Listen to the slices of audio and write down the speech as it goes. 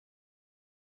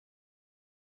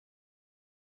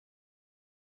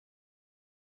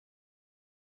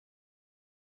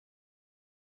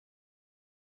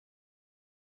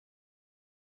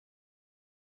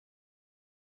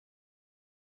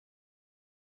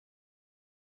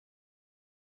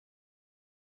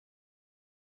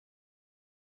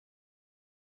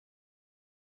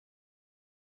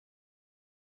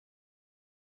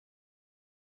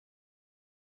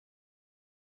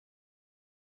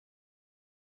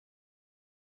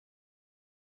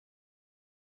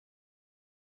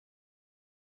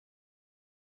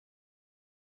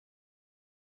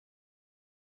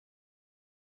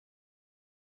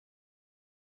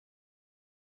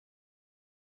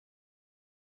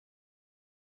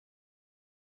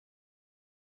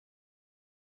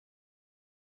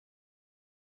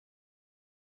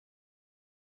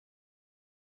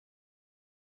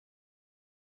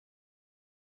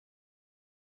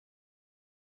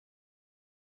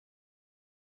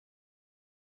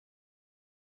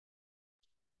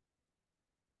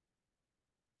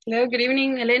Hello, good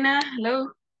evening, Elena.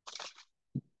 Hello.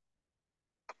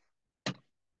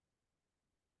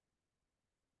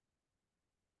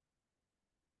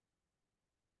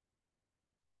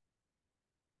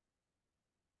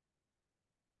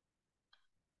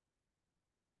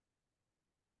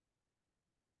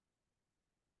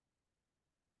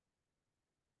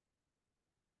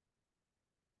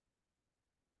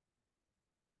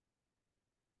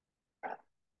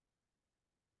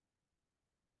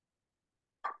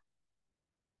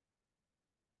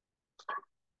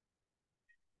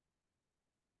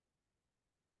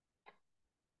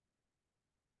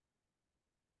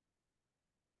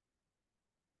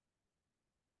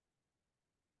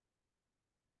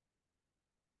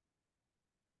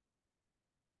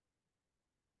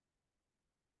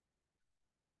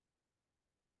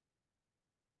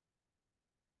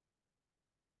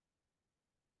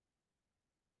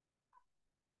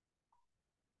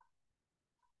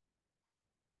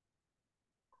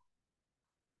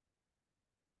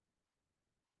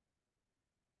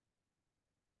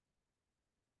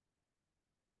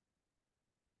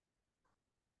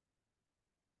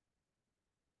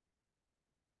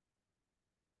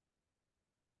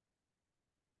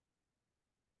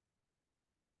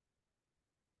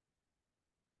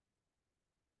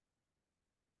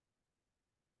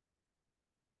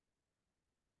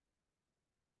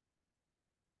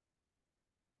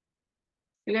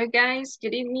 Hello, guys.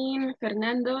 Good evening,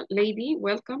 Fernando. Lady,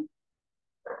 welcome.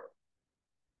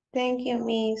 Thank you,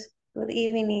 Miss. Good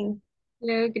evening.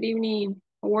 Hello, good evening.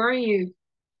 How are you?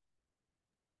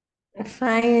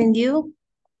 Fine, and you?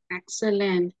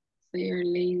 Excellent. So you're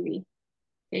Lady.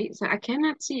 Okay, so I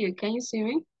cannot see you. Can you see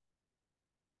me?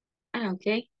 Ah,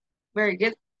 okay. Very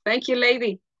good. Thank you,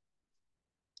 Lady.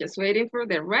 Just waiting for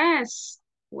the rest.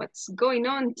 What's going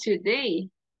on today?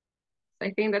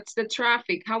 I think that's the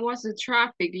traffic. How was the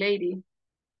traffic, Lady?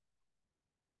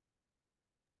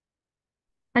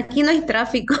 Aquí no hay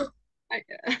tráfico.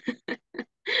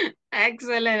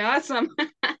 Excellent. Awesome.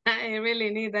 I really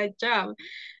need that job.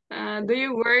 Do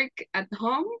you work at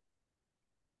home?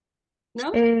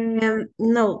 No?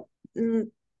 No.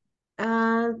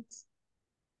 Ah,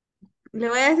 le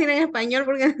voy a decir en español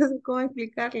porque no sé cómo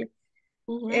explicarle.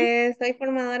 Mhm. Soy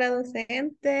formadora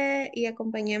docente y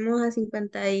acompañamos a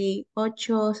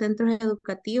 58 centros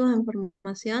educativos en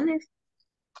formaciones.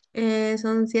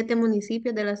 Son 7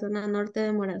 municipios de la zona norte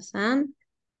de Morazán,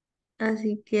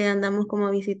 así que andamos como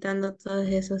visitando todos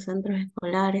esos centros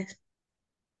escolares.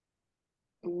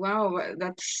 Wow,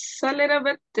 that's a little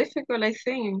bit difficult, I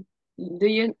think. Do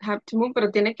you have to move?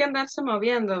 Pero tiene que andarse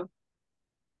moviendo.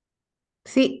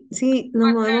 Sí, sí,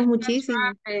 nos But movemos there's no muchísimo.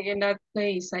 traffic in that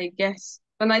place, I guess.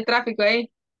 No hay tráfico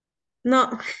ahí. No,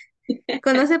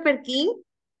 ¿conoce Perquín?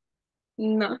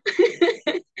 No.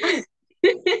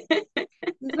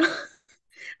 No.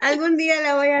 Algún día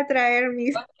la voy a traer,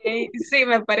 mis. Okay, sí,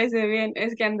 me parece bien.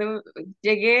 Es que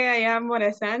llegué allá a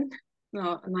Morazán.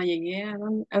 No, no llegué a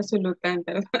dónde, a Zulután,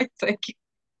 perdón. Estoy aquí.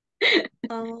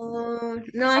 Oh,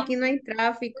 no, aquí no hay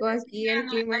tráfico, aquí el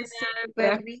No clima hay es nada de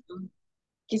súper rico. tráfico.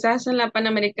 Quizás en la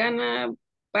Panamericana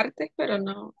partes, pero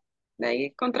no. De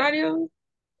ahí, contrario,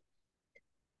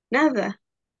 nada.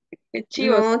 Qué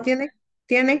chivos. No,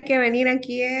 tiene que venir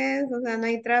aquí, o sea, no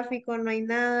hay tráfico, no hay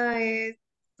nada, es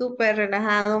súper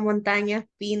relajado, montañas,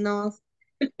 pinos.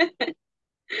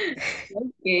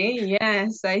 Okay,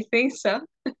 yes, I think so.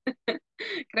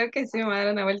 Creo que sí me va a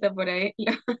dar una vuelta por ahí.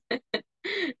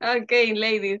 Okay,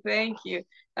 lady, thank you.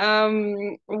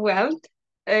 Well,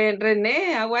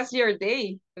 Renee, how was your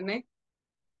day, Renee?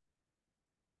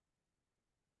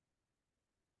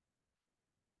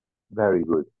 Very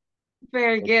good.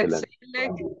 Very good. So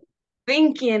Excellent. you look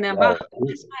thinking Yeah, about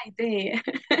what's my day.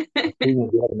 sí,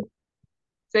 viernes.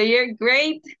 So you're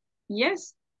great.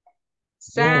 Yes.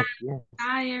 Sad, Yes, yes.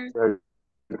 tired, Very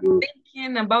good.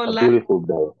 thinking about A life. beautiful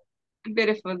day.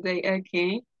 Beautiful day.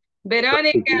 Okay. The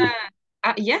traffic Veronica.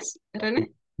 is Yes, Renee.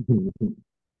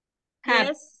 Happy.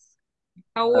 Yes,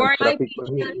 How el are you? tráfico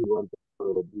es igual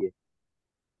todos los días.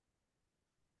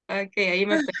 Okay, ahí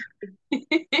me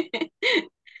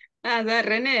perdí.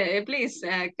 René, please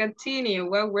continue.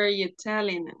 What were you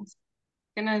telling us?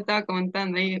 ¿Qué nos estaba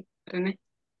comentando ahí, René?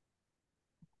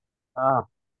 Ah,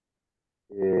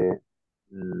 eh,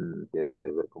 quiero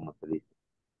ver cómo se dice.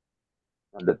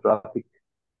 And the traffic,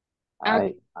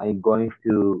 Okay. I'm going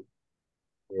to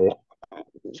uh,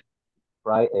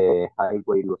 try a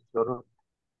highway Los Chorros.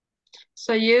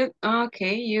 So you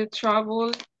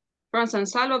traveled from San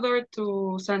Salvador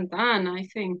to Santa Ana, I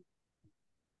think.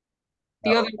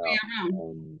 The other No, way no. around.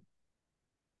 En,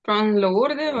 From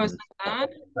Lourdes or en Santa Ana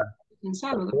to San San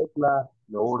Salvador. Tecla,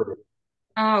 Lourdes,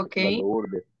 Ah, Tecla, okay.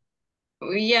 Lourdes.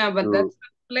 Yeah, but to, that's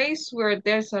a place where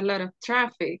there's a lot of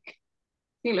traffic.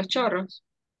 Sí, los chorros.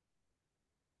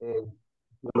 eh,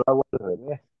 yo lo hago al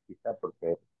revés, quizá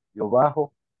porque yo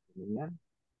bajo en la mañana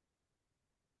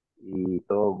y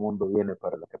todo el mundo viene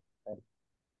para la capital.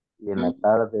 Y en la Mm.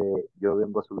 tarde yo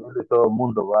vengo subiendo y todo el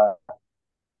mundo va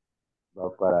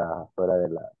para fuera de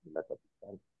la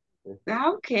capital. Entonces,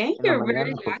 Ah, okay, en la you're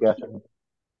very mañana porque lucky. hacen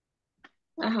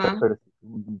Ajá.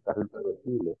 un carril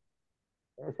reversible.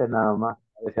 Ese nada más.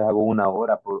 A veces hago una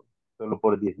hora solo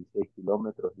por 16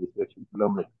 kilómetros, 18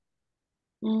 kilómetros.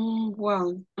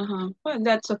 Well, well,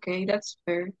 that's okay. That's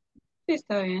fair. Sí,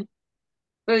 está bien.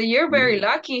 But you're very Y,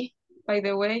 lucky, by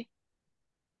the way,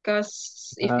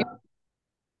 because if you,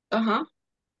 ah, uh-huh,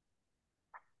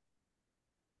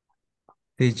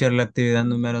 Teacher, la actividad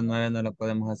número 9 no la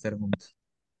podemos hacer juntos.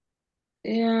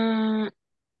 yeah,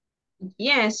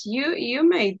 yes, you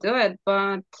may do it,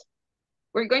 but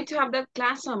we're going to have that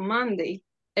class on Monday.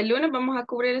 El lunes vamos a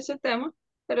cubrir ese tema,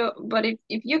 pero but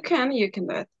if you can do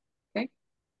it. Okay,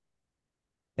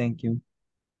 Thank you.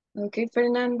 okay,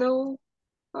 Fernando.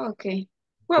 Okay.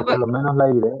 Well, que por but lo menos la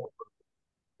idea,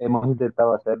 hemos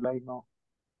intentado hacerla y no.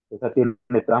 Esa tiene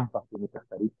trampa, tiene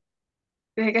cascarita.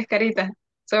 deje cascarita.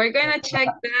 So we're gonna check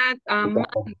that Tiene on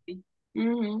cascarita. Monday.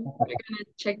 We're gonna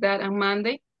check that on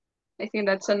Monday. I think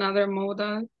that's another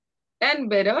modal. And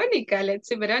Veronica, let's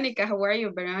see, Veronica, how are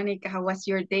you, Veronica? How was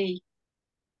your day?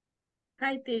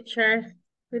 Hi, teacher.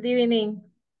 Good evening.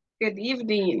 Good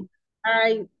evening.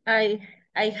 I I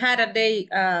I had a day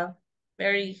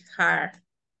very hard.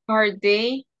 Hard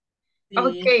day? The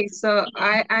Okay, so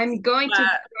I'm going to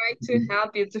but try to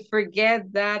help you to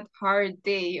forget that hard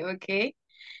day, okay?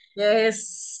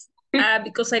 yes,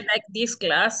 because I like this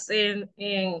class and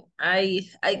I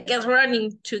get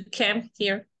running to camp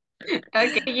here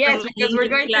Okay, for yes, my because we're English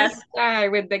going to class.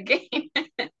 start with the game.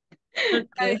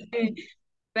 Okay. Okay,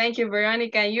 thank you,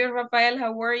 Veronica. And you, Rafael,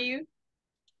 how are you?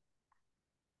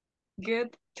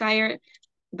 Good? Tired?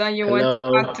 Don't you want to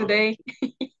talk Hello. today?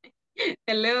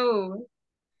 Hello.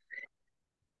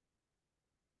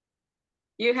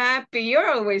 You happy? You're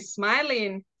always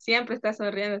smiling. Siempre está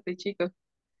sonriendo este chico.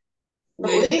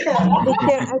 Good. Teacher,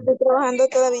 estoy trabajando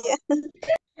todavía.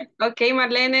 Okay,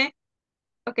 Marlene.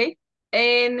 Okay.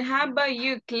 And how about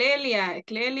you, Clelia?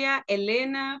 Clelia,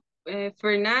 Elena,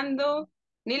 Fernando,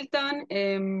 Nilton,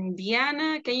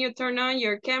 Diana, can you turn on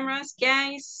your cameras,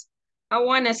 guys? I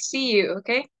want to see you,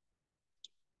 okay?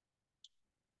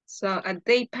 So a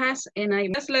day passed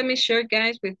and just let me share,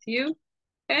 guys, with you.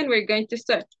 And we're going to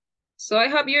start. So I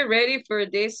hope you're ready for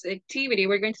this activity.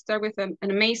 We're going to start with an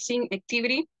amazing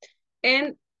activity.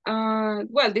 And,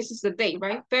 well, this is the date,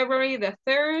 right? February the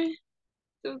 3rd,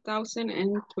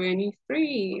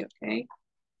 2023, okay?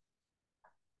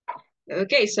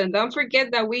 Okay, so don't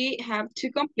forget that we have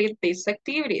to complete these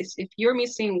activities. If you're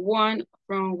missing one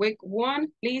from week 1,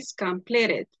 please complete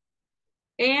it.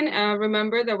 And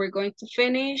remember that we're going to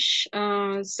finish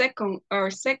our second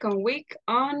week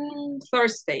on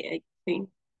Thursday, I think.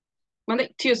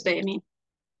 Tuesday, I mean.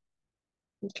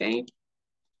 Okay.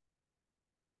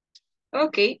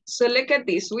 Okay, so look at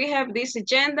this. We have this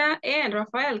agenda, and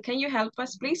Rafael, can you help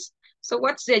us, please? So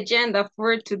what's the agenda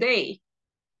for today?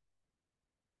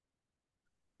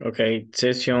 Okay,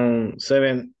 session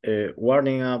 7,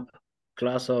 warning up,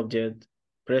 class object,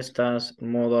 prestas,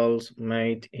 modals,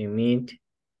 made, emit,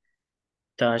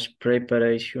 task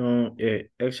preparation,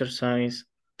 exercise,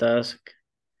 task,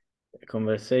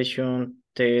 conversation,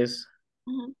 test,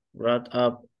 Mhm. wrap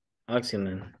up,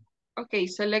 accident. Okay,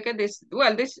 so look at this.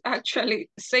 Well, this is actually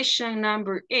session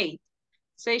number 8.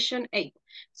 Session 8.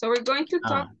 So we're going to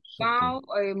talk Okay. about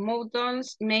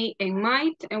modals, may and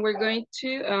might, and we're going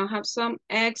to have some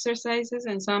exercises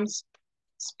and some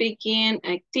speaking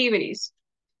activities,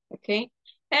 okay?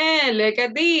 And look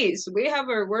at this, we have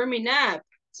our warming up.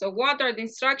 So what are the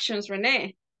instructions,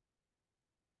 Renee?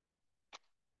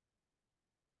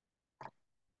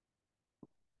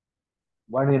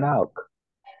 Warning out.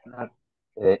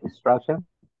 Instruction.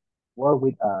 Work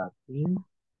with a team.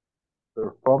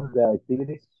 Perform the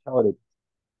activities shouted.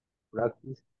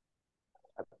 Practice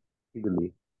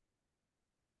actively.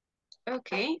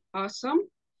 Okay, awesome.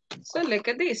 So look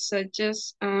at this. So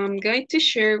just I'm going to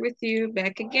share with you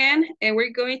back again, and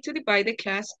we're going to divide the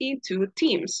class into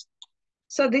teams.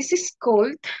 So this is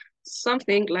called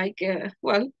something like,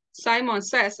 well, Simon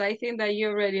Says. I think that you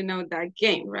already know that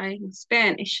game, right? In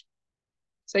Spanish.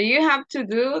 So you have to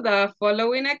do the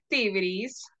following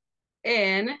activities,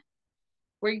 and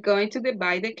we're going to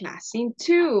divide the class in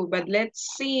two. But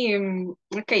let's see.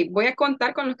 Okay, voy a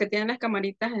contar con los que tienen las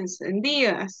camaritas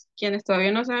encendidas. Quienes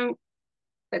todavía no saben.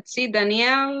 Let's see,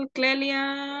 Daniel,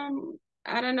 Clelia,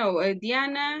 I don't know,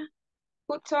 Diana,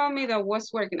 who told me that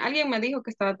was working? Alguien me dijo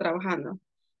que estaba trabajando.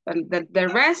 But the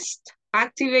rest,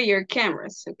 activate your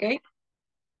cameras, okay?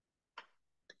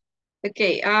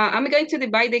 Okay, I'm going to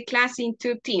divide the class in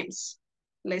 2 teams.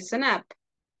 Listen up.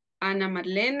 Ana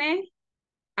Marlene,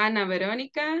 Ana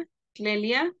Verónica,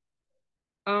 Clelia,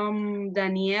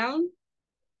 Danielle,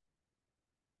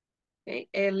 okay,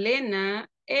 Elena,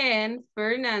 and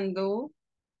Fernando.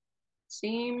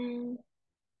 Team.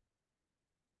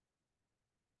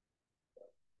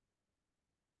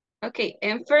 Okay,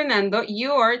 and Fernando,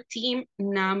 you are team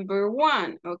number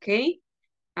 1, okay?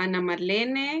 Ana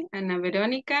Marlene, Ana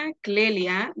Verónica,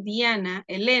 Clelia, Diana,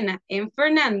 Elena, and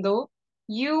Fernando,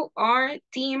 you are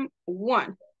team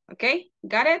 1, okay?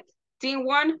 Got it? Team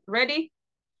 1, ready?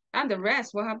 And the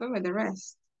rest, what happened with the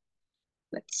rest?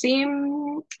 Let's see.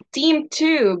 Team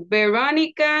 2,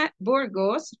 Veronica,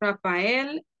 Burgos,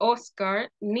 Rafael, Oscar,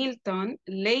 Milton,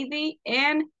 Lady,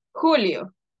 and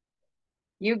Julio.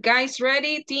 You guys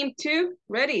ready? Team 2,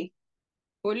 ready?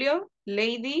 Julio,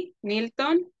 Lady,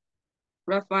 Milton,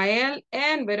 Rafael,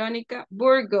 and Veronica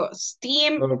Burgos.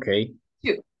 Team Okay.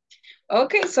 2.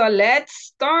 Okay, so let's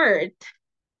start.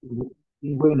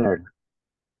 Winner.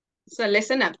 So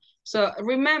listen up. So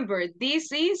remember,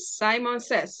 this is Simon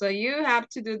Says. So you have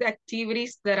to do the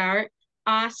activities that are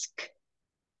asked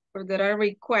or that are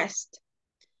requested.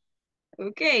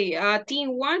 Okay,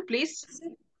 team 1, please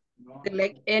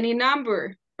select any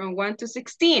number from 1 to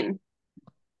 16.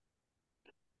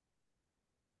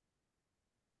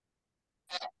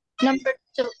 Number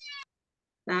 2.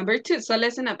 Number 2, so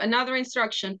listen up. Another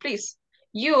instruction, please.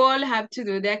 You all have to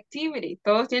do the activity.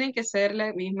 Todos tienen que hacer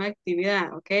la misma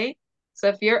actividad, okay? So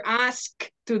if you're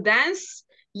asked to dance,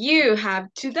 you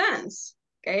have to dance,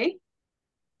 okay?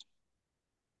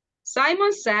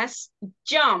 Simon says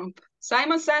jump.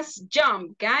 Simon says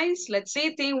jump. Guys, let's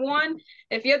see, team 1.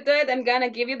 If you do it, I'm gonna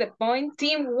give you the point.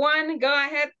 Team 1, go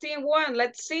ahead, team 1.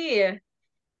 Let's see.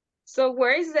 So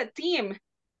where is the team?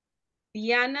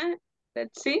 Diana,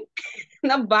 let's see.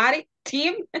 Nobody,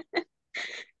 team.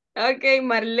 Okay,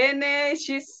 Marlene,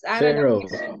 I don't know what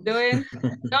she's doing.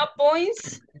 No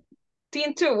points.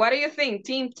 Team 2, what do you think?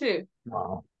 Team 2.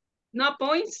 No. No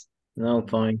points? No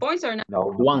point. Points or no?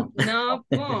 No. 1. No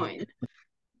point.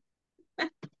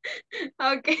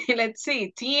 Okay, let's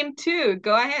see. Team 2,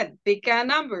 go ahead. Pick a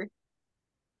number.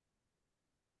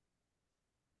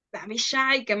 Don't be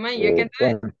shy, come on, you can do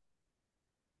it.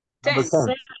 10. 10.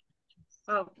 10.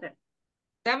 Okay.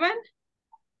 7?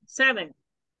 7.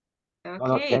 No,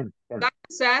 no, Okay. 10. 10. Simon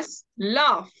says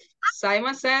love.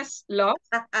 Simon says love.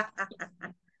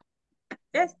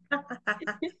 Yes. Okay,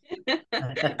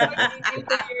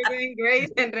 Milton, you're doing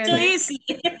great. And Too Rene, easy.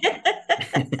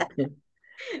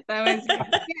 that was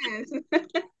yes.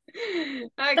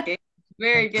 Okay,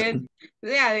 very good.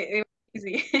 Yeah, it was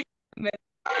easy.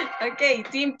 Okay,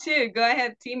 team 2, go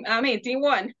ahead. Team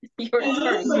 1, your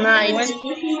turn. 9.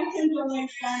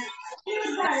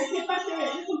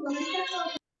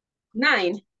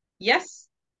 9, yes.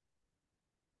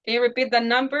 Can you repeat the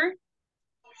number?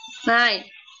 9.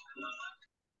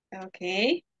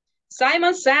 Okay.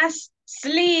 Simon says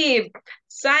sleep.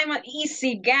 Simon,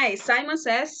 easy guys. Simon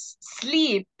says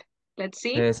sleep. Let's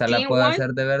see. Esa la Team puedo 1.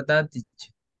 hacer de verdad,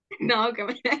 teacher. No,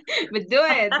 come on. But do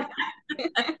it.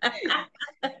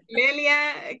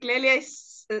 Clelia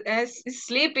is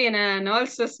sleeping and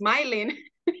also smiling.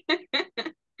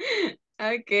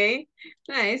 Okay,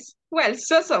 nice. Well,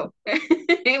 so.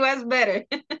 It was better.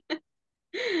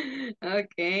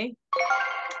 Okay.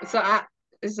 So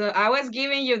I was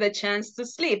giving you the chance to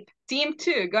sleep. Team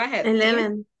 2, go ahead.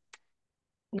 11.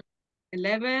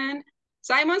 11.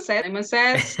 Simon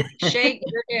says, shake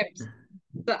your hips.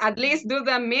 So at least do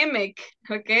the mimic,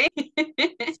 okay?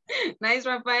 Nice,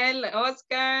 Rafael,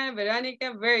 Oscar,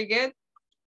 Veronica, very good.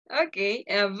 Okay,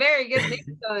 very good,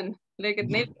 Nilton. Look at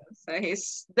Nilton, so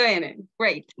he's doing it,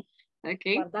 great.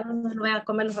 Okay.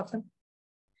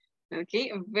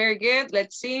 Okay, very good.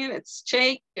 Let's see, let's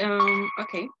check.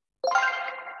 Okay.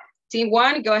 Team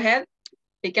 1, go ahead.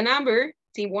 Pick a number,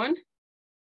 team 1.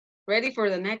 Ready for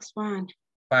the next one.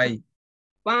 5.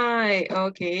 5,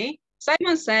 okay.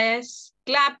 Simon says,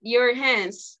 clap your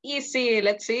hands. Easy,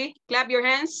 let's see. Clap your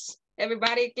hands.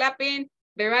 Everybody clapping.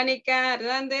 Veronica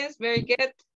Hernandez, very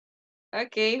good.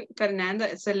 Okay,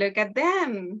 Fernando, so look at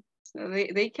them. So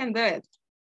they can do it.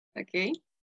 Okay.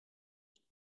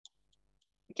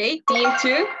 Okay, team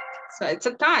 2. So it's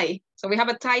a tie. So we have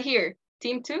a tie here.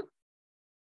 Team 2.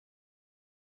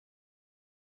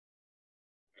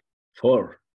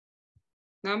 4.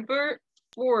 Number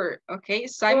 4. Okay,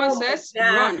 Simon says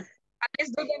run.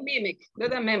 Let's do the mimic. Do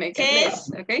the mimic,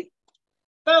 please. Okay.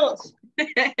 Todos.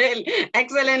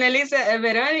 Excellent, Elisa.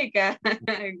 Veronica.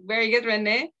 Very good,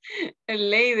 Renee.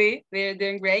 Lady, they're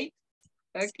doing great.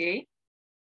 Okay.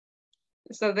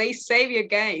 So they save you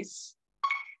guys.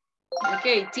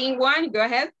 Okay, team one, go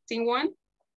ahead, team one.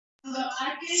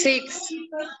 6.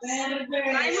 Simon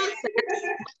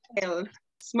says,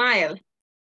 smile.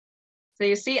 So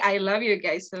you see, I love you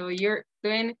guys. So you're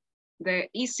doing the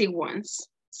easy ones.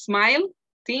 Smile,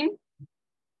 team.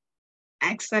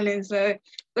 Excellent. So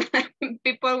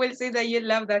people will see that you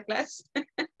love that class.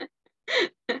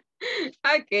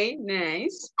 Okay,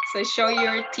 nice. So show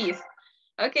your teeth.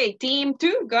 Okay, team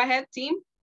two, go ahead, team.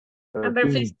 Number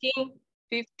 15.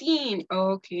 15,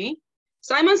 okay.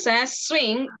 Simon says,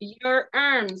 swing your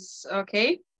arms,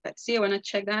 okay. Let's see, I wanna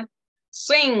check that.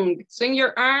 Swing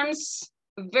your arms,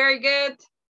 very good,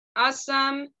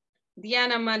 awesome.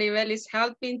 Diana Maribel is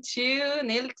helping too,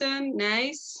 Nilton,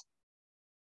 nice.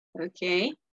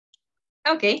 Okay,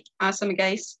 awesome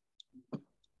guys.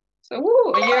 So,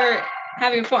 woo, you're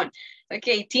having fun.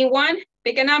 Okay, team one,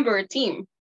 pick a number, team.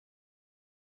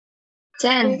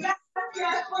 10.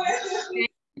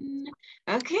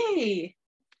 Okay.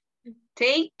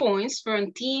 Take points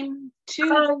from team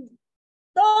two.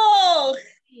 No.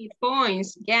 3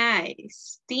 points,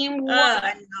 guys. Team one,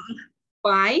 No.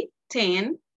 5,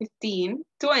 10, 15,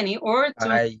 20, or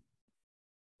 25.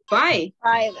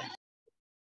 5.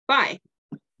 5.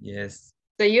 Yes.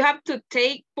 So you have to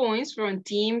take points from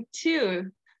team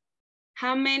two.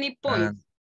 How many points?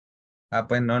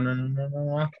 Pues no.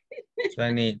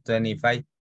 25.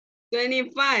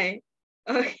 25.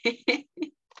 Okay.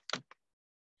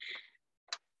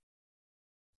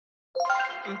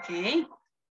 Okay.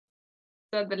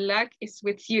 So the luck is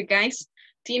with you guys.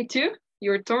 Team two,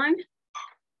 your turn.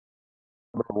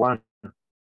 Number 1.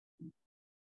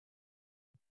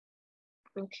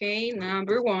 Okay,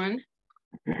 number 1.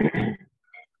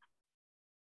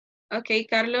 Okay,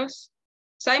 Carlos.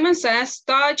 Simon says,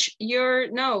 touch your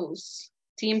nose.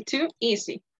 Team 2,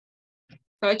 easy.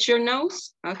 Touch your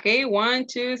nose. Okay, 1,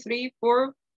 2, 3,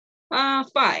 4,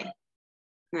 5.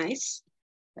 Nice.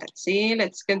 Let's see,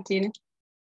 let's continue.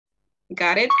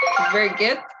 Got it, very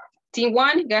good. Team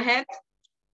 1, go ahead.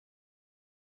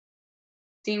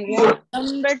 Team 1.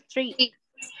 Number 3.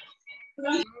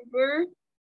 Number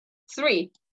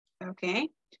 3. Okay.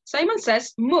 Simon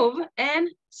says move and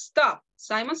stop.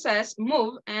 Simon says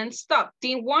move and stop.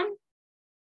 Team 1.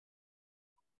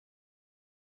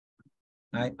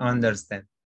 I understand.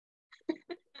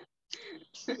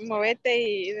 Movete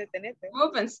y detenete.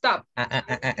 Move and stop.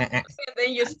 And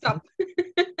then you stop.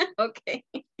 Okay.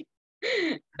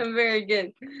 Very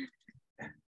good.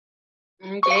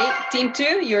 Okay. Team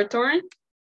 2, your turn.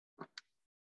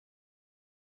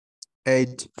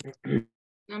 8.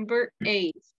 Number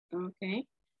 8. Okay.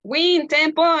 Win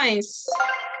 10 points.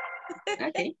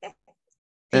 Okay.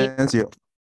 Thank you.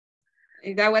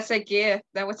 That was a gift.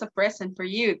 That was a present for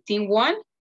you. Team 1.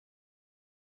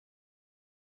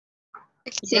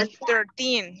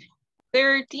 13.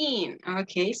 13.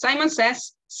 Okay. Simon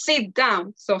says sit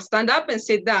down. So stand up and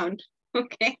sit down.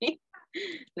 Okay.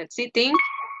 Let's see, team.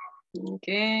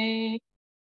 Okay.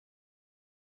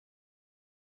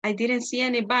 I didn't see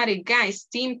anybody. Guys,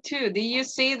 team 2, did you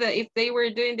see that if they were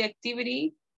doing the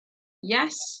activity?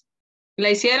 Yes. ¿La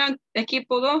hicieron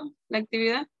equipo 2, la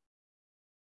actividad?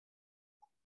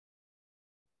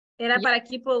 Era para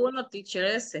equipo 1, teacher,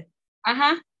 ese.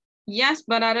 Ajá. Yes,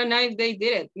 but I don't know if they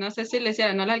did it. No sé si le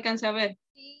hicieron, no la alcancé a ver.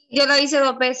 Yo lo hice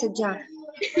 2 veces ya.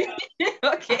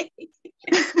 Okay.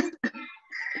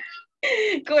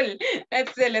 Cool.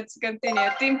 Let's continue.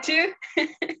 Team 2.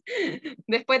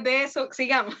 Después de eso,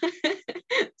 sigamos.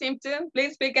 Team 2,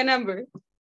 please pick a number.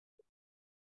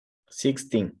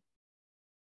 16.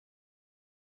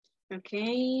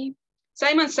 Okay.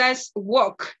 Simon says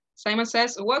walk. Simon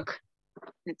says walk.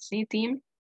 Let's see, team.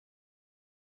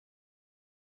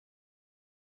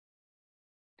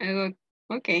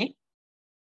 Okay.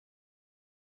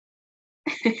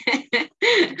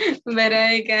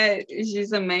 Veronica,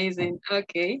 she's amazing.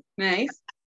 Okay, nice.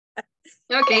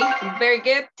 Okay, very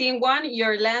good. Team 1,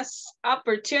 your last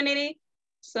opportunity.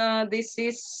 So this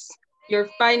is your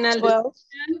final 12.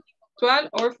 decision. 12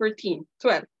 or 14?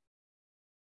 12.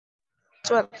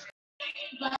 12.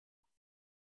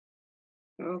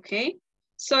 Okay,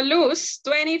 so lose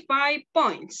 25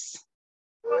 points.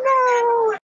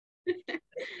 No.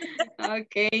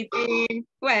 Okay, team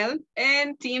 12.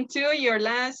 And team 2, your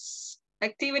last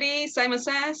activity. Simon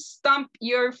says, stomp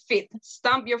your feet.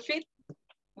 Stomp your feet.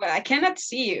 Well, I cannot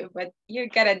see you, but you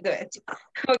gotta do it.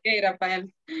 Okay, Rafael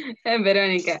and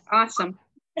Veronica. Awesome.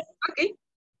 Okay,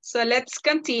 so let's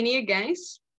continue,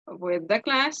 guys. with the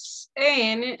class.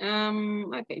 And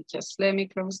okay, just let me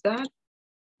close that.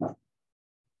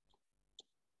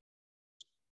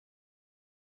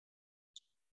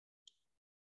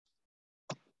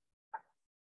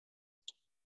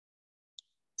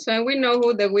 So we know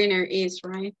who the winner is,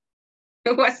 right?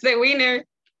 What's the winner?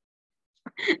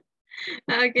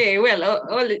 Okay, well,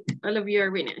 all of you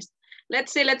are winners.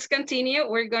 Let's see, let's continue.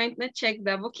 We're going to check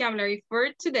the vocabulary for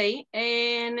today.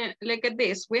 And look at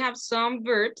this. We have some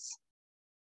verbs.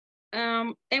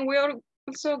 And we're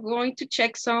also going to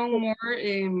check some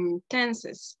more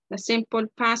tenses, the simple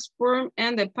past form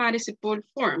and the participle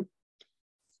form.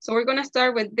 So we're gonna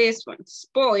start with this one,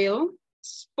 spoil,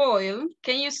 spoil.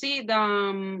 Can you see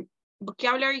the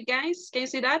vocabulary, guys? Can you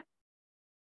see that?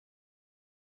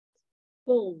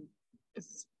 Spoil.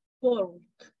 Spoil.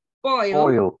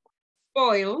 Spoil.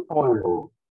 Spoil.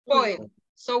 Spoil. Spoil.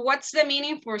 So what's the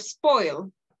meaning for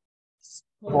spoil?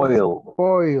 Spoil.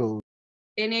 Spoil.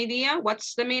 Any idea?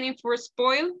 What's the meaning for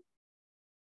spoil?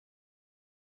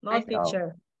 No,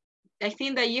 teacher. I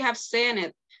think that you have seen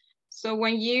it. So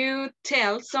when you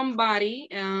tell somebody,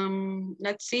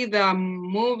 let's see the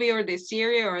movie or the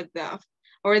series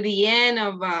or the end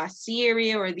of a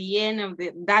series or the end of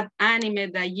that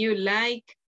anime that you like,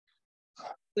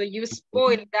 so you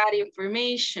spoil that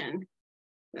information.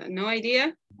 No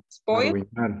idea? Spoil?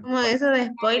 Arruinar. Como eso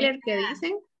de spoiler que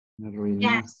dicen. Arruinar.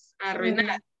 Yes,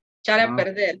 arruinar. Echar a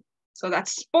perder. So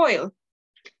that's spoil.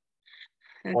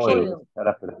 Okay. Spoil.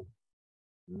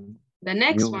 The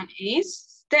next You. one is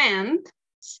stand,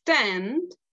 stand,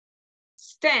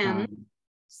 stand,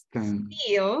 Stand.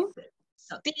 steal,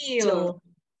 steal,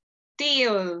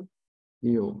 steal,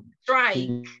 You.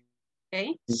 strike.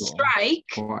 Okay, strike,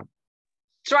 What?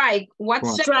 strike.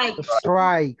 What's the Strike.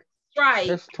 Strike.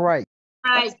 strike? Strike.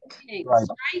 What's Strike. the meaning?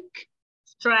 Strike.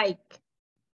 Strike.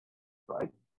 Right.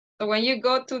 So when you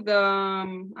go to the,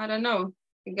 I don't know,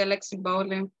 Galaxy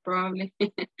Bowling, probably.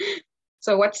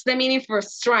 So what's the meaning for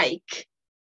strike?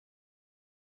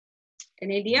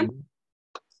 Any idea?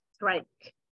 Strike.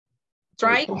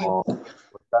 Strike? Como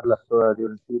cortar la soga de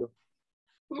un tiro.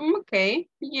 Okay,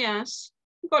 yes.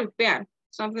 Golpear,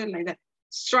 something like that.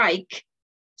 Strike.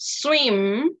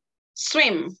 Swim.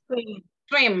 Swim. Swim.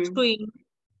 Swim. Swim.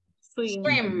 Swim.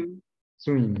 Swim.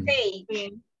 Swing.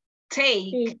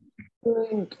 Take.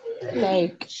 Swim. Take.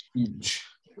 Like. Each.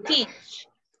 Teach.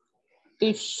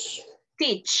 Dish.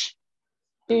 Teach.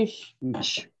 Dish.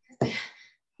 Each.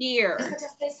 Here.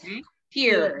 Okay.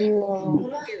 Here.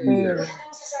 Here.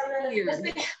 Here.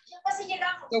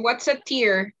 So what's a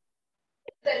tear?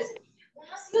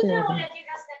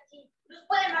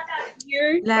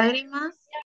 Here. Lágrima.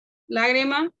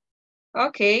 Lágrima.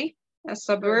 Okay. As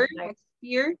a verb. What's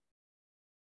here?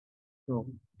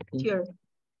 Here.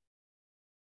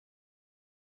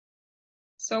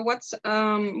 So what's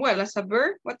well, as a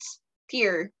verb, what's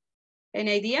tear? An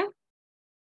idea?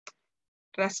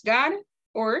 Rasgar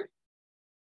or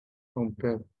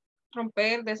Romper.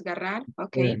 romper, desgarrar.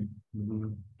 Okay.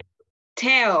 Mhm.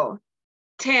 Tell.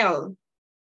 Tell.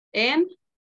 And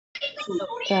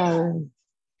Tell.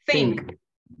 think.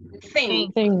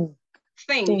 Think. Think.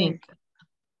 Think.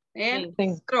 And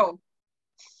Think. throw.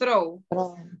 Throw.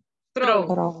 Throw. Throw.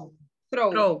 Throw.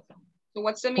 Throw. Throw. So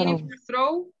what's the meaning for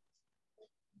throw?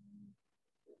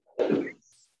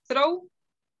 Throw.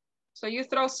 So you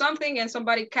throw something and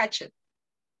somebody catch it.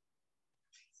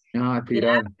 Ah,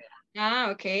 tirar. Ah,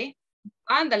 okay.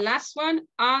 And the last one,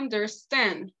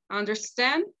 understand.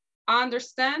 Understand.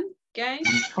 Understand, guys.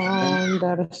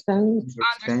 Understand.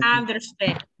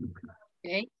 Understand.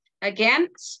 Okay. Again,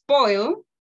 spoil.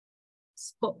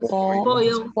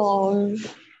 Spoil. Spoil.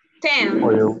 Stand.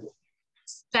 Spoil.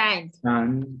 Stand.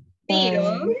 And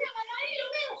Steal.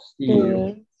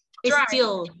 steal. Strike.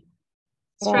 Steal.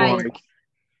 Strike.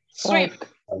 Swim.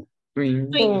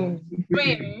 Swing. Swing.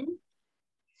 Swim.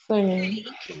 Swing.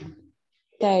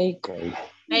 Take.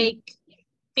 Take.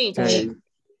 Teach. Take.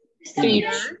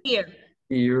 Here. Here.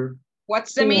 Here.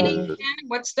 What's the meaning? again?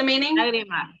 What's the meaning?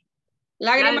 Lágrima.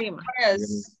 Lágrima Lágrima.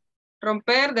 es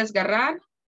romper, desgarrar.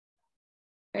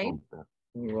 Okay.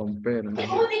 Romper.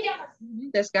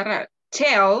 Desgarrar.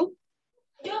 Tell.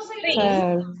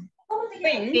 Tell.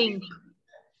 Think. Think.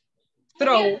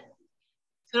 Throw.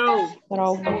 Throw.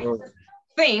 Throw.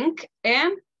 Think.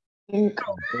 And Think.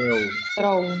 Throw.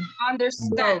 Throw.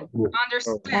 understand.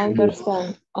 Understand.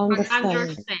 Understand. Understand.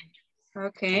 Understand.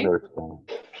 Okay.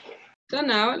 Understand. So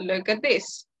now look at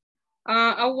this.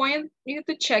 I want you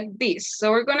to check this.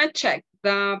 So we're gonna check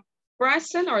the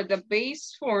present or the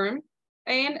base form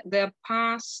and the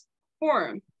past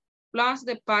form plus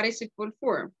the participle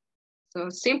form. So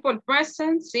simple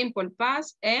present, simple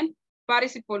past, and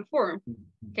participle form.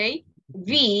 Okay,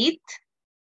 vid,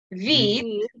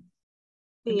 Feed.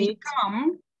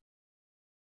 become,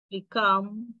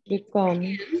 Become.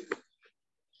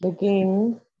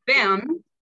 Begin, bend,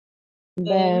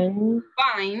 bend,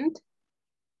 bind,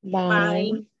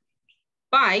 bind,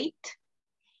 bite,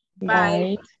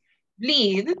 bite,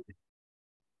 bleed,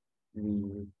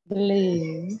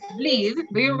 bleed, bleed.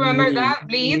 Do you remember that?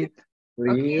 Bleed.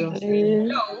 Okay.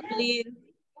 bleed, Blow, Bleed.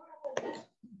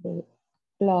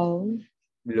 blow,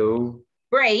 Blow.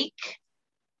 break,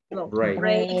 Break.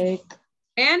 break,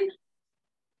 and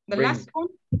the Bring. last one,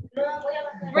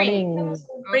 bring.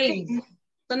 bring, Okay.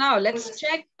 So now let's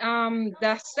check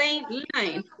the same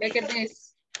line. Look at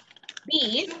this.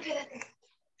 Beat,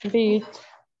 beat,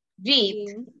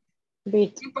 beat.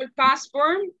 beat, Simple past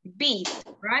form, beat,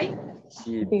 right?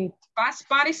 beat, Past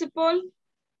participle,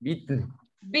 Beaten.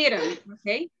 beaten,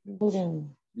 okay?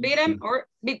 beaten, Beaten or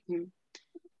beaten.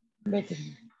 beaten,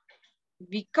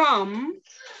 Become,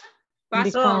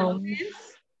 past become,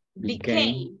 tense,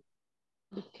 Became. became.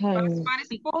 Past became,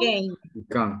 participle, Became.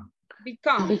 Become.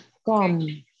 become. become,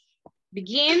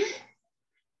 Begin,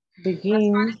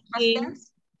 begin, past tense,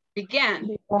 began.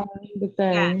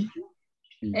 began,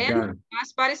 And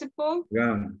past participle,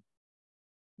 Began.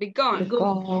 begun.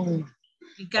 began,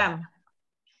 Began.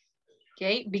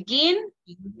 Okay, begin,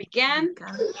 began,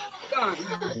 gone.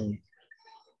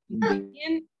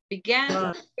 Begin, began,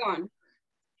 gone.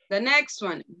 The next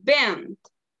one, bend,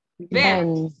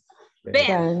 bend,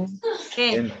 bend,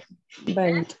 bend, Bend.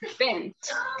 bend, bent,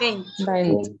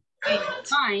 bend,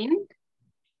 bind,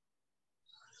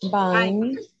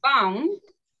 bind, bound,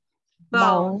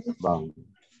 bound,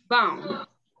 Bound.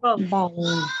 bound.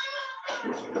 bound,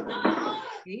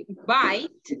 Okay.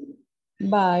 Bite,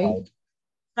 bite,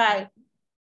 Bite.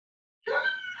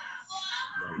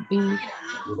 beat,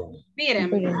 beaten,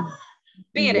 beaten,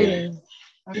 beaten.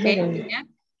 Okay, beaten, again.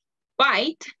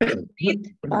 Bite, beat,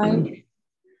 bite,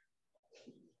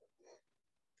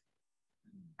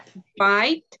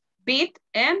 bite, beat,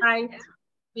 and Bite.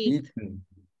 Beat. Beaten.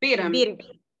 beaten. Beat.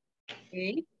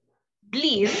 Okay.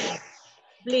 Bleed,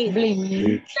 Bleed.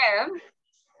 bleed,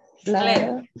 bled.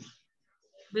 bled,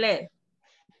 Bled.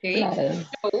 Okay. bled,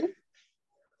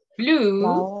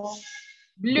 Blow,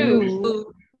 blue, blow,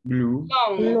 blue, Blue.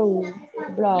 long, blue,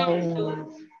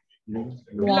 blow,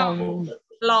 Blue. long,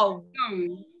 Blow.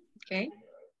 long. Okay.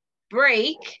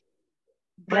 Break,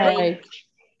 break,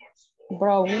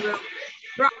 broke,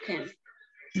 broken.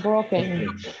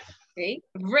 broken, Okay.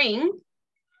 Ring,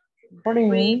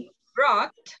 bring,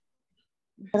 brought,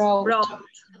 brought, Brought.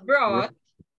 brought,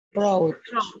 brought,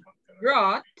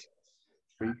 brought,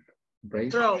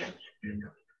 Break. Throw.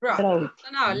 brought. brought,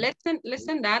 So now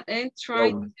listen that and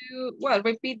try Bow. to, well,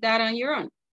 repeat that on your own.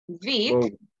 Beat, Bow.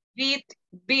 beat,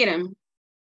 beaten.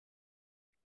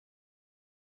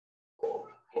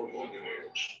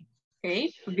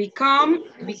 Okay. Become,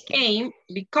 became,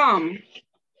 become.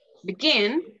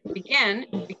 Begin, began,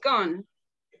 begun.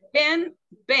 Bend,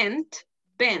 bent,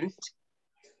 bent.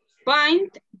 Bind,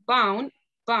 bound,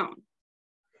 bound.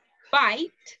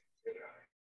 Bite,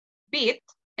 bit,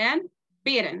 and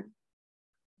beaten.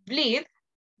 Bleed,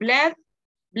 bled,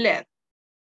 bled.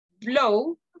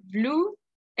 Blow, blew,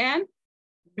 and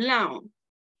blown.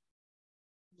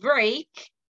 Break,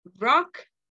 rock,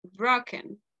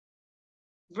 broken.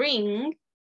 Bring,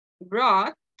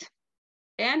 brought,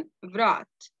 and brought.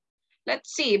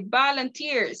 Let's see,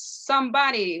 volunteers.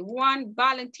 Somebody, one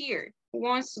volunteer who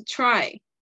wants to try.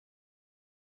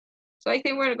 So I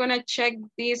think we're gonna check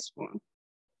this one.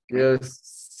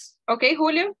 Yes. Okay,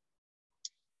 Julio?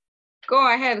 Go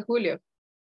ahead, Julio.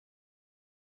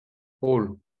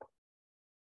 Whole.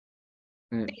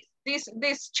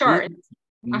 This chart.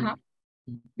 Uh-huh.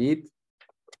 Beat.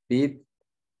 Beat.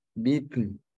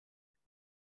 Beaten.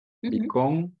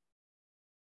 Become.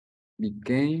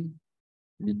 Became.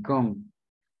 Become.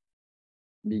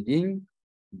 Begin.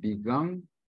 Begun.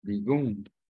 Begun.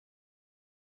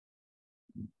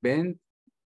 Bent.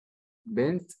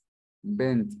 Bent.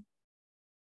 Bent.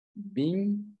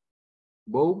 Being.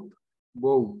 Bow.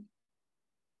 Bow.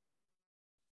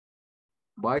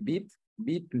 Bite. Beat.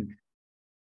 Beaten.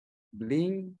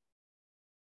 Bling.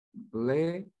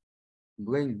 Blay.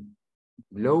 Bling.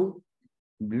 Blow.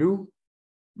 Blue.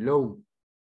 Blow.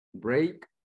 Break.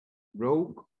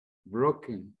 Broke.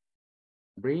 Broken.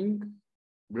 Bring.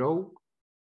 Broke.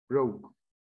 Broke.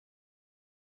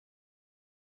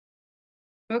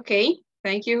 Okay,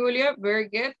 thank you, Julio. Very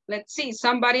good. Let's see,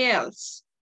 somebody else.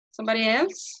 Somebody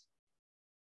else?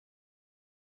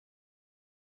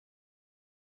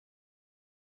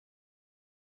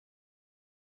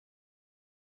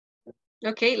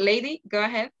 Okay, lady, go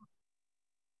ahead.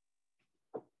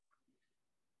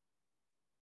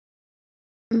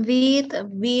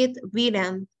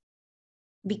 beaten.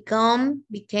 Become,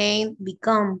 became,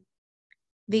 become.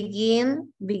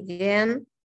 Begin, began,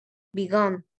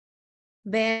 begun.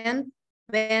 Bend,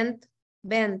 bent,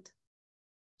 bent.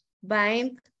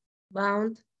 Bind,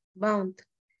 bound, bound.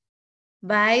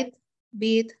 Bite,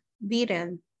 beat,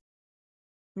 beaten.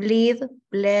 Bleed,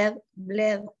 bled,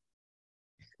 bled.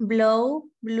 Blow,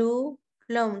 blew,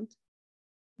 blown.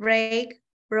 Break,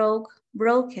 broke,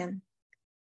 broken.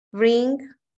 Bring,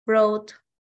 brought,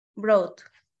 brought.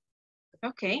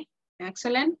 Okay,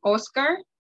 excellent. Oscar?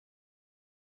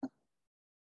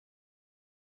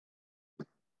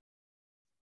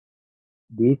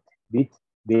 Beat, beat,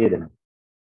 beaten.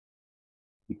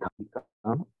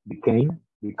 Become, became,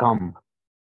 become.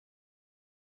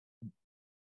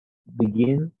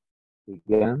 Begin,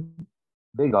 began,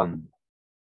 begun.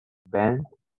 Bend,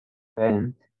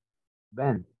 bent,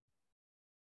 bent.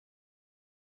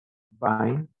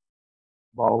 Bind,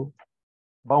 bow,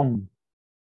 bound.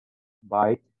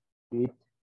 Bite, beat,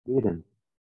 beaten.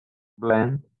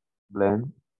 Blend,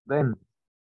 blend, blend.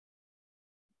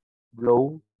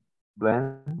 Blow,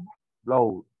 blend,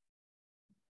 blow.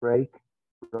 Break,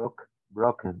 broke,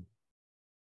 broken.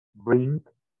 Bring,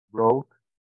 broke,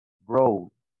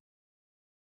 broke.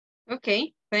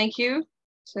 Okay, thank you.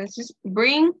 So this is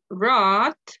bring,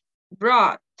 brought,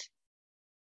 brought.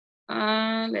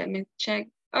 Let me check.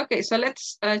 Okay, so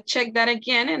let's check that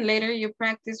again, and later you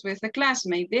practice with a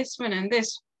classmate. This one and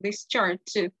this chart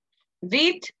too.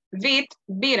 Beat, beat,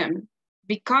 beaten.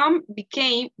 Become,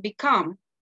 became, become.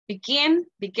 Begin,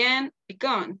 began,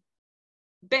 begun.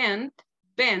 Bend,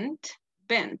 bent,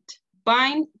 bent.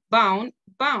 Bind, bound,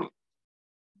 bound.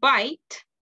 Bite,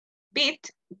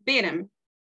 bit, bitten.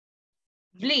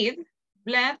 Bleed,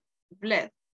 bled,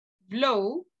 bled.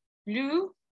 Blow,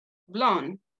 blew,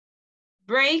 blown.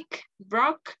 Break,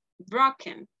 broke,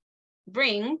 broken.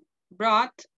 Bring,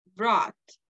 brought, brought.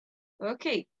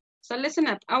 Okay, so listen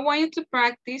up. I want you to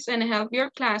practice and help your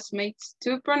classmates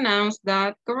to pronounce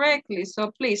that correctly.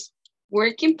 So please,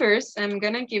 work in pairs. I'm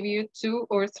gonna give you 2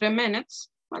 or 3 minutes.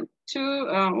 3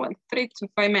 to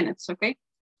 5 minutes, okay?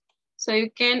 So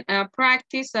you can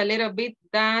practice a little bit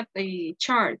that the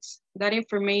charts, that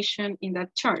information in the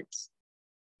charts,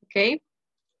 okay?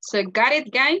 So got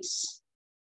it, guys?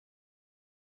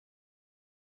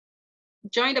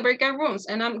 Join the breakout rooms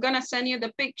and I'm gonna send you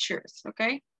the pictures,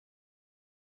 okay?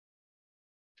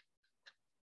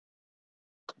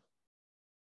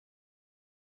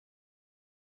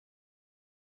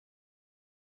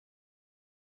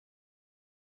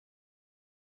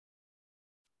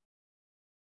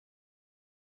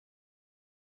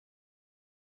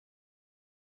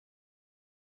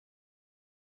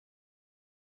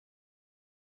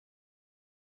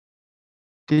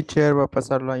 Teacher, va a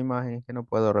pasar la imagen que no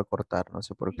puedo recortar, no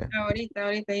sé por qué.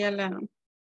 Ahorita ya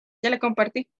la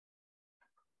compartí.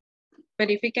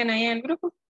 Verifiquen ahí en el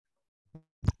grupo.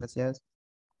 Gracias.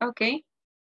 Ok.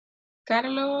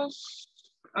 Carlos.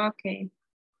 Ok.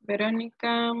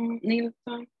 Verónica,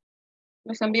 Nilton.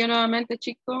 ¿Los envío nuevamente,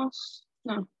 chicos?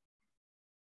 No.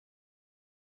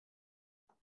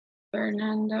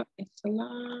 Fernando,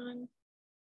 Estelán.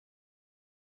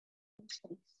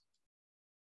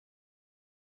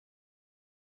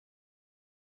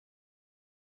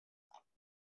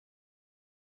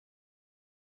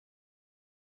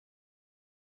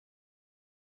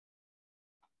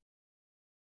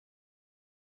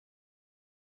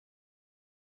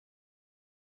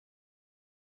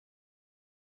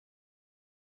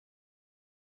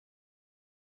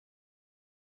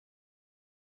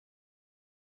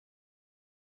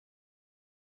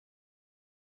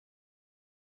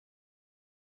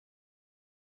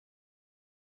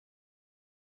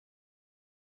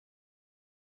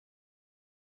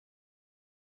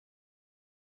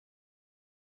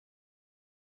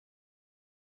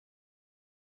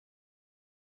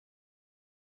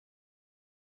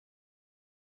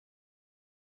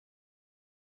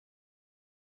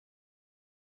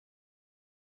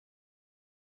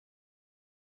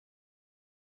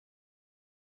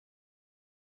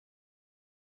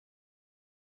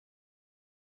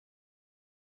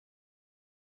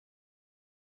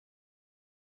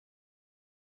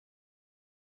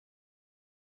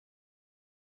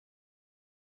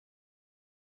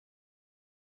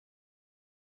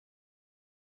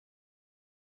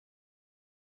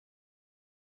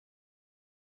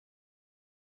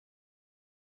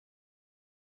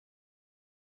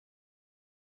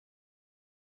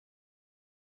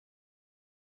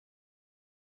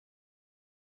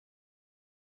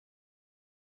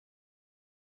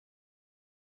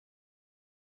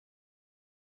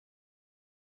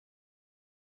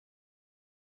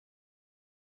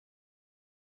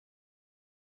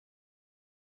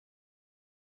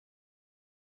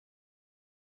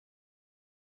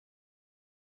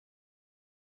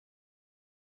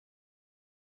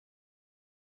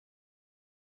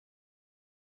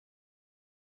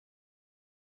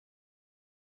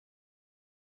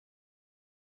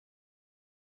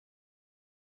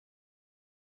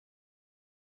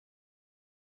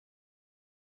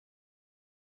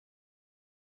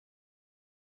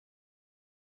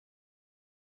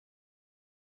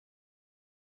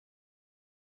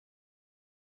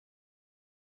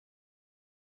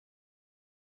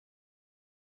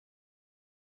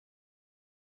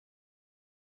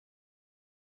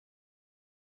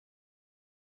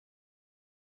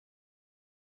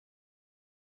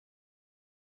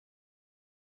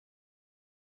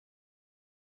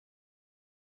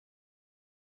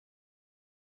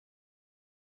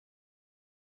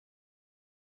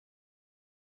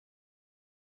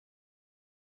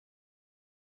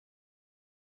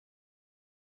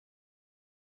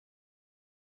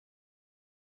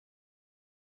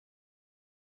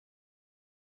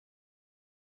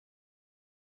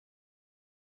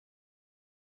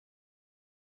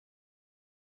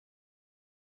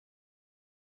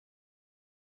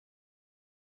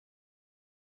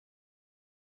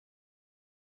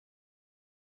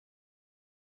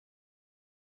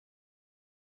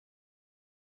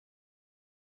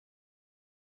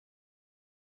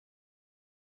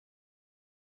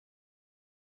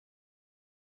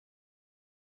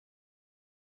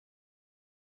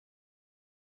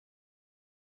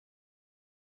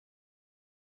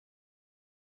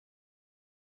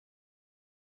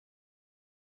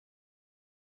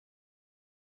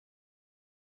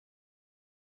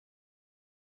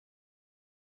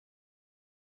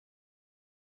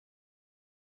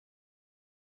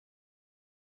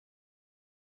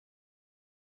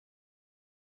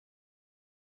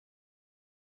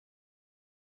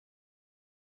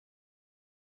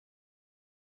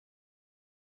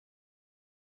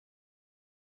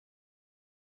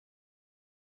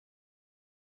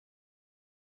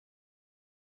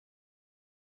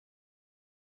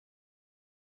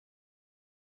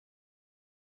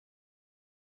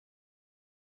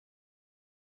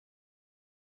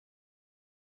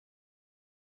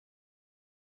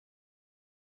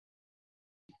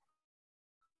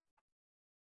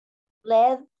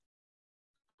 Lead,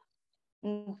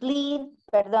 bleed,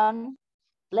 perdón,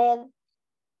 bled,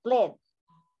 bled,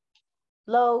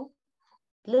 blow,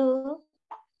 blew,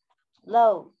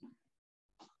 blow,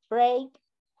 break,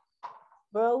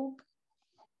 broke,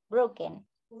 broken,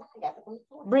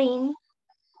 bring,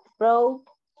 broke,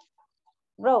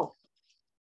 broke.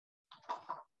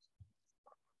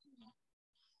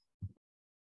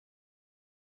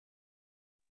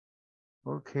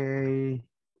 Ok.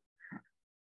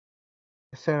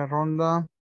 Tercera ronda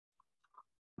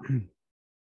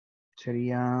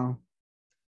sería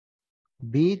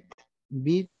beat,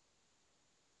 beat,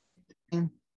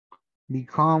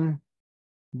 become,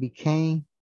 became,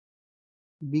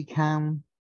 become,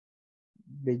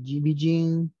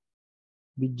 begin,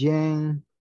 began,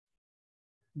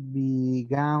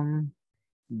 began,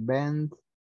 bent,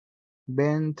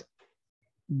 bent,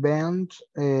 bent,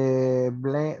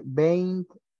 bent,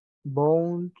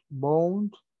 bound,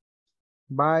 bound,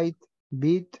 bite,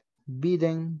 beat,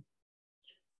 beaten,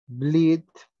 bleed,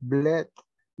 bled,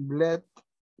 bled,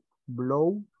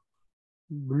 blow,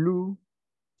 blew,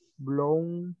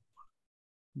 blown,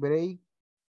 break,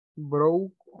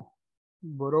 broke,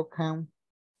 broken,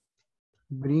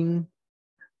 bring,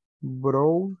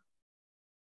 brow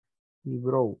y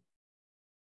brow.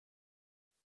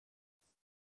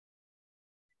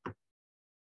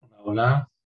 Hola.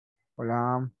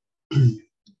 Hola.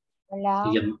 Hola.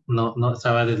 Y que no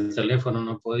estaba del teléfono,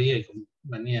 no podía y como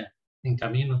venía en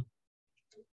camino.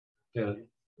 Pero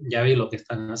ya vi lo que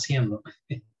están haciendo.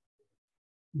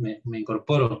 Me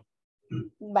incorporo.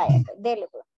 Vaya, pues, dele,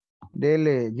 pues.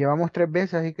 Dele, llevamos 3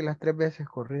 veces, así que las 3 veces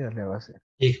corridas le va a hacer.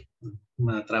 Y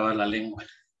me va a trabar la lengua.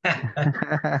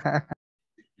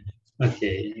 Ok,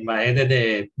 va, es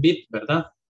desde beat,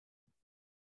 ¿verdad?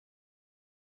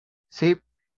 Sí.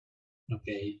 Ok.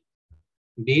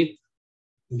 Beat,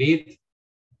 beat,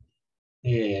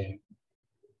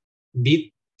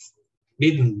 beat,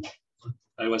 beaten,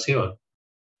 algo así, ¿o?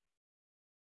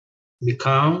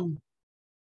 Become,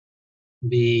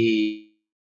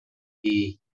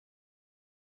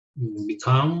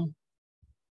 become,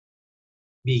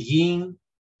 begin,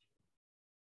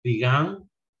 began,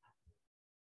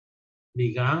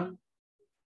 began,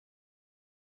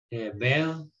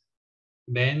 bell,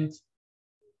 bent,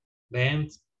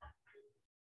 bent,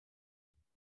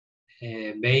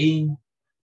 vein,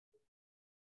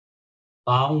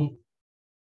 bound,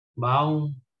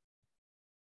 bound,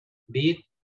 beat,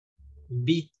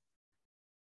 beat,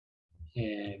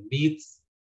 beats,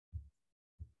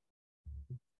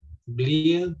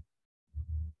 bleed,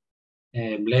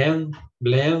 blend,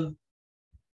 bled,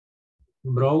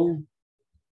 brow,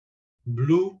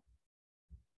 blue,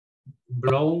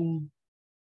 blown,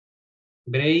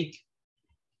 break,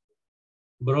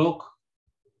 broke,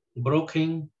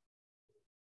 broken,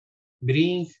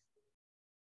 bring,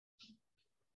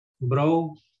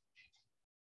 brow,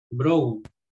 brow.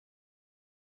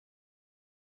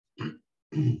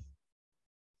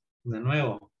 De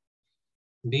nuevo.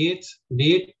 Beat,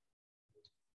 beat,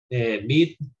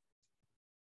 beat,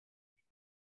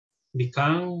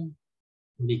 become,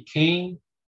 became,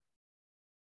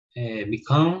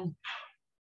 become,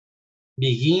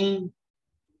 begin,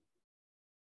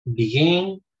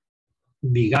 began,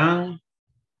 began,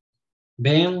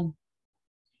 bend,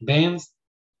 bends,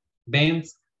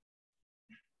 bends,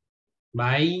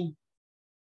 buy,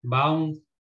 bound,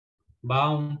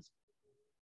 bound,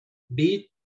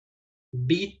 beat,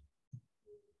 beat,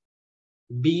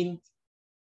 beat,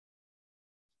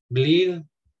 bleed,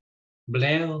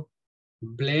 bled,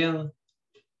 bled,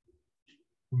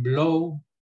 blow,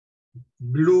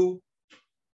 blew,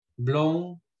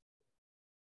 blown,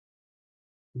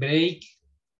 break,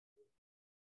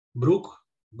 brook,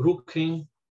 broken,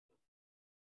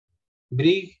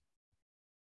 brig,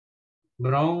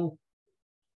 brown,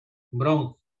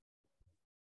 brown.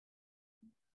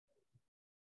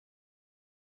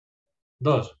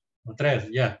 2 o 3,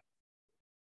 ya.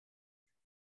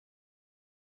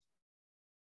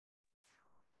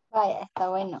 Vaya, está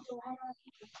bueno.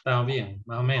 Está bien,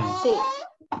 más o menos. Sí.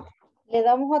 ¿Le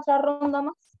damos otra ronda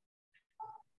más?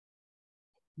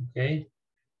 Ok.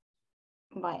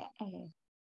 Vaya,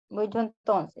 voy yo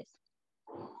entonces.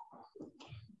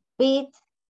 Beat,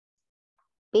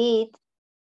 beat,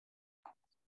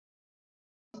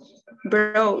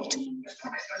 Broad.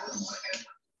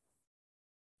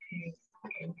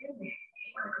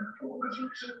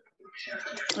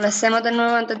 Lo hacemos de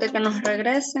nuevo antes de que nos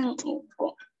regresen.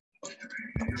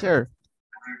 Sure.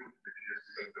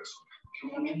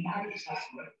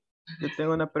 Yo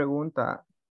tengo una pregunta.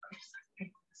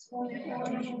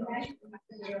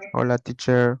 Hola,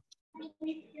 teacher.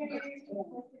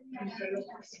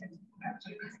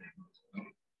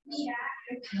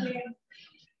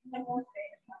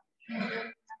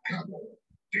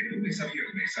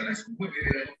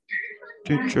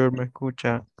 Teacher, ¿me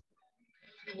escucha?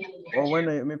 O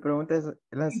bueno, mi pregunta es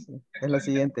la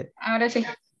siguiente. Ahora sí.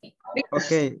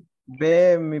 Ok,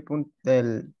 ve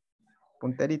el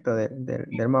punterito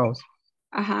del mouse.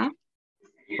 Ajá.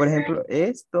 Por ejemplo,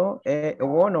 esto,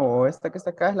 bueno, o esta que está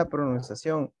acá es la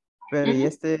pronunciación, pero y Ujú.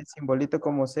 este simbolito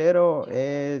como cero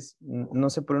no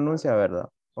se pronuncia, ¿verdad?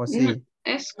 ¿O No, sí?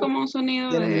 es como un sonido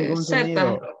 ¿Tiene de ningún Z.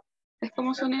 sonido? Es como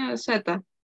un sonido de Z.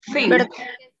 Think. Pero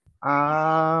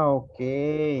Ah, ok,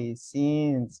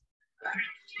 since,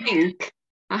 Think.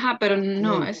 Ajá, pero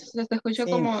no, think, eso se escuchó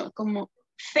think, como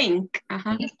think.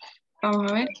 Ajá.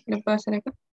 Vamos a ver, ¿qué le puedo hacer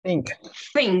acá? think,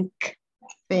 Think.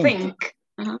 think, Think.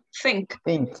 Ajá. Think.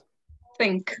 think,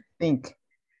 Think. think.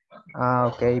 Ah,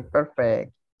 ok,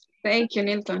 perfecto. Thank you,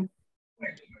 Nilton.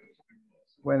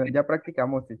 Bueno, ya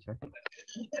practicamos, teacher.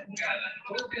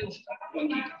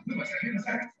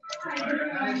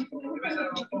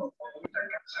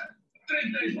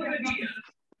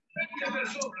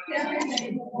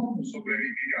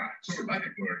 Sobrevivirá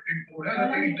Survivor,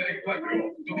 temporada 34,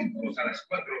 domingos a las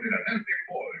 4 de la tarde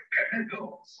por Canal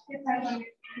 2.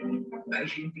 Hay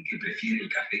gente que prefiere el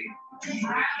café.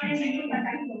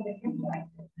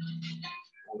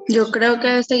 Yo creo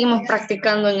que seguimos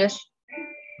practicando en eso.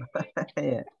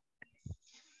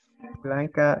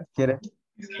 Blanca quiere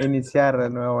iniciar de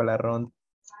nuevo la ronda.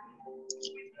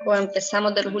 O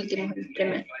empezamos de los últimos al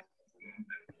primero.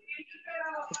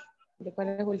 ¿De cuál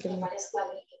es el último?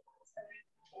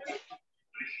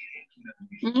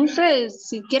 No sé,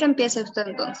 si quiere empiece usted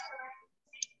entonces.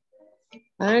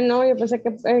 Ah, no, yo pensé que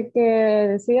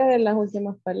decía de las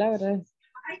últimas palabras.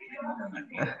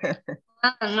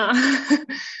 Ah, no.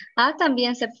 Ah,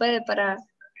 también se puede para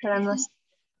no hacer.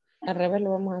 Al revés lo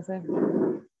vamos a hacer.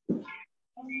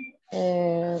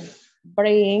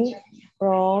 Bring,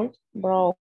 brought,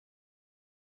 brought.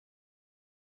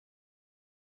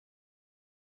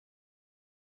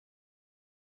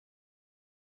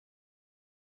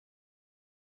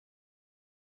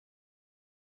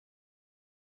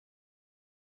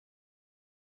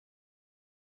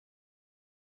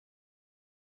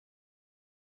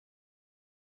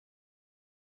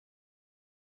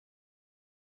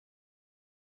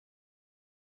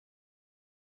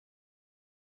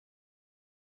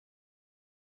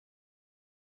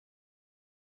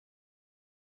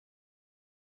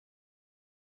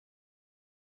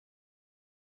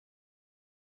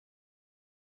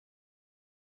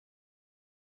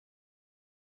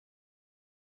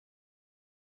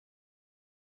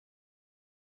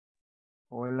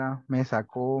 Hola, me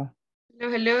sacó.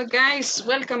 Hello, hello, guys.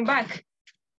 Welcome back.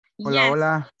 Hola, Yes,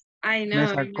 hola. I Me know, I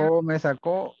know. sacó, me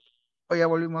sacó. O ya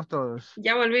volvimos todos.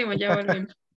 Ya volvimos, ya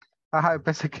volvimos. Ajá,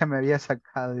 pensé que me había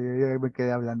sacado y yo me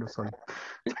quedé hablando solo.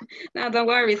 No, don't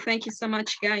worry. Thank you so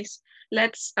much, guys.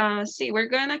 Let's see. We're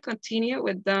gonna continue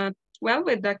with the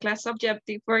class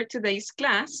objective for today's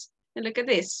class. And look at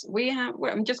this.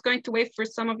 I'm just going to wait for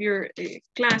some of your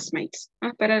classmates.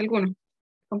 Para algunos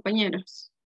compañeros.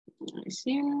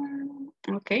 Sí.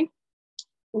 Okay.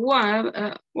 Meanwhile,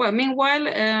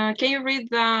 can you read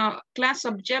the class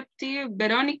objective,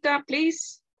 Veronica,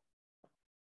 please?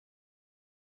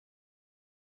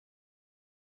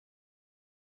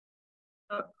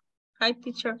 Hi,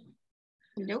 teacher.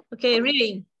 Hello. Okay,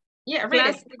 reading. Yeah, read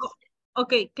Class, it.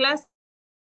 okay, class.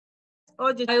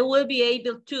 I will be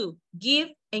able to give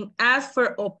and ask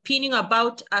for opinion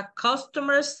about a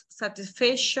customer's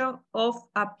satisfaction of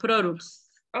a product.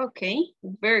 Okay,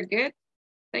 very good.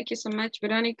 Thank you so much,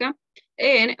 Veronica.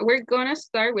 And we're gonna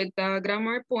start with the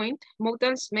grammar point,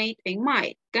 modals made and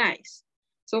might, guys.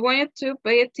 So I want you to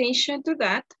pay attention to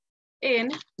that.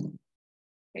 And,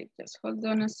 okay, just hold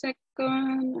on a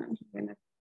second.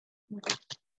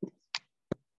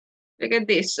 Look at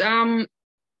this.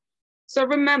 So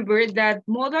remember that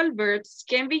modal verbs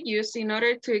can be used in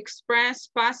order to express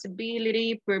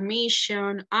possibility,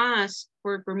 permission, ask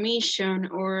for permission,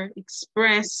 or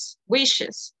express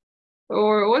wishes.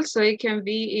 Or also it can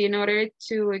be in order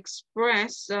to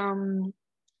express,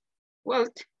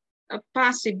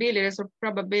 possibilities or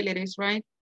probabilities, right?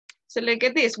 So look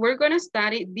at this. We're going to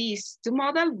study these two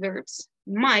modal verbs,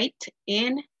 might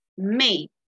and may,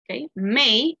 okay?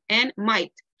 May and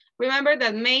might. Remember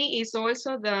that May is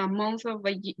also the month of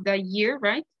the year,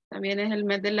 right? También es el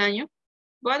mes del año.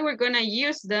 But we're going to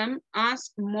use them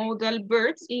as modal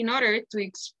verbs in order to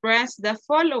express the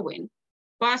following: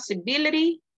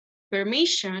 possibility,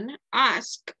 permission,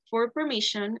 ask for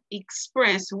permission,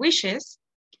 express wishes,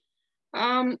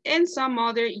 and some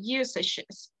other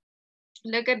usages.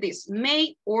 Look at this,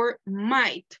 may or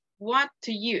might, what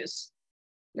to use.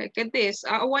 Look at this.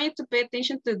 I want you to pay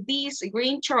attention to this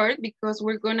green chart because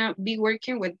we're gonna be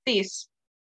working with this.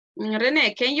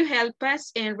 Rene, can you help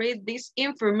us and read this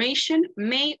information,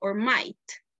 may or might?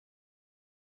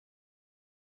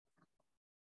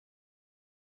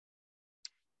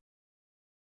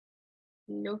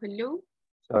 Hello, hello.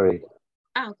 Sorry.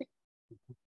 Okay.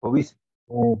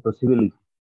 Possibility.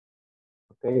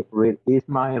 Okay, read, is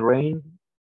my rain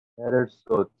better,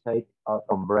 so take out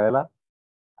umbrella.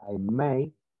 I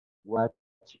may watch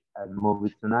a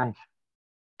movie tonight.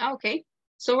 Okay,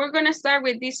 so we're gonna start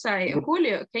with this side.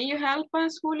 Julio, can you help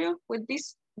us, Julio, with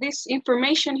this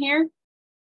information here?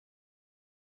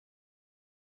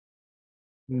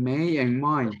 May and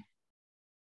might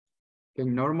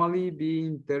can normally be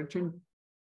interchanged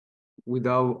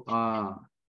without a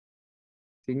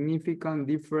significant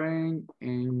difference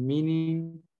in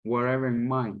meaning wherever in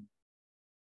mind.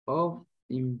 Of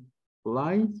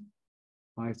implies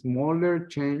a smaller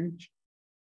change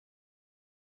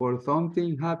for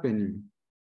something happening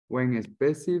when a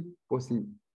specific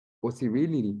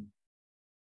possibility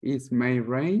is may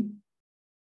rain,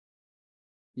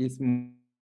 is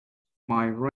my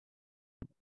rain.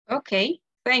 Okay,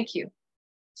 thank you.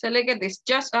 So look at this.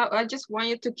 I just want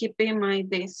you to keep in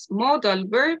mind this. Modal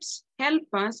verbs help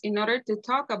us in order to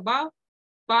talk about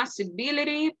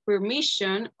possibility,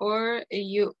 permission, or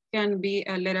you can be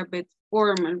a little bit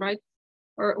formal, right?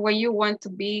 Or when you want to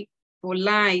be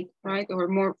polite, right? Or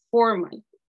more formal.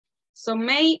 So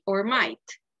may or might.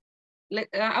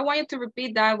 I want you to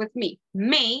repeat that with me.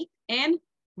 May and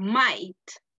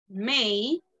might.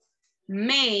 May,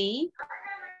 may,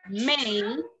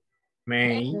 may,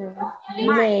 May.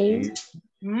 might,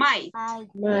 might,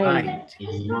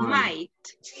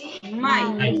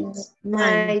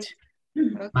 Might.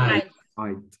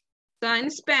 Okay. So in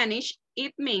Spanish,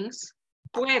 it means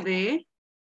puede.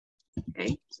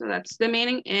 Okay, so that's the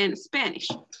meaning in Spanish.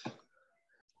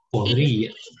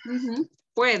 Podría.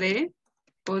 Puede,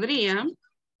 podría.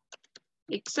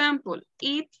 Example,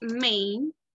 it may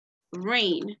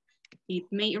rain. It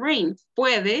may rain.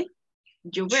 Puede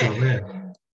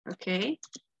llover. Okay.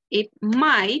 It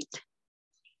might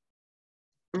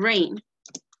rain.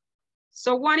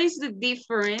 So what is the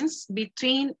difference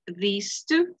between these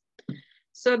two?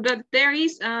 So that there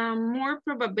is more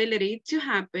probability to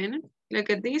happen. Look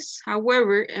at this.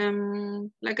 However,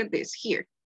 look at this here.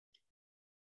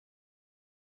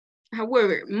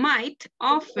 However, might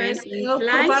often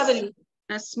implies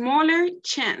a smaller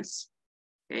chance.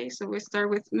 Okay, so we start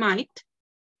with might.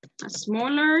 A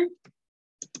smaller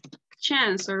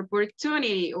chance or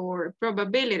opportunity or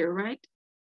probability, right?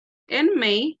 And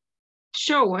may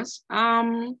show us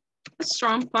a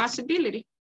strong possibility.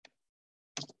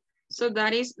 So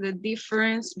that is the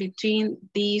difference between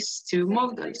these two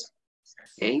models.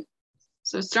 Okay,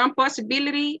 so strong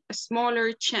possibility, a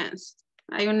smaller chance.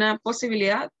 Hay una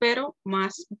posibilidad, pero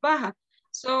más baja.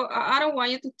 So I don't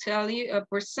want you to tell you a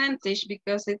percentage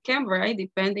because it can vary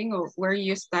depending on where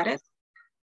you started.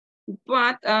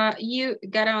 But you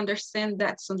gotta understand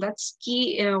that. So that's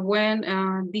key when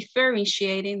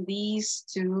differentiating these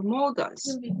two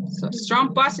models. So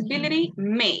strong possibility,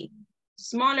 may.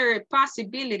 Smaller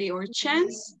possibility or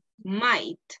chance,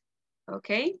 might.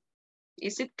 Okay,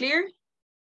 is it clear?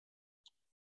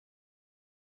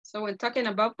 So when talking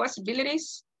about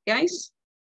possibilities, guys,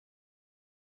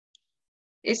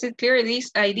 is it clear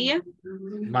this idea?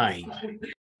 Might.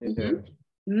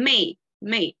 May,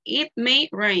 it may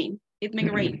rain. It may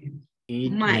rain.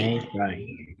 It might. may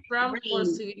rain. From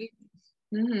possibility,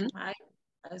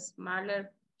 a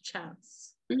smaller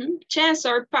chance. Chance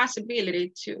or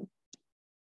possibility too.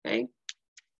 Okay,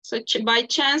 so by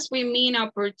chance we mean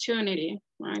opportunity,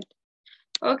 right?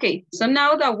 Okay, so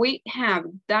now that we have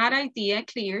that idea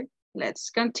clear,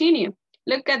 let's continue.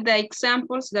 Look at the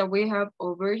examples that we have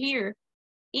over here.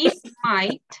 It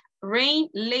might rain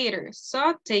later,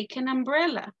 so take an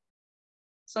umbrella.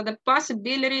 So the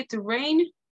possibility to rain,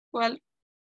 well,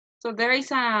 so there is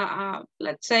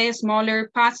let's say a smaller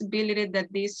possibility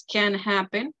that this can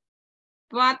happen,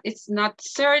 but it's not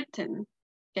certain.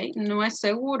 Okay, no es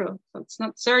seguro, so it's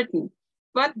not certain.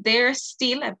 But there's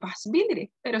still a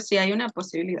possibility, pero sí hay una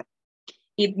posibilidad.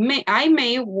 I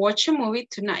may watch a movie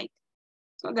tonight.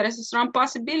 So there is a strong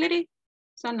possibility,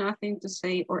 so nothing to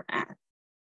say or add.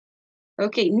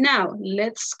 Okay, now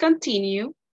let's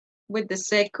continue with the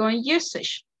second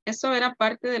usage. Eso era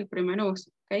parte del primer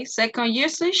uso. Okay, second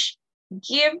usage,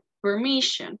 give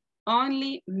permission,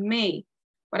 only may.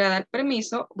 Para dar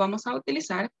permiso, vamos a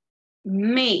utilizar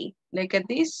may. Look at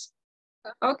this.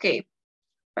 Okay,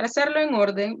 Para hacerlo en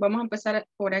orden, vamos a empezar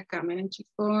por acá. Miren,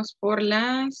 chicos, por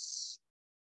las...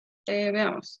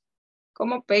 veamos.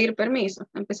 ¿Cómo pedir permiso?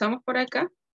 Empezamos por acá.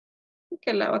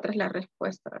 Que la otra es la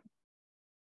respuesta.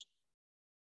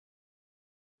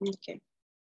 Okay.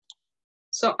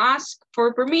 So ask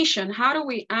for permission. How do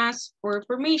we ask for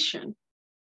permission?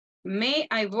 May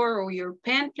I borrow your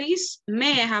pen, please?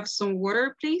 May I have some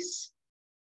water, please?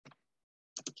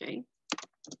 Okay.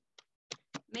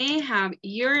 May I have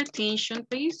your attention,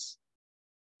 please?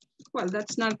 Well,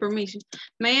 that's not permission.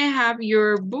 May I have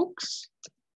your books,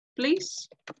 please?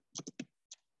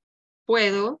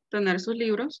 ¿Puedo tener sus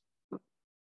libros?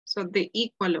 So the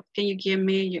equal of, can you give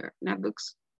me your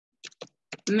books?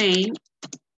 May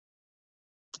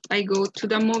I go to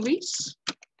the movies?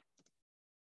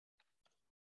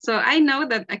 So I know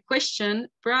that a question,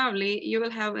 probably you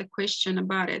will have a question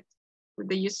about it with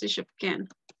the usage of can.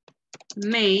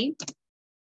 May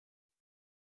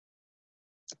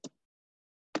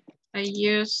I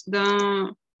use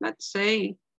the, let's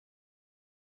say,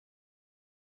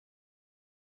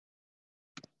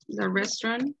 the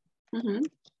restaurant?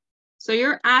 So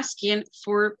you're asking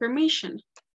for permission.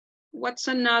 What's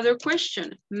another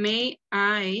question? May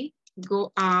I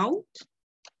go out?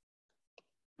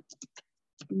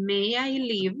 May I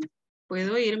leave?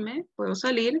 ¿Puedo irme? ¿Puedo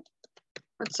salir?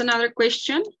 What's another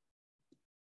question?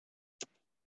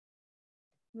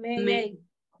 May I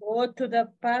go to the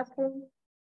bathroom?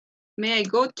 May I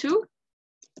go to?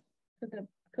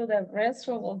 To the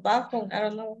restaurant or bathroom, I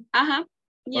don't know.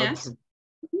 Yes. Bathroom.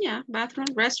 Yeah, bathroom,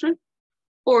 restaurant.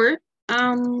 Or,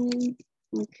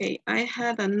 okay, I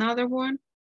had another one.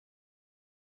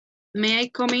 May I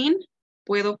come in?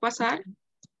 ¿Puedo pasar?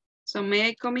 So may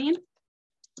I come in?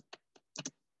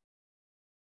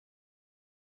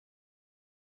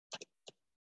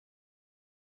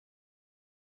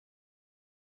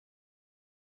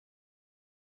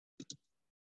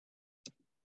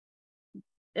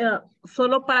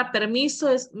 Solo para permiso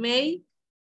es may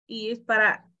y es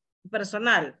para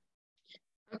personal.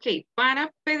 Ok,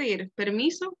 para pedir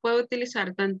permiso puedo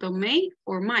utilizar tanto may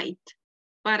o might.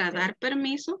 Para dar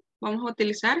permiso vamos a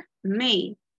utilizar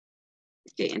may.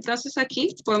 Ok, entonces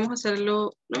aquí podemos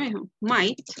hacerlo lo mismo.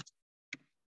 Might.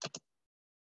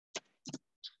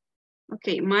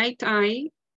 Ok, might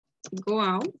I go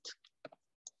out?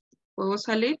 ¿Puedo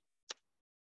salir?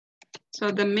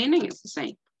 So the meaning is the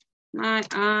same.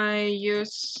 Might I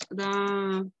use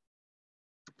the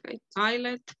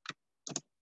toilet?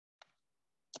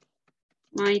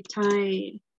 Might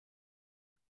I?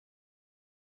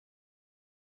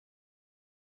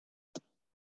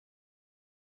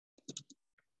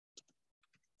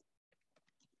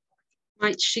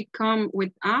 Might she come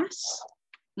with us?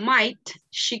 Might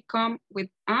she come with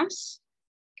us?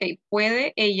 Okay,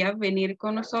 ¿puede ella venir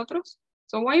con nosotros?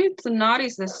 So I want you to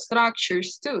notice the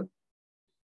structures too.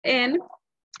 And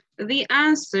the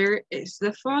answer is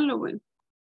the following.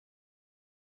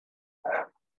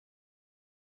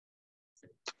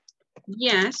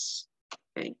 Yes.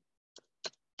 Okay.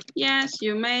 Yes,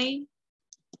 you may.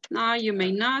 No, you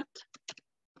may not.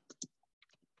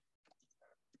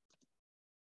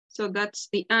 So that's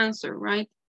the answer, right?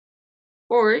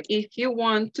 Or if you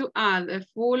want to add a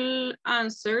full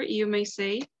answer, you may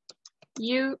say,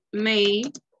 you may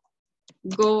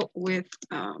go with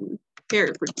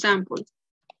here, for example.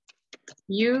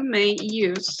 You may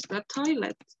use the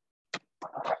toilet.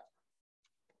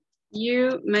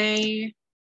 You may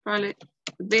probably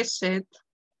visit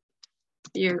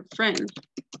your friend.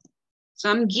 So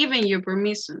I'm giving you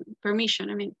permission.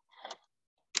 I mean,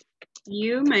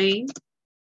 you may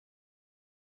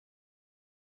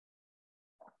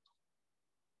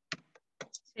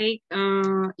take,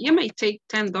 you may take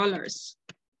 $10.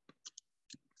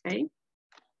 Okay.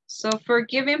 So for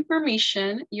giving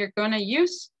permission, you're gonna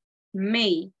use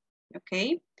may.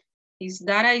 Okay. Is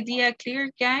that idea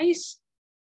clear, guys?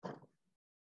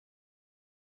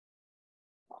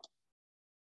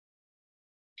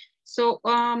 So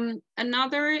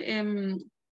another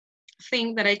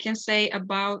thing that I can say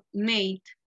about may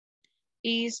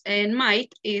is, and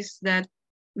might, is that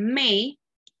may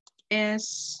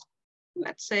is,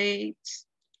 let's say, it's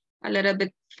a little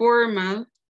bit formal.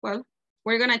 Well,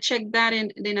 we're gonna check that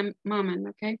in a moment,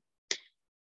 okay?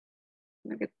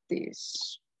 Look at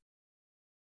this.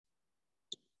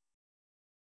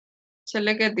 So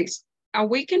look at this.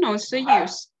 We can also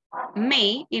use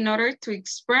may in order to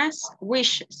express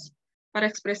wishes. Para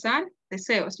expresar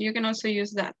deseos. You can also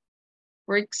use that.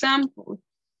 For example,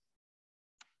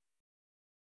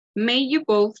 may you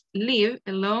both live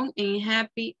a long and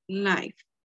happy life.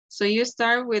 So you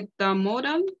start with the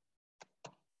modal.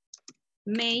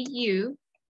 May you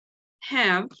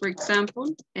have, for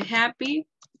example, a happy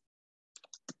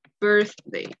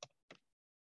birthday.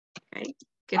 Okay.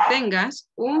 Que tengas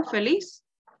un feliz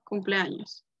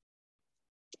cumpleaños.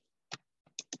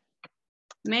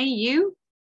 May you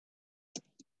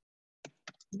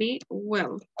be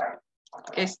well.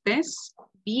 Que estés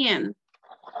bien.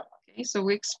 Okay, so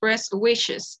we express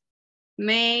wishes.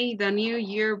 May the new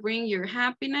year bring your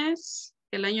happiness.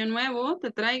 Que el año nuevo te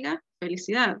traiga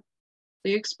felicidad. So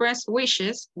you express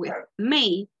wishes with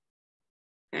may.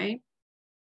 Okay.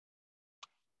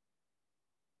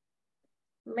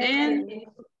 May the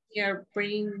year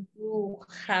bring you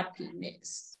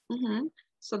happiness.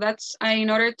 So that's in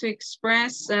order to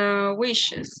express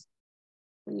wishes.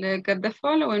 Look at the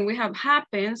following. We have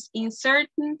happens in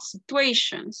certain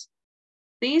situations.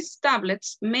 These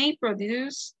tablets may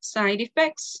produce side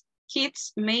effects.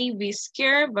 Kids may be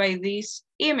scared by these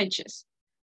images.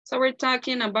 So we're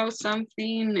talking about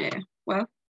something,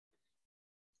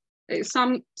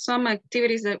 some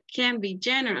activities that can be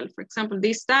general. For example,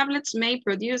 these tablets may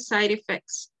produce side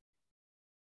effects.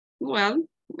 Well,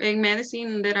 in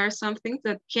medicine, there are some things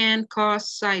that can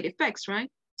cause side effects, right?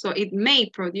 So it may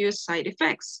produce side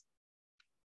effects.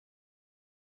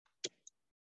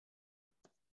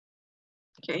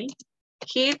 Okay,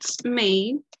 kids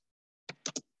may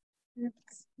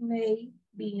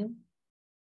be.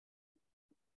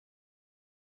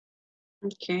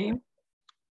 Okay.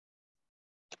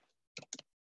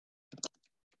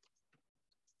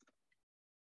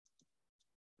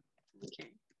 Okay.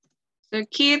 So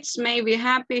kids may be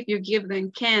happy if you give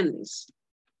them candies.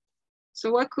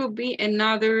 So what could be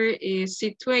another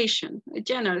situation? A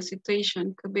general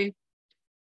situation could be,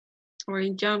 or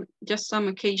in just some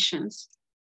occasions.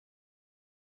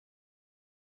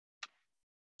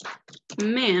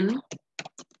 Men,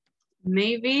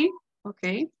 maybe,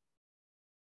 okay.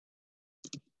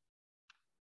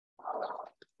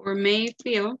 Or may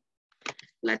feel,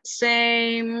 let's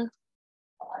say,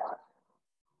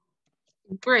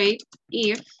 great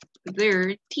if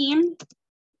their team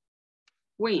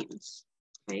wins,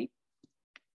 okay?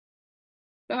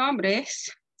 The hombres,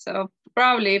 so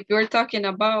probably if you're talking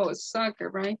about soccer,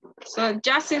 right? So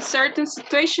just in certain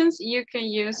situations, you can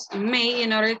use may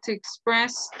in order to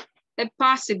express a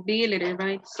possibility,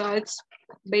 right? So it's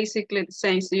basically the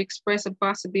same, so you express a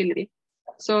possibility.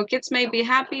 So kids may be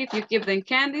happy if you give them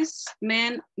candies.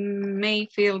 Men may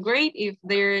feel great if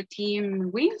their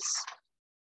team wins.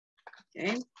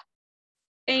 Okay.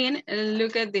 And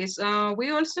look at this.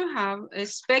 We also have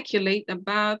speculate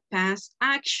about past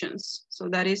actions. So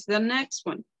that is the next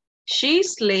one.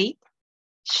 She's late.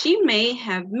 She may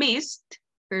have missed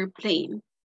her plane.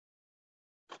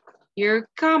 Your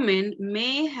comment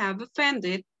may have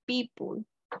offended people.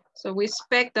 So we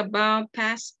speak about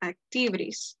past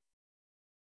activities.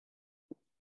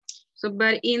 So,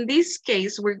 but in this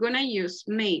case, we're gonna use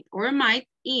may or might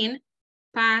in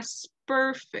past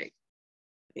perfect.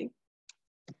 Okay.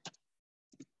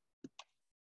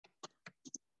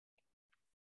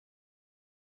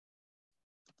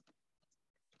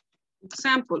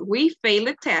 Example, we failed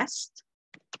a test.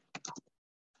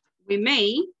 We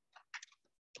may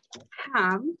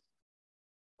have,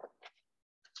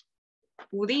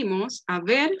 pudimos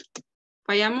haber,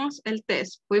 fallamos el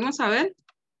test. Pudimos haber,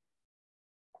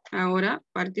 ahora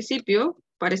participio,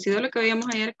 parecido a lo que veíamos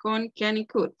ayer con can y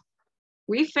could.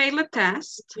 We failed a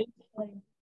test.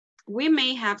 We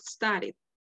may have studied.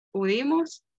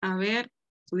 Pudimos haber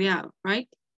estudiado, right?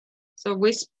 So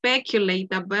we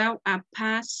speculate about a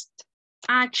past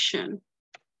action.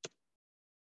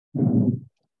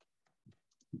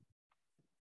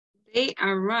 They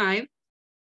arrived.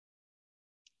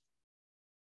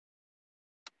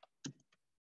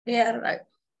 They arrived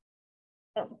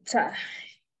on time.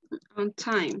 On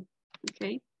time,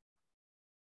 okay.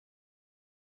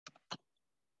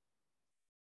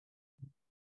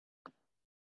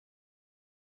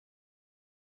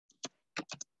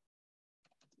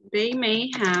 They may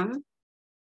have.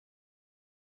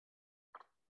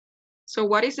 So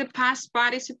what is the past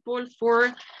participle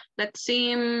for, let's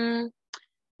see,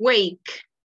 wake?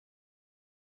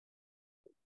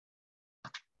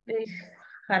 They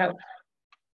had a,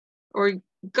 or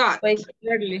got. Wake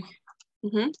early.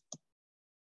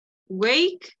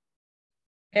 Wake.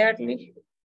 Early.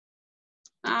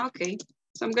 Ah, okay.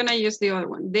 So I'm gonna use the other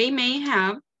one. They may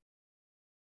have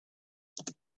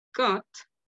got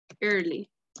early.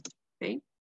 Okay.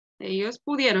 Ellos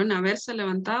pudieron haberse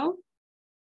levantado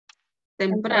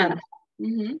temprano.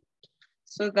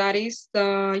 So that is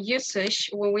the usage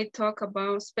when we talk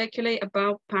about, speculate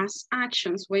about past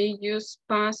actions, when you use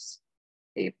past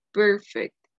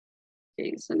perfect.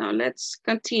 Okay, so now let's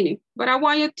continue. But I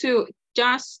want you to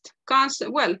just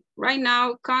right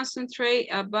now concentrate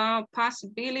about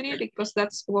possibility because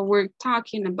that's what we're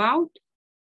talking about.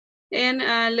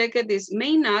 And look at this,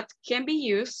 may not can be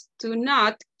used to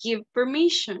not give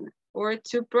permission or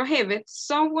to prohibit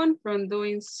someone from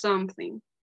doing something.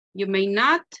 You may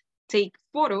not take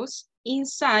photos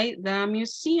inside the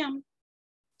museum.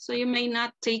 So you may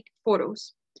not take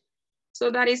photos.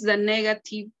 So that is the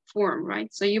negative form,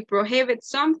 right? So you prohibit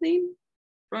something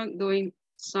from doing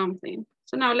something.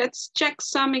 So now let's check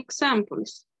some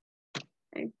examples.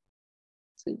 Okay.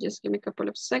 So just give me a couple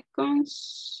of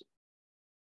seconds.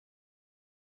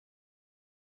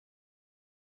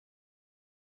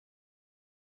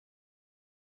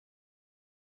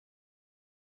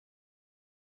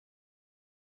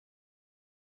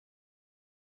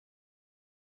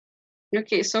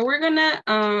 Okay, so we're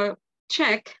gonna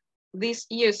check this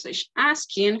usage,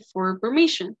 asking for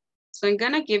permission. So I'm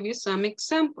gonna give you some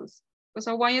examples because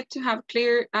I want you to have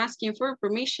clear asking for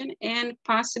permission and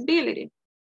possibility.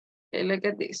 Okay, look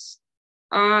at this.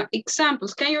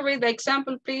 Examples, can you read the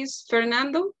example please,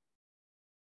 Fernando?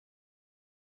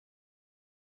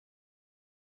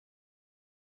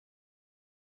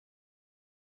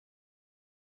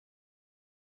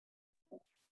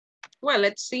 Well,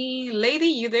 let's see, lady,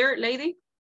 you there, lady?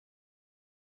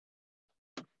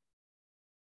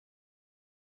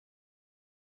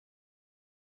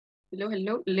 Hello,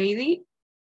 hello, lady.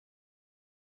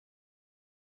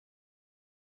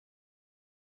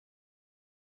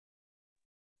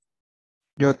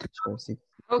 Yo, teacher, sí.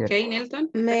 Okay, Nilton.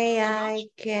 May I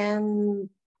can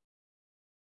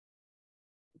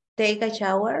take a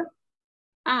shower?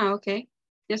 Okay.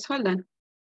 Just hold on.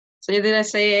 So you didn't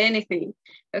say anything.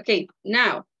 Okay,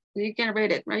 now you can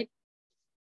read it, right?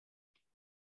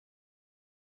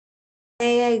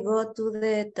 May I go to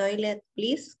the toilet,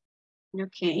 please?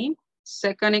 Okay.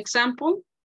 Second example.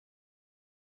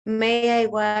 May I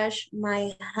wash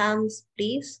my hands,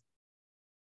 please?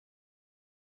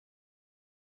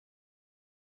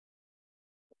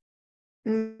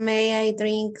 May I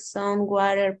drink some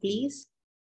water, please?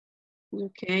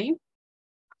 Okay.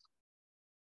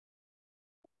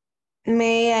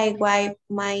 May I wipe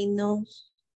my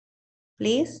nose,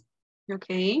 please?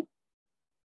 Okay.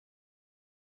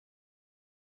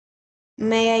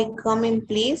 May I come in,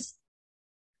 please?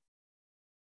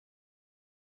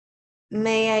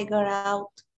 May I go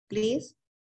out, please?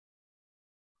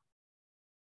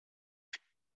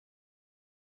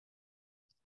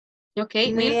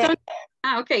 Okay, May Nilton.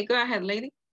 Okay, go ahead,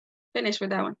 lady. Finish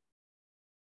with that one.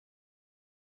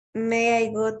 May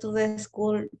I go to the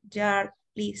school yard,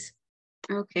 please?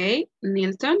 Okay,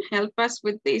 Nilton, help us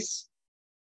with this.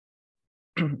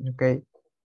 Okay.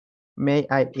 May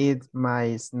I eat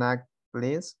my snack,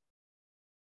 please?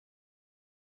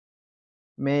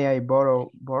 May I borrow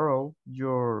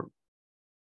your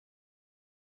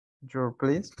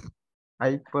please?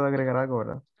 Ahí puedo agregar algo,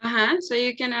 ¿verdad? So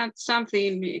you can add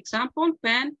something. Example,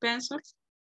 pen, pencils.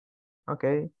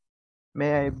 Okay.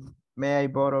 May I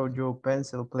borrow your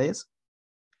pencil, please?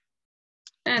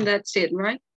 And that's it,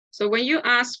 right? So when you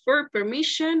ask for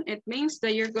permission, it means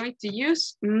that you're going to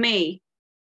use may.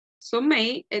 So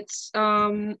may, it's,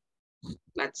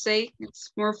 let's say,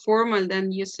 it's more formal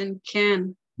than using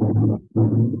can.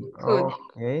 Could.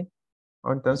 Okay.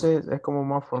 Entonces es como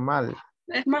más formal.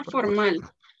 Es más formal.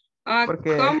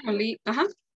 Porque Commonly,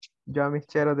 yo a mis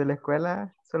cheros de la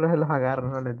escuela solo se los agarro,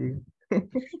 no les digo.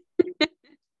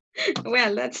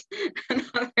 Well, that's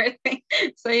another thing.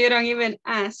 So you don't even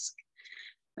ask.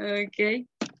 Okay.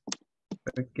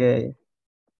 Okay.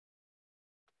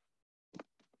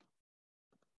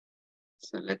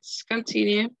 So let's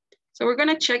continue. So we're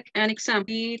gonna check an example.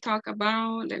 We talk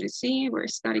about, let me see,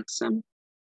 where's that exam?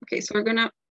 Okay, so we're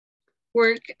gonna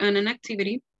work on an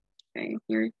activity. Okay,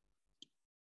 here.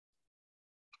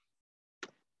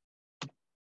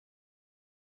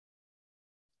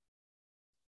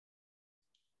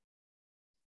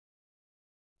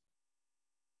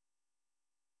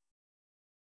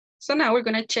 So now we're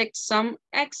gonna check some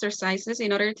exercises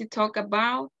in order to talk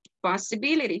about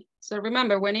possibility. So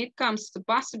remember, when it comes to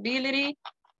possibility,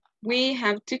 we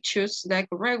have to choose the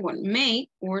correct one, may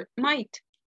or might.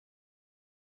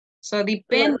 So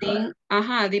depending,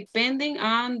 depending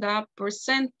on the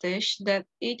percentage that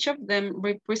each of them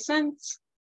represents.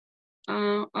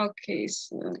 Okay,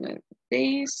 so like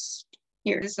this.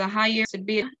 Here is a higher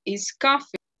possibility is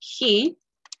coffee. He,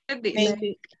 this.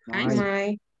 May,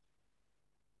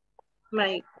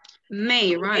 right?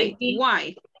 Maybe.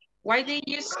 Why? Why did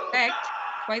you select?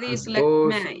 Why did you select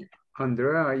Because may?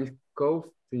 Andrea is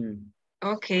coughing.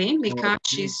 Okay, because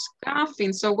she's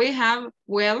coughing. So we have,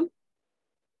 well,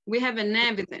 we have an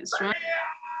evidence, right?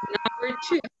 Number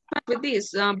 2, with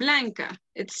this, Blanca,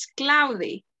 it's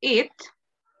cloudy. It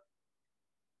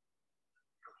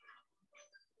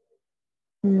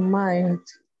Might.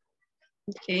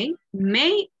 okay,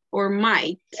 may or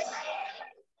might?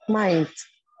 Might.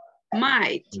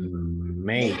 Might.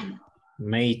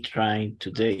 May try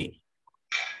today.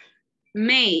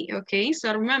 May, okay,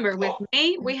 so remember, with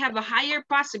may, we have a higher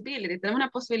possibility. Tenemos una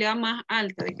posibilidad más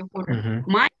alta de que ocurra.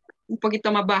 Might, un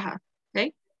poquito más baja,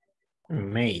 okay?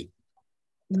 May.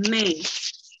 May,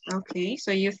 okay,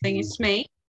 so you think it's may.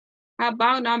 How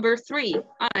about number 3?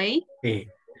 I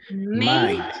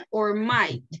may or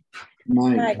might?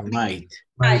 Might,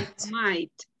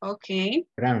 okay.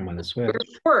 Gran mala suerte. Number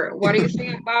 4, what do you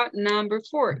think about number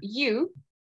 4?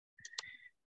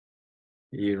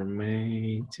 You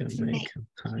may to make a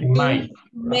time. Might.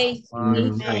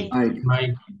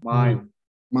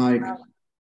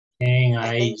 And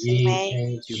I you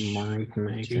might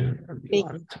make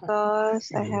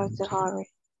because I have to hurry.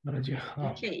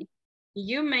 okay.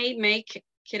 You may make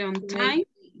it on time,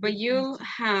 but you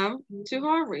have to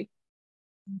hurry.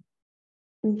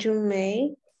 You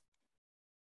may.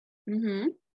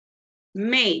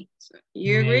 May. So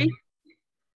you agree?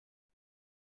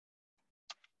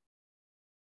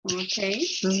 Okay.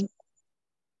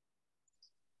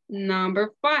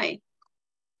 Number 5.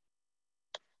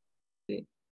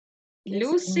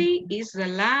 Lucy is in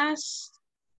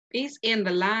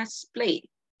the last place.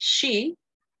 She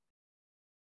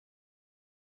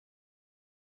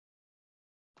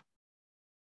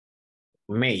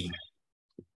may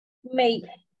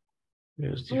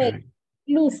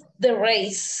lose the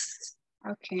race.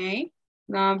 Okay.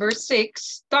 Number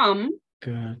 6, Tom.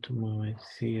 Tomorrow is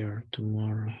here.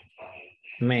 Tomorrow.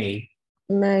 May.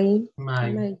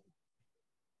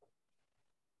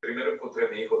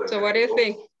 So what do you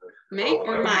think? May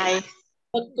or might?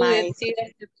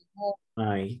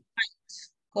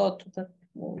 Go to the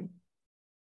movie.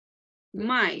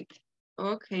 Might.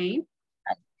 Okay.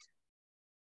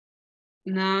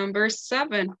 Number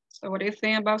 7. So what do you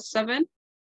think about 7?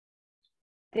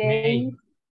 May.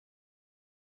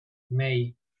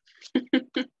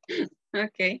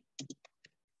 Okay.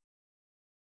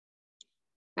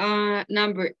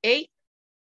 Number 8.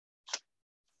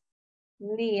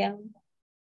 Liam.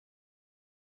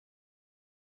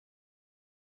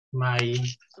 My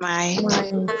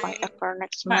occur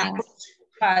next month.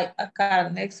 Occur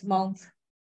next month.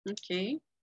 Okay.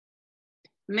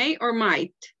 May or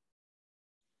might?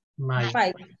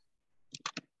 Might.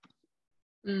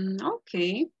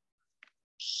 Okay.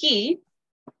 He.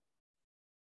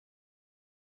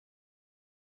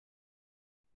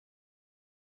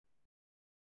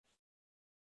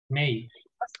 May.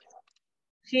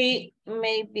 He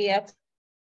may be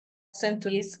absent to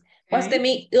this. What's the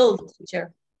mean? Ill,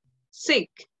 teacher. Sick.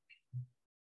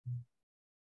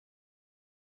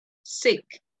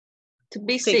 Sick. To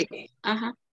be sick.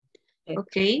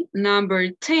 Okay. Number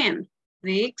 10.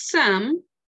 The exam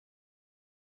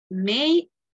may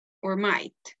or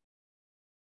might?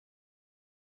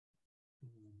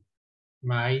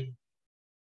 Might.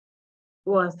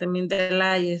 What's the mean? The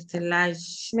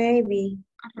Maybe.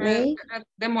 May.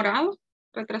 Demorado,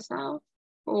 retrasado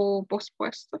o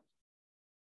pospuesto.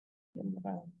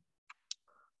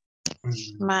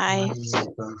 My.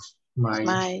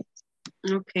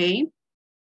 Okay.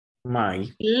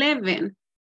 11.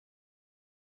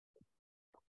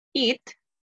 It.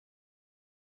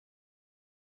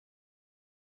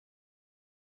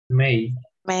 May.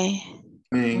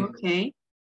 Okay.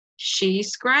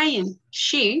 She's crying.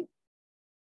 She.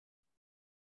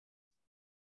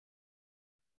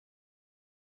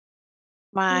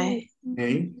 Might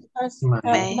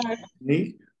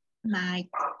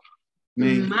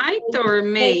or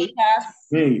may?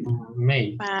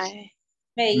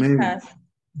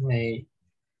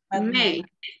 May.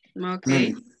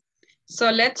 Okay. So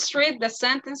let's read the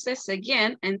sentences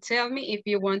again and tell me if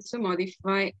you want to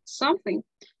modify something.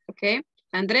 Okay.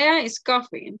 Andrea is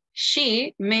coughing.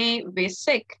 She may be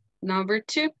sick. Number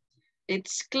 2,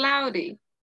 it's cloudy.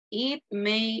 It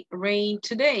may rain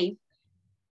today.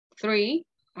 3,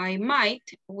 I might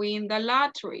win the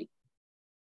lottery.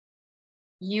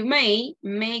 You may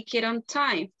make it on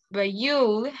time, but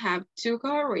you'll have to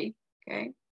hurry,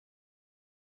 okay?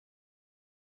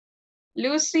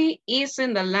 Lucy is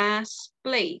in the last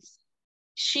place.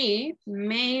 She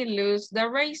may lose the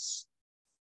race.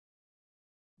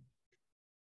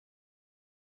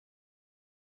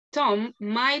 Tom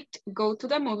might go to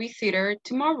the movie theater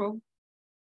tomorrow.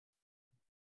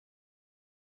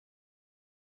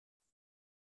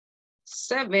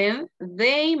 7,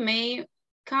 they may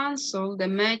cancel the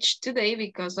match today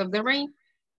because of the rain.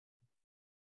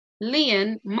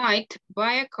 Leon might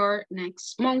buy a car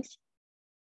next month.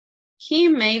 He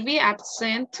may be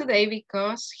absent today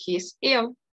because he's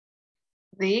ill.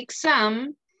 The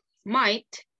exam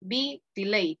might be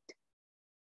delayed.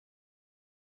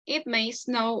 It may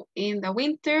snow in the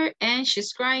winter and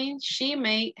she's crying. She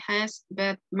may has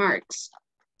bad marks.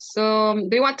 So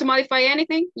do you want to modify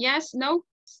anything? Yes, no?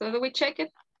 So do we check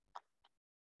it?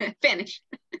 Finish.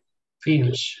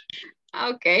 Finish.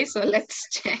 Okay, so let's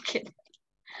check it.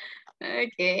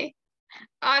 Okay.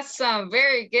 Awesome.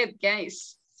 Very good,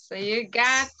 guys. So you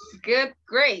got good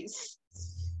grades.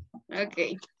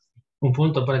 Okay. Un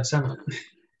punto para examen.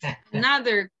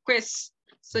 Another quiz.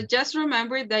 So just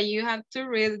remember that you have to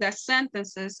read the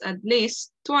sentences at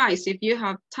least twice if you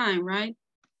have time, right?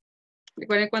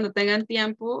 Recuerden cuando tengan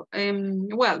tiempo.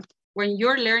 Well, when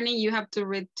you're learning, you have to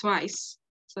read twice.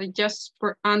 So just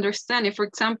for understanding, for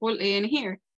example, in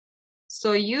here.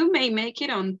 So you may make it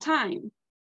on time,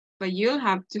 but you'll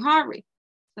have to hurry.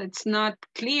 So it's not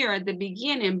clear at the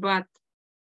beginning, but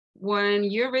when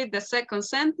you read the second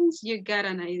sentence, you get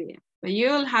an idea. But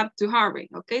you'll have to hurry,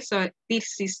 okay? So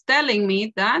this is telling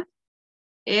me that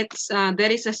it's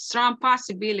there is a strong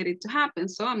possibility to happen.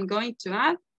 So I'm going to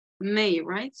add may,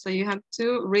 right? So you have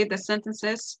to read the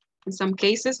sentences in some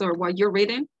cases or what you're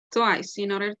reading twice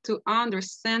in order to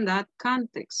understand that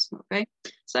context, okay?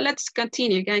 So let's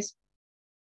continue, guys.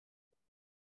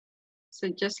 So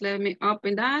just let me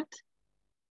open that.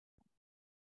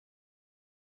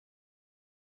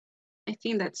 I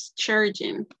think that's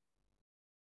charging.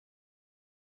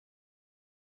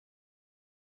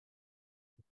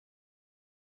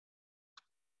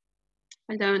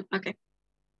 Hold on, okay.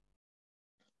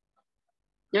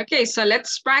 Okay, so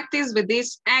let's practice with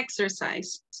this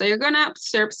exercise. So you're gonna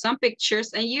observe some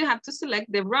pictures and you have to select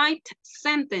the right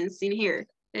sentence in here.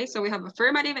 Okay, so we have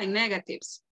affirmative and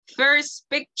negatives. First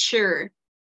picture.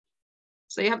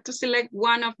 So you have to select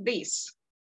one of these.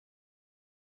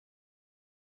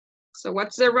 So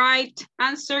what's the right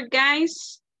answer,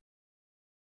 guys?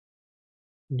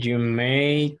 You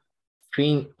may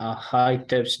find a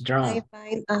high-tech drone. I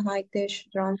find a high-tech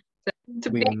drone.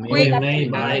 We may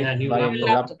buy a new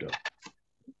laptop.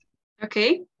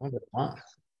 Okay. Oh,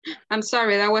 I'm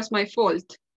sorry, that was my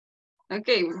fault.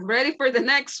 Okay, ready for the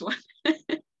next one.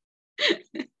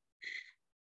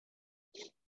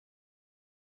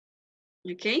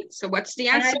 Okay, so what's the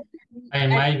answer? I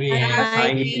might be an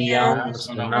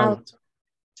astronaut.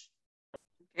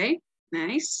 Okay,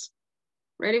 nice.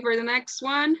 Ready for the next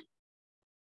one?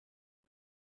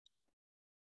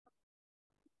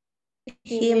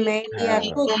 He may be a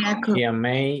cook. He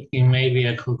may be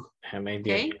a cook.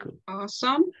 Okay,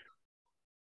 awesome.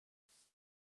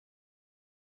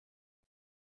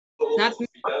 Not me.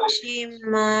 She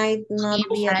might not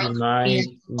be a She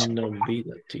might not be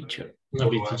the teacher.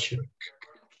 Not be teacher.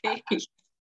 Okay.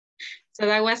 So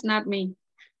that was not me.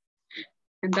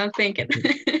 And don't think it.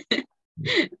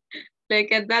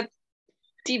 Look at that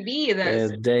TV.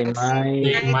 They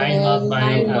might not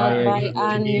buy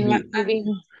a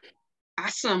TV.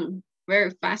 Awesome.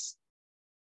 Very fast.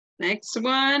 Next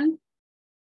one.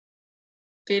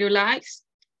 Firulais.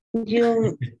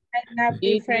 You might not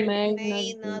be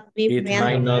friendly. It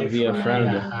might not be a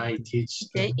friendly.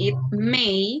 Okay, it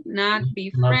may not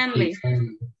be friendly.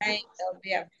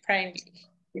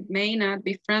 It may not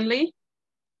be friendly.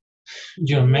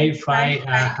 You may find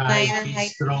a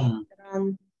high-pitched drum.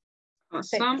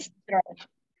 Awesome.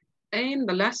 And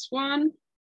the last one.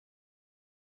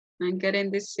 I'm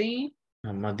getting this C.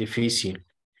 Más difícil.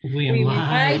 We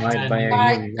might buy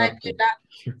a new laptop.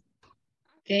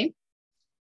 Okay.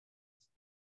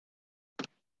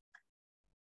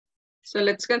 So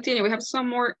let's continue. We have some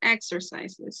more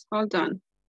exercises. Hold on.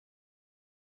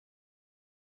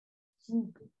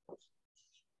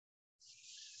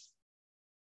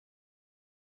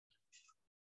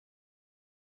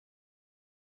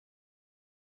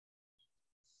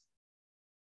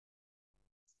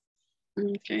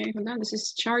 Okay, hold on. This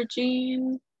is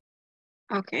charging.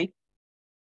 Okay.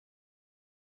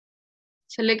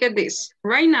 So look at this.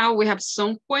 Right now we have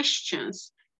some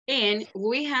questions and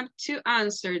we have to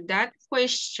answer that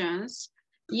questions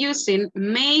using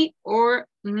may or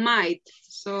might.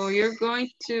 So you're going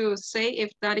to say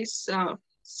if that is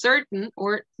certain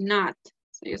or not.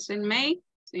 So using may,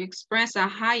 so you express a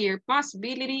higher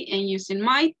possibility, and using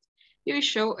might, you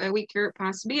show a weaker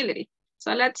possibility.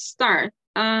 So let's start.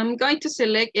 I'm going to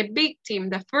select a victim.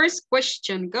 The first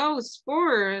question goes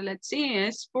for, let's see,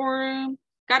 is for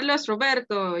Carlos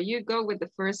Roberto. You go with the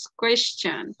first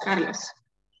question, Carlos.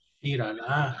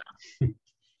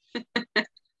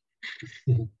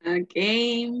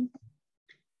 Okay.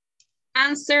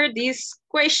 Answer this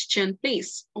question,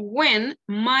 please. When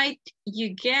might you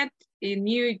get a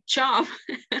new job?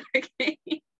 Okay.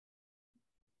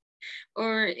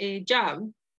 Or a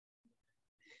job?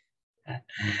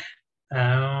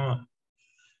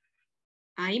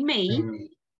 I may.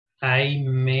 I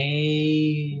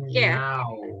may Get.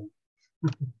 now.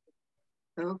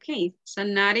 Okay, so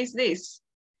now is this.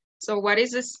 So what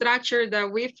is the structure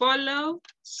that we follow?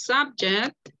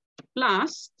 Subject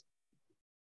plus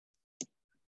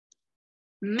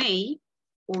may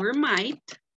or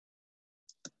might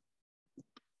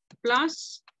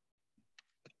plus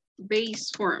base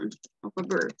form of a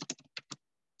verb.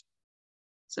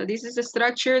 So this is the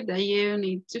structure that you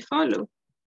need to follow.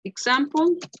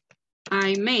 Example,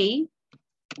 I may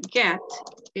get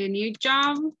a new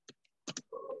job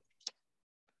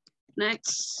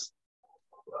next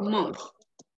month.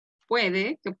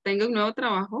 Puede que obtenga un nuevo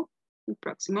trabajo el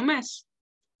próximo mes.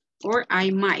 Or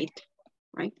I might,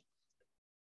 right?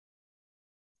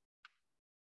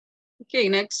 Okay,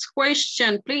 next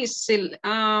question, please.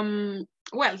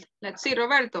 Well, let's see,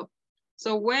 Roberto.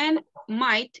 So when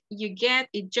might you get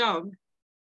a job?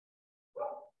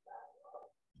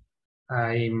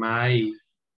 I might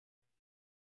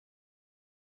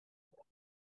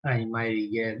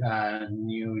get a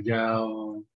new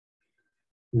job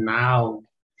now.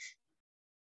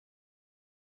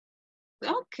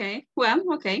 Okay,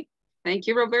 well, okay. Thank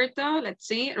you, Roberto. Let's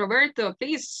see. Roberto,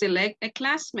 please select a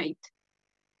classmate.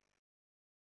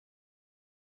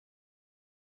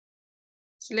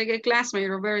 Select a classmate,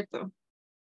 Roberto.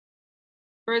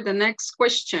 For the next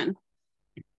question.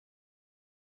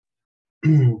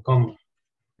 ¿Cómo?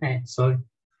 Sorry.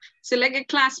 Select a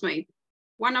classmate.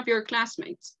 One of your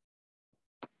classmates.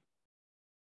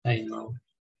 I know.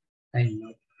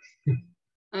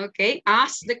 Okay,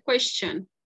 ask the question.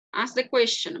 Ask the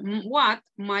question. What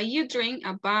might you dream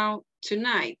about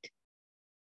tonight?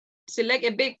 Select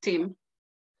a victim.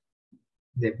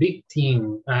 The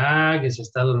victim. Ah, que se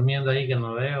está durmiendo ahí, que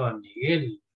no veo a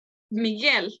Miguel.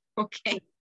 Miguel, okay.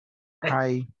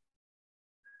 Hi.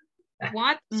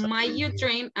 What might you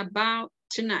dream about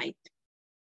tonight?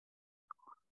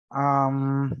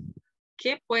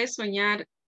 ¿Qué puedes soñar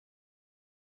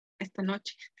esta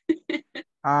noche?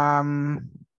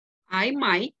 I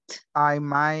might.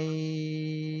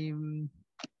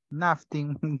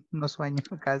 Nothing. No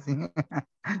sueño casi.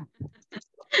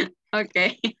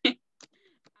 Okay.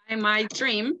 I might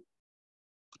dream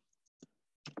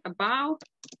about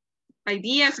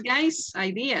ideas, guys,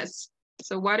 ideas.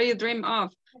 So what do you dream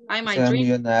of? I might dream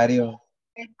millonario.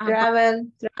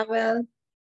 Travel.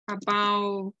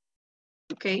 about,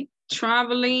 okay,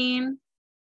 traveling.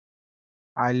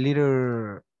 A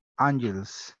little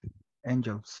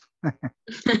angels.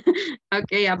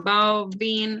 Okay, about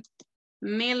being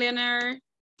millionaire.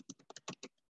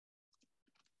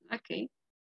 Okay.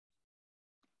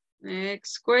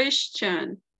 Next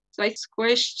question. Next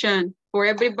question for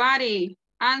everybody.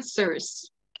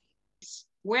 Answers.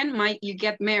 When might you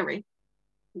get married?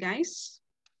 Guys?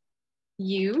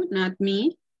 You, not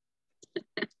me.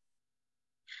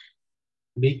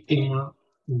 Víctima,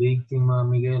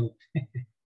 Miguel.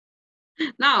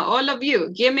 Now, all of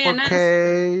you, give me an answer.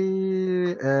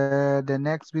 Okay, the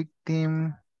next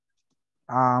victim,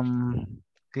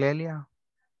 Clelia.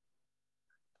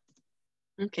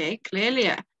 Okay,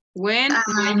 Clelia. When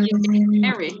might you get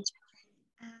married?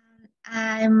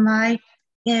 I might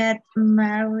get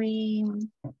married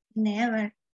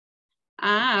never.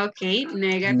 Ah, okay,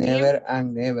 negative. Never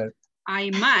and never.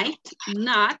 I might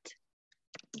not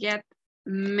get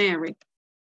married.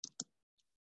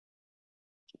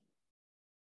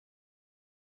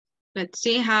 Let's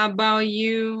see, how about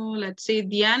you? Let's see,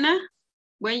 Diana,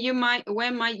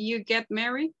 when might you get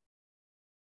married?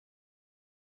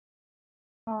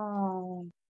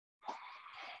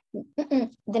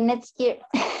 The next year.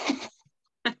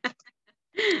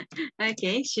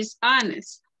 Okay, she's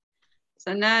honest.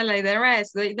 So not like the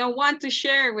rest. They don't want to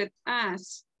share with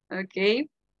us. Okay,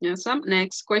 some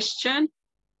next question.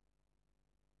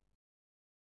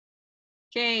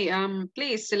 Okay,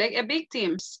 please select a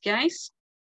victims, guys.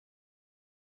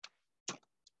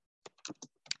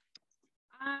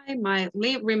 I might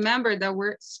live, remember that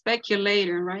we're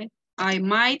speculating, right? I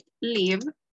might live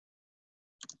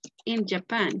in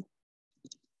Japan.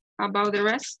 How about the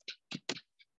rest?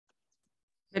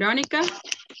 Veronica?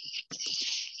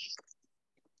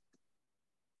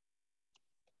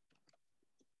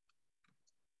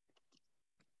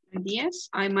 Yes,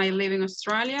 I might live in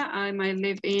Australia. I might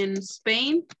live in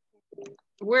Spain.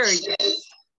 Where?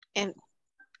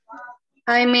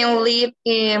 I may live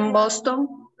in Boston.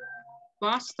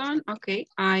 Boston, okay.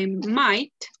 I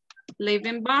might live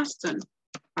in Boston.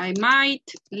 I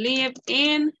might live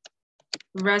in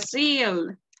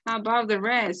Brazil. How about the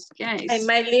rest, guys? I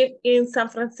might live in San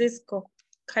Francisco,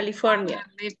 California.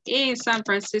 I live in San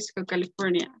Francisco,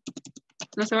 California.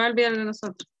 No se va a olvidar de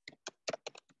nosotros.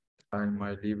 I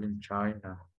might live in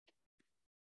China.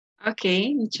 Okay,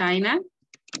 in China.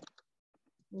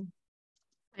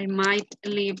 I might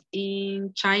live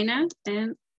in China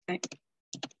and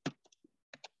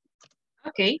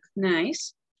okay,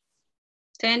 nice.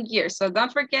 10 years, so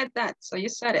don't forget that. So you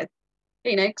said it.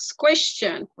 Okay, next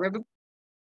question.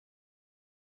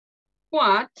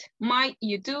 What might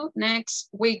you do next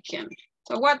weekend?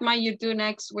 So what might you do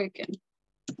next weekend?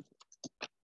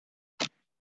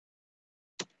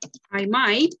 I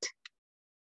might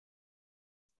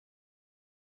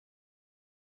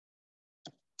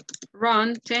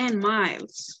run 10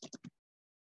 miles.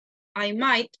 I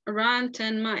might run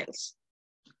 10 miles.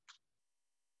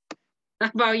 How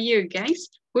about you guys?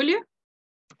 Julio?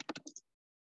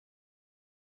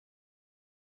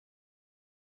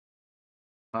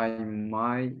 I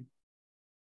might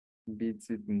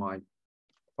visit my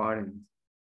parents.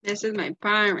 This is my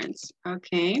parents.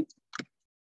 Okay.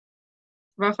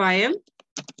 Rafael?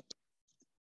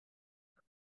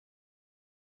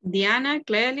 Diana,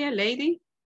 Clelia, lady?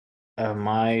 I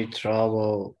might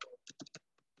travel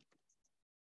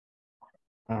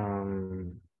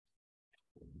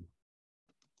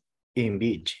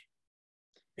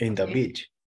in the beach.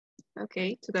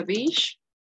 Okay, to the beach.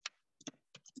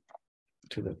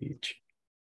 To the beach.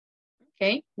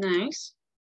 Okay, nice.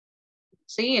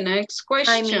 See, next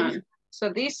question. So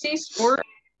this is for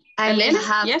Elena.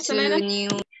 Yes, Elena?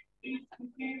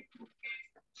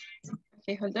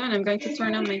 Okay, hold on. I'm going to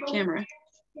turn on my camera.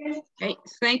 Okay,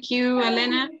 thank you,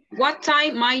 Elena. What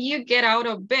time might you get out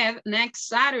of bed next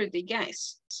Saturday,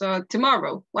 guys? So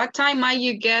tomorrow, what time might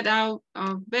you get out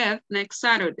of bed next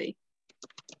Saturday?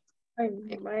 I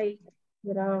might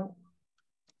get out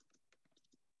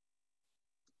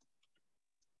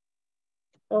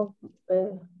of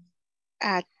bed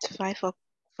at 5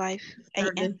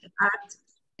 a.m. At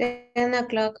 10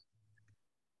 o'clock.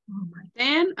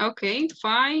 10, okay,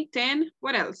 5, 10,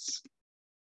 what else?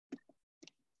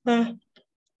 7.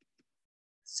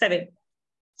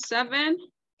 7,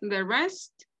 the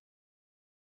rest?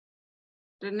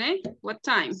 Renee, what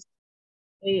time?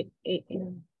 8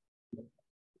 a.m.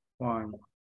 5.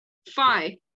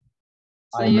 5.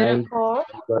 So I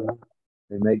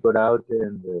may go out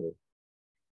in the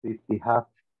 50 half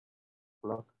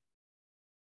clock.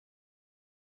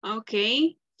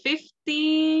 Okay,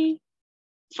 50,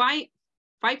 5:50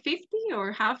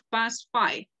 or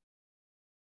 5:30?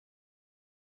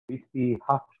 50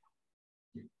 half.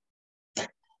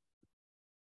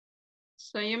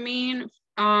 So you mean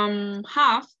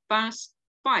 5:30,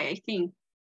 I think.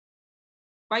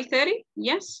 5:30?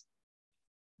 Yes.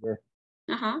 Yes.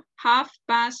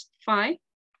 5:30.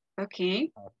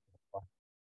 Okay.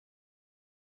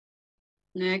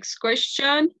 Next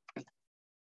question.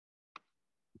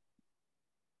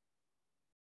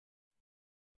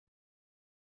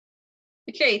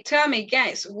 Okay, tell me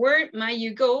guys, where might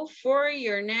you go for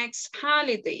your next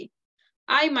holiday?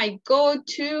 I might go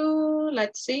to,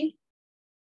 let's see.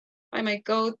 I might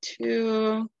go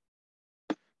to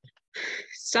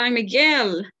San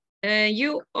Miguel.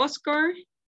 You, Oscar,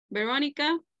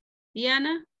 Veronica,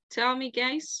 Diana, tell me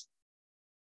guys.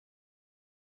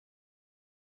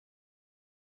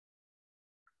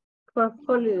 For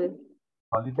holiday.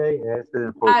 Holiday is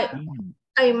in 14.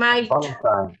 I might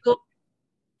Valentine. go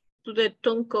to the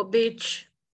Tunco Beach.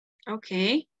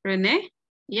 Okay, Renee,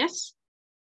 yes?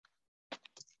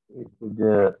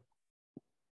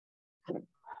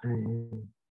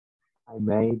 I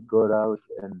may go out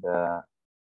in the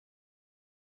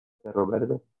Cerro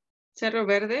Verde. Cerro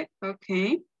Verde,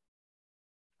 okay.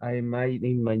 I might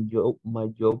in my job.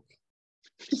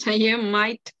 So you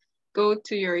might go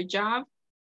to your job.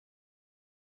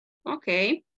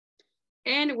 Okay.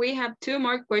 And we have 2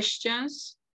 more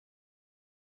questions.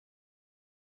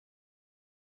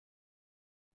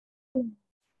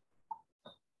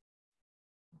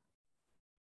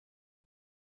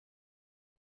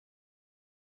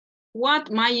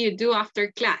 What might you do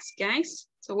after class, guys?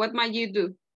 So what might you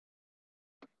do?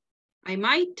 I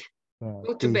might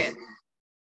go to bed.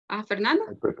 Fernando?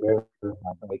 I prepare for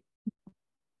my bike.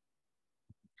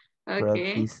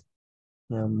 Okay. Practice.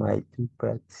 I might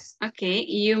practice. Okay,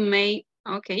 you might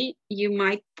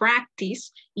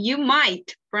practice. You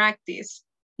might practice,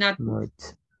 not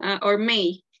Might. Or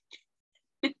may.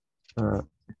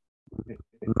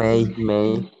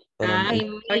 May.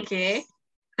 Okay.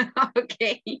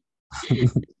 Okay.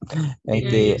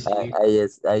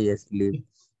 I sleep.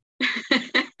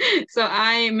 So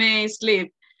I may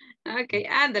sleep. Okay,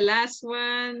 and the last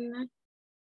one.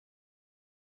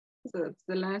 So that's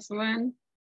the last one.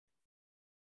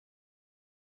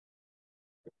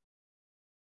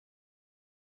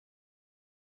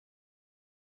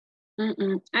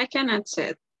 I cannot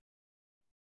sit.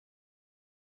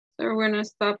 So we're gonna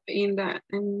stop in that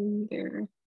and there.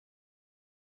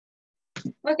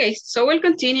 Okay, so we'll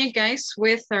continue, guys,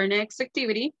 with our next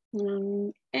activity.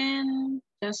 And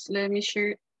just let me share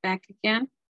it back again.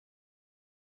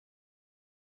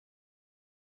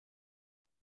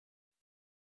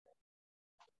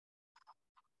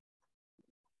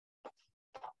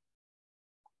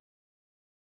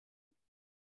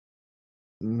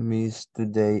 Miss,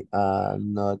 today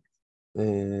not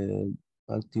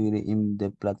activity in the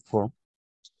platform.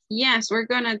 Yes, we're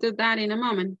gonna do that in a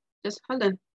moment. Just hold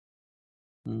on.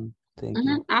 Thank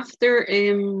you. After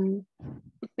I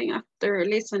think after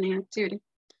listening activity.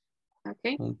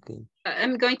 Okay. Okay.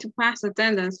 I'm going to pass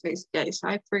attendance, please, guys.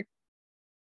 I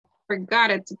forgot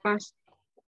it to pass.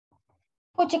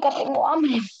 Puchica, tengo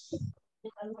hambre.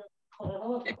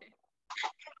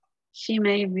 She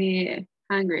may be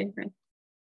hungry, right?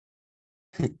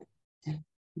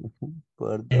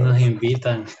 Por Y nos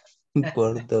invitan.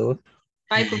 Por dos.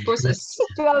 Hay pupusas.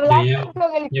 Estoy hablando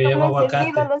con el micrófono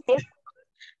encendido, lo siento.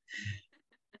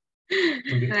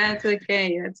 That's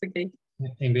okay, that's okay.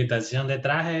 Invitación de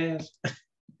trajes.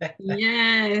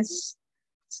 Yes.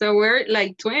 So we're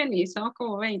like 20, somos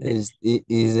como 20.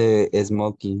 Is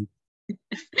smoking.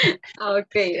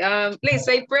 Okay, please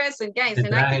say present, guys,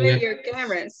 and activate your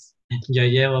cameras. Yo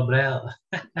llevo bread.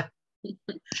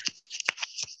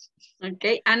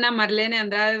 Okay, Ana Marlene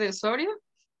Andrade de Osorio.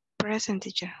 Present,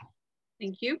 teacher.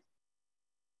 Thank you.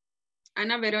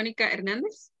 Ana Verónica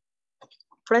Hernández.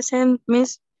 Present,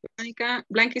 Miss. Blanca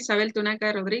Isabel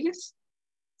Tunaca Rodríguez.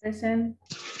 Present.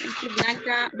 Thank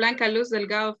you. Blanca Luz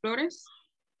Delgado Flores.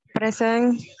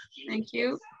 Present. Thank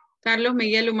you. Carlos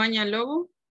Miguel Umaña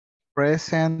Lobo.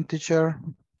 Present, teacher.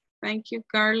 Thank you,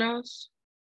 Carlos.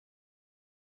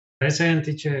 Present,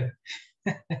 teacher.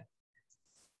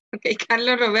 Okay,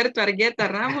 Carlos Roberto Argueta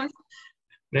Ramos.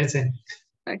 Present.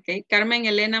 Okay, Carmen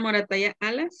Elena Morataya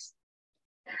Alas.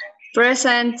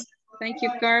 Present. Thank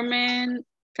you, Carmen.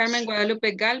 Carmen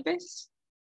Guadalupe Galvez.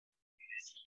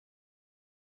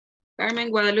 Carmen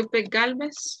Guadalupe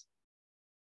Galvez.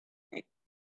 Okay.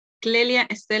 Clelia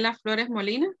Estela Flores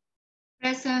Molina.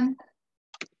 Present.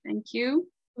 Thank you.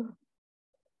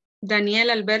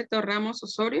 Daniel Alberto Ramos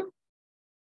Osorio.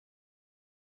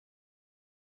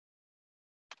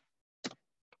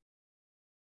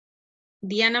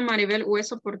 Diana Maribel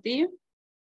Hueso Portillo.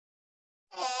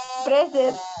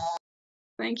 Present.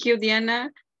 Thank you,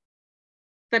 Diana.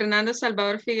 Fernando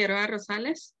Salvador Figueroa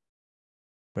Rosales.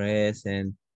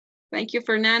 Present. Thank you,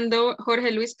 Fernando.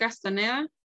 Jorge Luis Castaneda.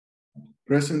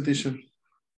 Present, teacher.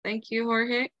 Thank you,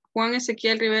 Jorge. Juan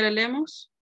Ezequiel Rivera Lemos.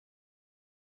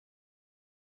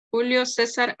 Julio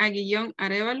César Aguillón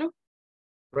Arevalo.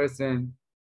 Present.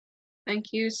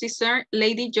 Thank you, Cesar.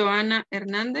 Lady Joana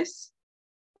Hernández.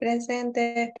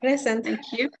 Presente. Present. Thank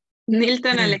you.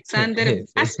 Nilton Alexander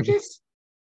Vázquez.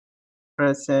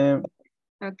 Present.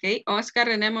 Okay. Oscar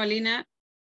René Molina.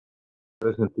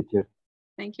 Present, teacher.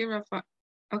 Thank you, Rafa.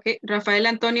 Okay. Rafael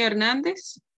Antonio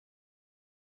Hernández.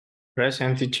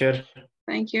 Present, teacher.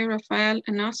 Thank you, Rafael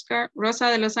and Oscar.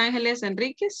 Rosa de Los Ángeles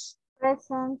Enríquez.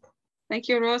 Present. Thank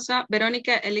you, Rosa.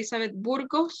 Verónica Elizabeth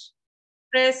Burgos.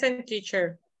 Present,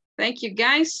 teacher. Thank you,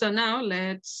 guys. So now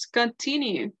let's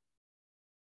continue.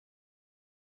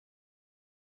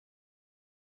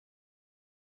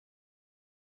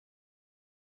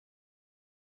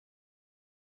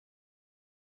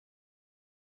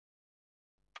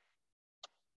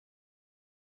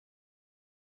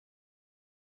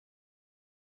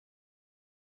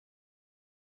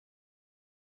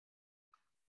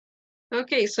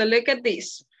 Okay, so look at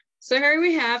this. So here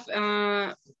we have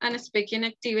an speaking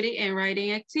activity and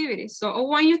writing activity. So I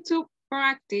want you to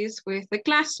practice with the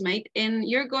classmate and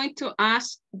you're going to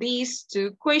ask these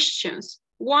two questions.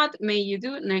 What may you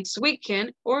do next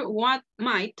weekend or what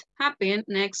might happen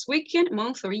next weekend,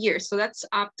 month or year? So that's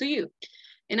up to you.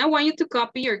 And I want you to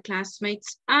copy your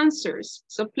classmates' answers.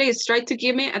 So please try to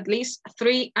give me at least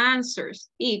 3 answers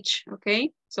each,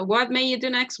 okay? So what may you do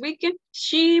next weekend?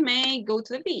 She may go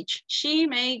to the beach. She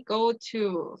may go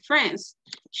to France.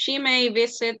 She may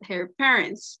visit her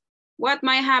parents. What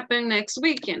might happen next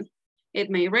weekend? It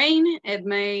may rain. It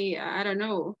may, I don't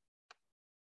know,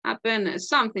 happen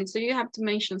something. So you have to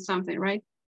mention something, right?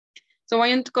 So I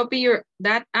want you to copy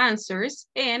that answers,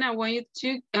 and I want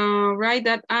you to write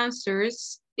that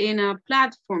answers in a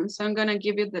platform. So I'm gonna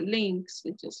give you the link.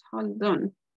 So just hold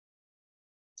on.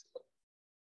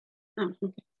 Oh,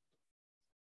 okay.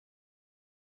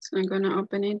 So I'm gonna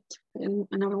open it in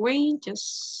another way.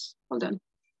 Just hold on.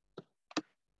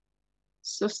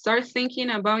 So start thinking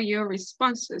about your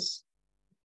responses.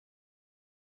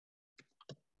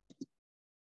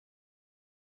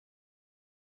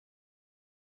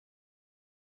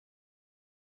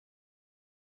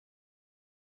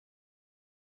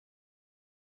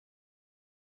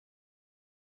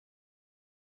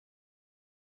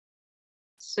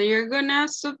 So you're gonna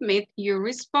submit your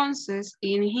responses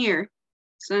in here.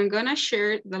 So I'm gonna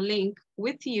share the link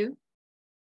with you.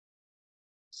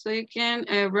 So you can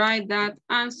write that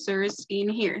answers in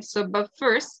here. So, but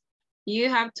first, you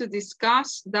have to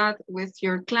discuss that with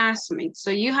your classmates.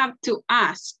 So you have to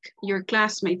ask your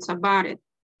classmates about it.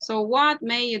 So what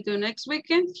may you do next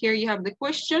weekend? Here you have the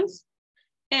questions,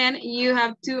 and you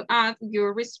have to add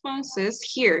your responses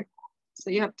here. So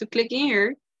you have to click in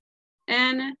here,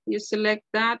 and you select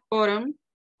that bottom.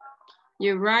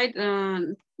 You write,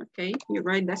 okay, you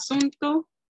write the asunto.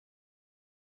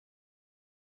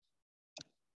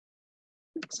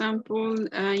 Example,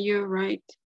 you write,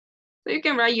 so you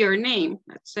can write your name.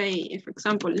 Let's say, if, for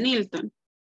example, Nilton.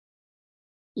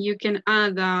 You can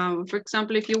add, for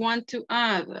example, if you want to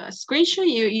add a screenshot,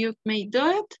 you may do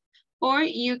it, or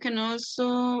you can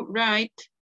also write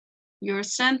your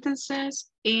sentences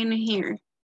in here.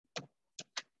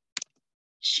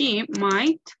 She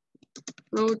might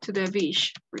go to the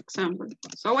beach, for example.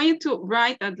 So I want you to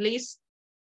write at least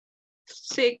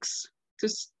 6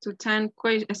 to 10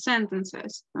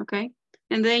 sentences, okay?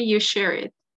 And then you share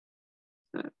it.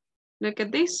 So look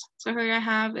at this. So here I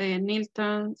have a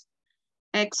Nilton's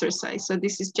exercise. So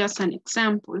this is just an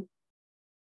example.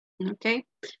 Okay,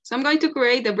 so I'm going to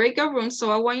create the breakout room. So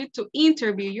I want you to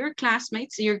interview your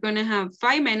classmates. You're going to have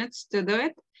 5 minutes to do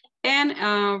it,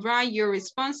 and write your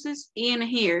responses in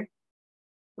here.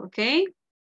 Okay,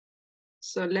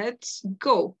 so let's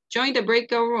go. Join the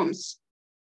breakout rooms.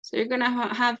 So you're going to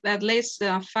have at least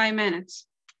 5 minutes.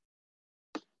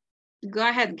 Go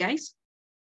ahead, guys.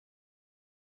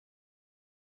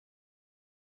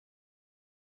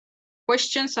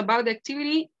 Questions about the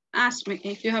activity? Ask me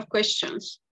if you have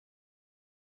questions.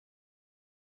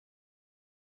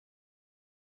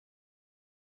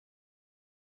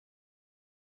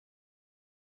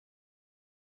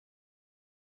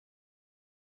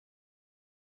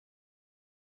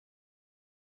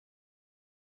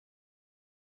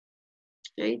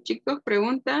 Ok, chicos,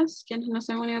 preguntas. ¿Quiénes no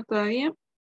se han unido todavía?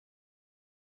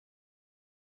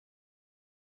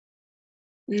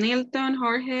 Nilton,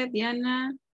 Jorge,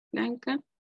 Diana, Blanca,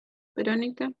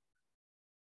 Verónica.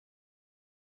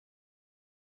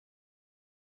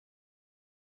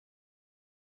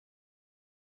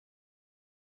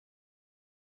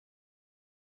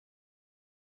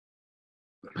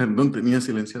 Perdón, tenía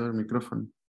silenciado el micrófono.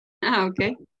 Ah,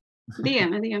 ok.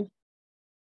 Dígame, dígame.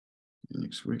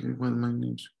 Next week, what my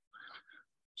name's...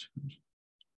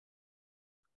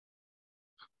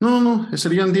 No,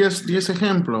 serían 10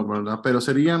 ejemplos, ¿verdad? Pero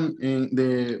serían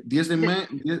de 10 de mayo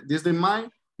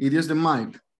y 10 de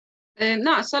mayo.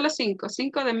 No, solo 5.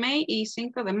 5 de May y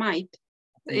 5 de May.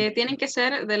 Tienen que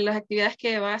ser de las actividades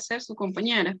que va a hacer su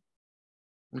compañera.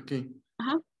 Ok.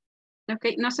 Ajá. Ok,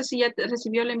 no sé si ya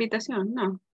recibió la invitación,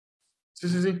 ¿no?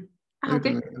 Sí. Ah, ok.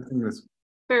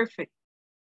 Perfecto.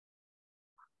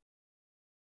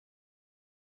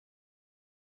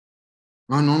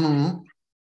 Ah, no.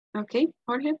 Ok,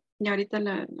 Jorge, y ahorita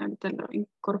lo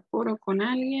incorporo con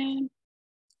alguien.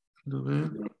 A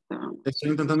ver. Estoy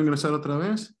intentando ingresar otra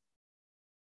vez.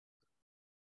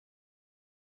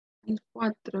 El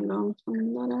 4 lo vamos a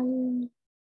mandar ahí.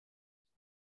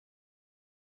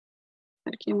 A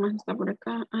ver quién más está por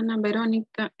acá. Ana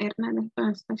Verónica Hernández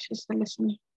Paz.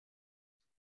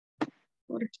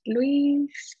 Jorge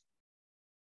Luis.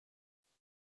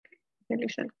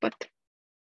 Luis al 4.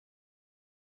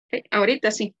 Okay,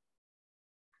 ahorita sí.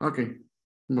 Ok,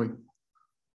 voy.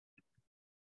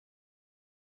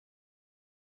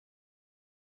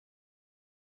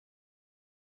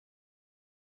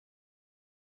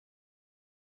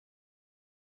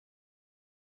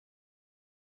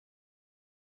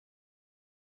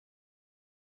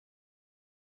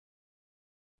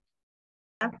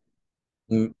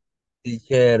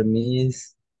 Teacher,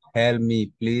 miss, help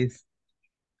me, please.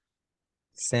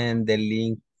 Send the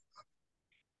link.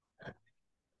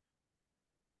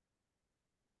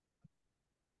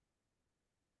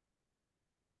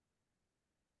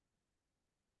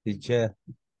 Teacher.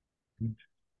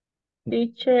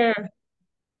 Teacher.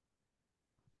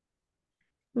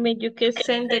 May you can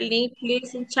send the link,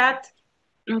 please, in chat.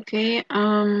 Ok,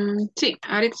 sí,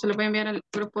 ahorita se lo voy a enviar al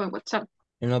grupo de WhatsApp.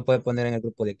 Y no puede poner en el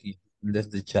grupo de aquí,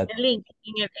 desde el chat. El link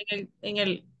en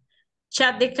el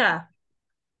chat de acá.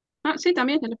 Ah, sí,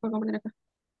 también se lo puedo poner acá.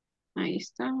 Ahí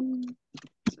está.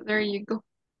 So there you go.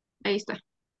 Ahí está.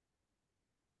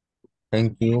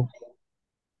 Thank you.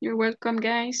 You're welcome,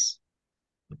 guys.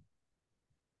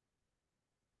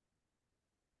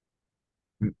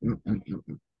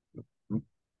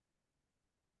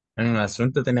 En el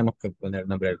asunto tenemos que poner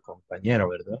nombre del compañero,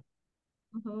 ¿verdad?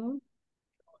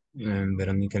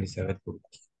 Verónica Elizabeth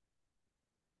Burgos.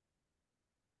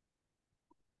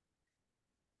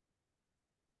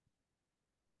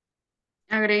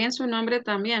 Agreguen su nombre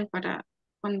también para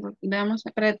cuando veamos,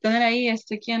 para tener ahí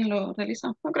quién lo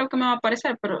realizó. No creo que me va a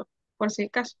aparecer, pero por si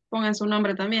acaso, pongan su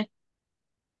nombre también.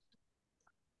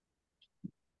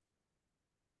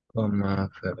 Coma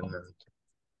Fernando.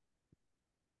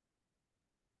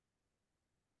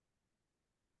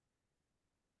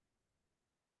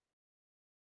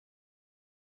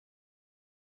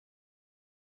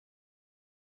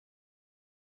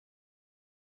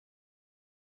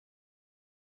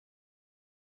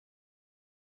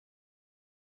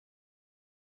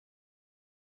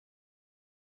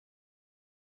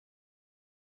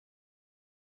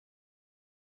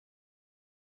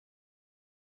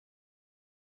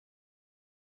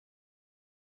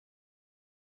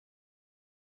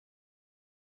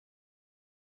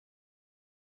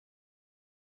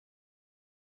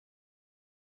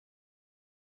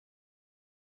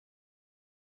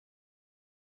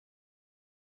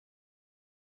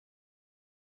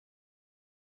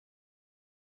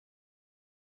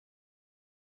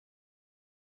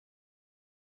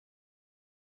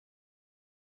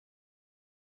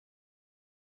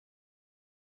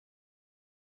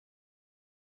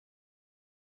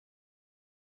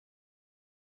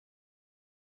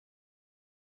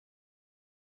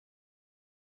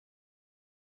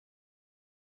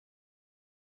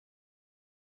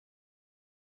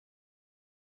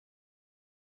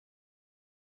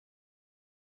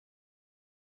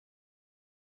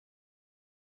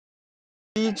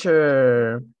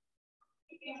 Teacher.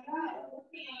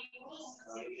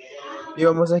 Y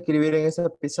vamos a escribir en esa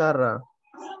pizarra.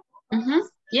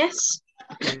 Yes.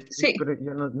 Sí. Pero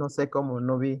yo no sé cómo,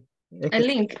 no vi. Es El que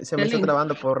link. se me El está link.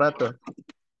 trabando por rato.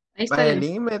 Ahí está El el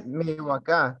link. link me llevo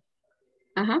acá.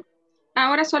 Ajá.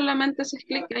 Ahora solamente haces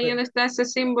clic ahí donde está ese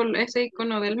símbolo, ese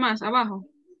icono del más abajo.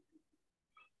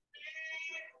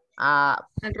 Ah,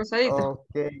 El rosadito.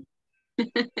 ok.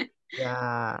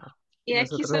 Ya. Y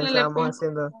aquí Nosotros solo le estábamos pongo.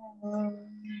 haciendo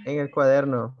en el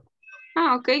cuaderno.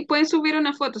 Ah, ok. Pueden subir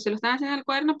una foto. Si lo están haciendo en el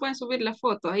cuaderno, pueden subir la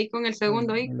foto. Ahí con el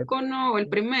segundo icono o el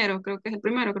primero. Creo que es el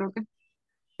primero, creo que.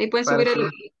 Ahí pueden Para subir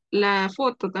subir. la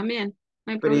foto también.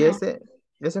 No hay Pero ¿y problema.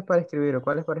 ese es para escribir o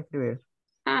cuál es para escribir?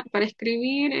 Ah, para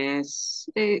escribir es.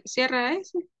 Cierra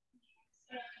ese.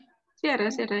 Cierra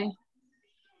ahí.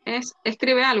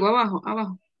 Escribe algo abajo,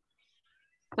 abajo.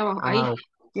 Está abajo, ahí. Ah,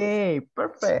 ok,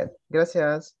 perfecto.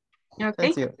 Gracias. Ok.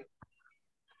 Thank you.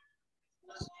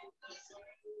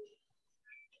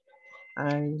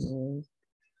 Ay,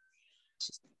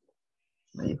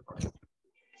 mayúscula.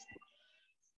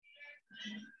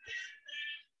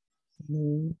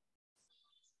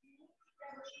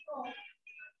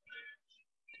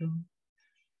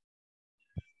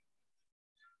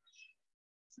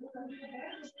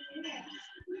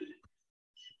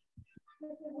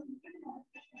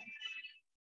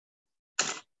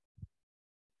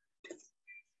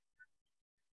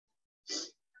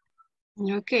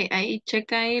 Ok, ahí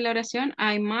checa ahí la oración.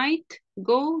 I might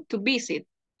go to visit.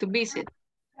 To visit.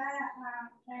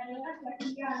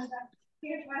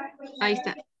 Ahí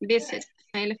está. Visit.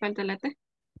 Ahí le falta la T.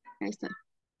 Ahí está.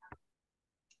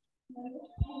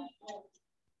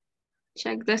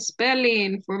 Check the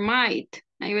spelling for might.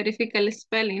 Ahí verifica el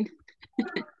spelling.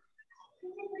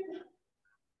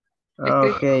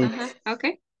 Ok. Ajá, ok.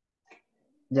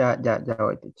 Ya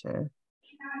voy, teacher.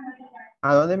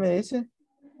 ¿A dónde me dice?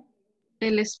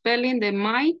 El spelling de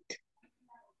might.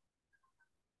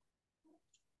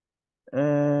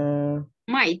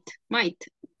 Might.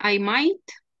 I might.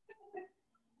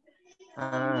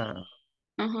 Ah.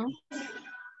 Ajá.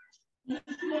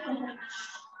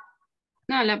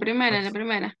 No, la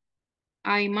primera.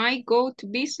 I might go to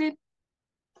visit.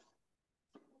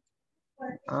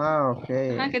 Ah, ok.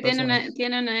 Ajá, que Entonces,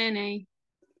 tiene una N ahí.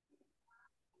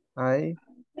 ahí.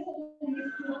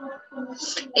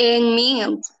 En mí,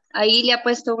 ahí le ha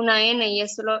puesto una N y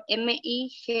es solo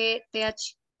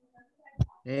M-I-G-T-H.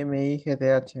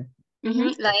 M-I-G-T-H.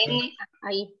 La Ok. N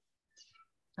ahí.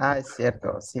 Ah, es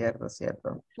cierto, cierto,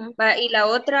 cierto. Va, y la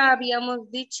otra habíamos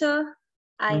dicho,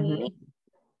 I Ujú. mean,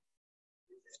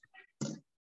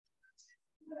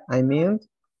 I mean,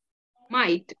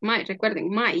 Might, recuerden,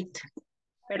 might.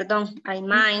 perdón, I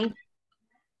mind,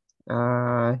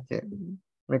 es que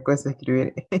me cuesta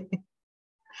escribir.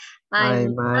 I I might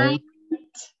might.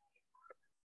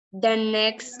 the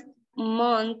next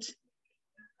month,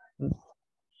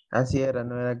 Así era,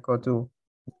 no era go to.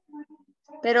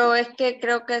 pero es que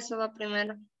creo que eso va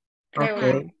primero, creo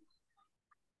yo. Ok.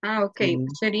 Ok. Sí.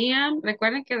 Sería,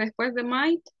 recuerden que después de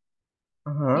might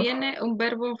Ajá. viene un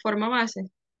verbo en forma base,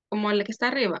 como el que está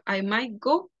arriba. I might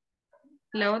go.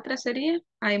 La otra sería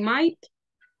I might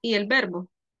y el verbo.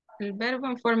 El verbo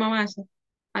en forma base.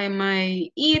 I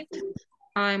might eat.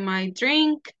 I might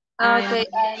drink. Ok,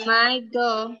 I might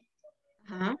go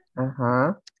Ajá.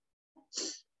 Ajá.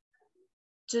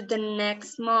 to the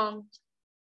next month.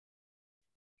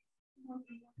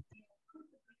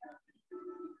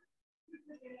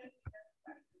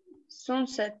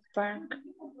 Sunset Park.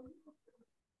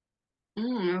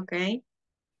 Ok.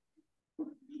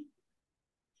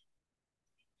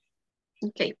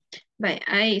 Ok. Vaya,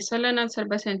 ahí, solo una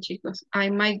observación, chicos. I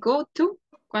might go to,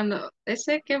 cuando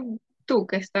ese que tú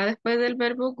que está después del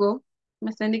verbo go, me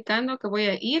está indicando que voy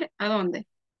a ir a dónde.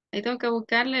 Ahí tengo que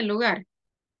buscarle el lugar.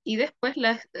 Y después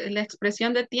la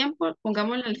expresión de tiempo,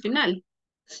 pongámosla al final.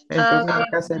 Entonces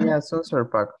acá sería Sunset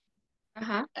Park.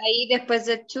 Ajá. Ahí después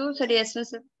de to sería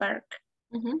Sunset Park.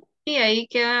 Ujú. Y ahí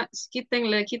queda,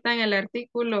 le quitan el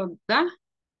artículo da,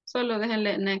 solo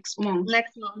déjenle next month.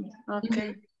 Next month, ok.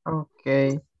 Ok.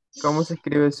 ¿Cómo se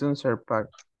escribe Sunset Park?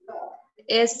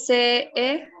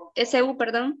 S-U,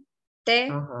 perdón,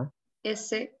 Ajá.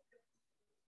 T-S-E,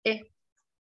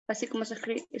 así como se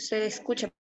escribe, se escucha.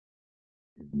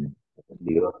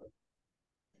 Peligroso,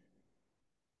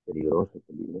 peligroso,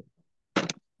 peligroso.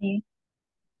 Sí.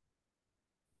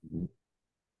 Ujú.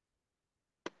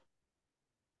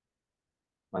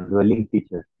 Mandó el link,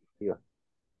 teacher. Sí, va.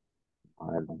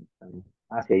 Vamos a ver dónde está.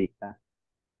 Ah, sí, ahí está.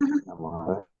 Vamos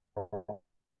a ver.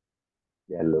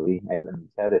 Ya lo vi. Ahí en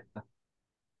el chat está.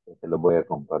 Yo se lo voy a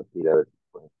compartir a ver si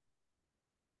puede.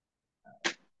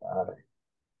 A ver.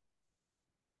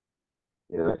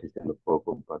 Quiero ver si se lo puedo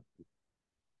compartir.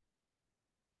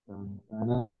 Tan,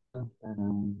 taran, tan,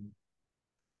 taran.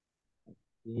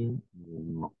 Y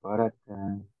venimos para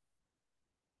acá.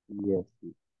 Y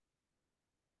así.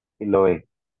 Y lo ven.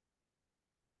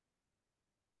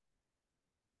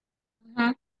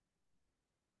 Ajá.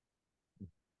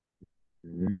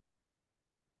 Mm.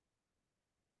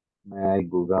 My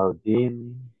Google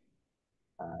Gym.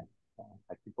 Ahí está.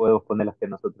 Aquí podemos poner las que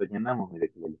nosotros llenamos.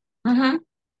 Mire que Ajá.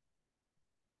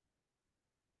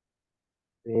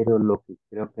 pero lo que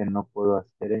creo que no puedo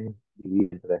hacer es escribir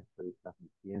mientras estoy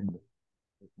transmitiendo.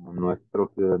 Como no es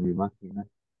propio de mi máquina.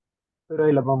 Pero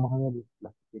ahí las vamos a ver.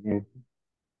 Las que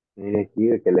tiene aquí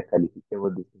de que les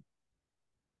califiquemos. Dice,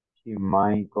 she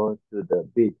might go to the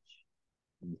beach.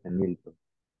 Dice Milton.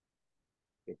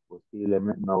 Que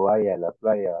posiblemente no vaya a la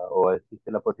playa o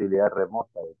existe la posibilidad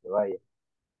remota de que vaya.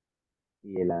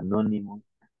 Y el anónimo,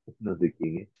 no sé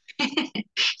quién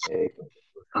es,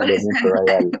 posiblemente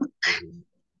vaya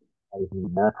al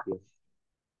gimnasio,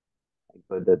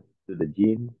 to the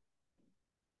gym.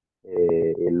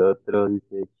 El otro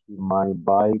dice, she might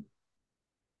buy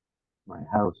my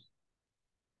house,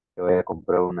 que vaya a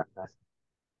comprar una casa.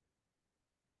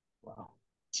 Wow.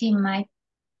 She might.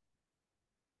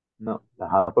 No,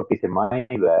 ajá, porque se might,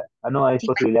 ¿verdad? Ah, no, hay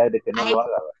posibilidades de que no Hay lo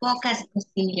haga, ¿verdad? pocas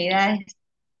posibilidades.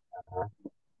 Ajá.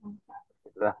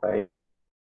 Rafael.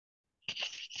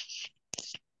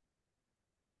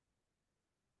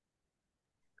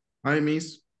 Hi,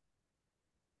 Miss.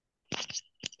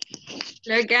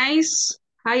 Hello guys,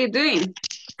 how you doing?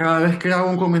 Cada vez que hago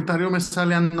un comentario me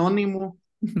sale anónimo.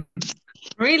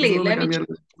 Really? Solo le Let me cambié.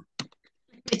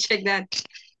 check that.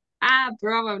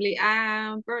 Probably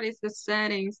it's the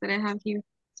settings that I have here.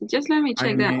 So just let me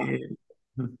check that.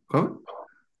 ¿Cómo?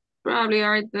 Probably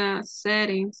are the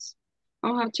settings.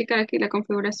 Vamos a checar aquí la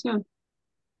configuración.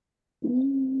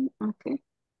 Ok.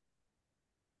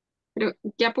 Pero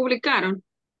ya publicaron.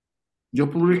 Yo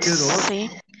publiqué dos, Sí,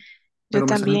 yo pero me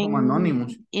salen también. como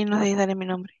anónimos. Y no sé darle mi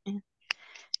nombre.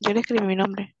 Yo le escribí mi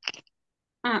nombre.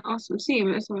 Awesome. Sí,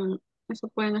 eso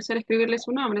pueden hacer, escribirle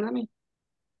su nombre también.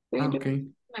 Pero Ok.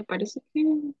 me parece que...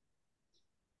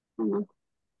 no.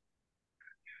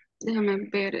 Déjame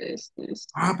ver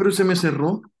Pero se me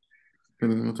cerró.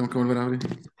 Pero no tengo que volver a abrir.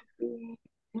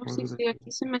 No sé si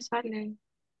aquí se me sale.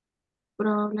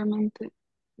 Probablemente.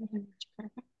 Déjame checar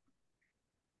acá.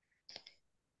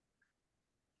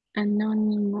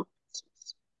 Anónimo.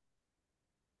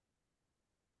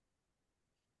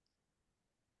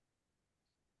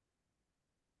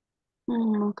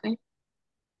 Ok.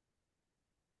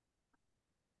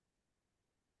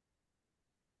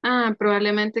 Ah,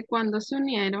 probablemente cuando se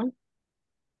unieron,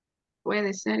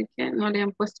 puede ser que no le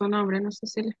han puesto nombre. No sé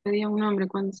si les pedía un nombre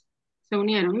cuando se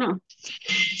unieron, ¿no?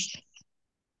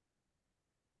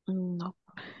 No,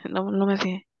 no me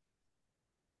fijé.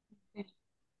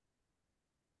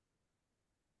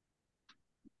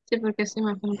 Sí, porque sí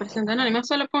me presenta anónimo.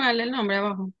 Solo póngale el nombre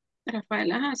abajo.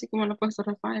 Rafael, ajá, así como lo he puesto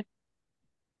Rafael.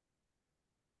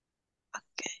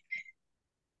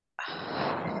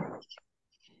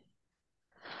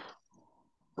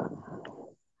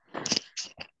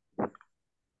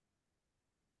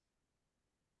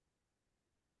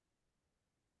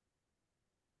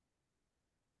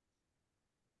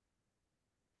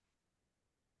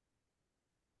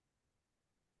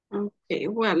 Okay,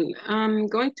 well, I'm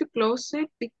going to close it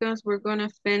because we're going to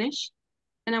finish.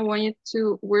 And I want you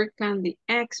to work on the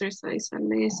exercise, at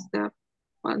least the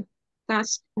well,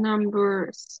 task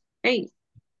number 8.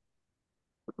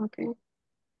 Okay.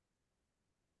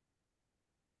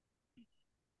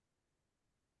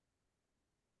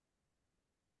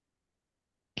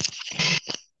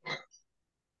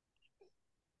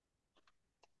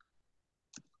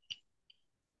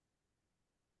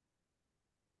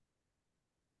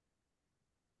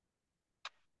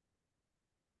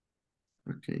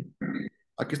 Ok.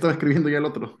 Aquí estaba escribiendo ya el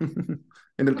otro.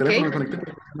 En el teléfono me Okay, conecté,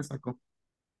 pero me sacó.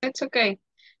 it's okay.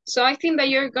 So I think that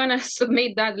you're gonna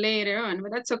submit that later on,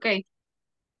 but that's okay.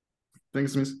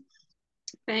 Thanks, Miss.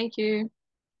 Thank you.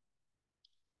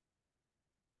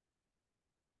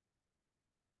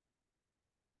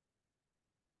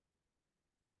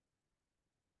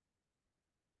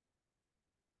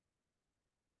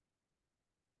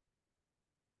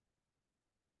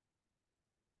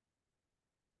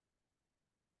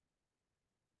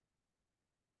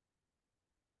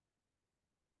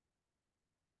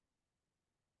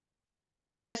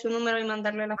 Su número y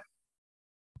mandarle la...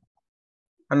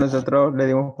 A nosotros le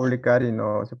dimos publicar y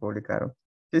no se publicaron.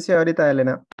 Sí, sí, ahorita,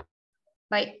 Elena.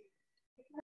 Bye.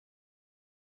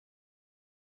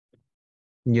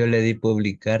 Yo le di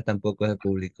publicar, tampoco se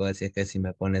publicó, así es que si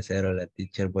me pone cero la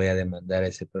teacher voy a demandar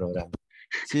ese programa.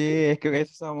 Sí, es que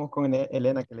eso estábamos con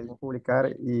Elena, que le dimos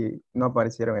publicar y no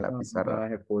aparecieron en la pizarra.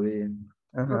 se podía.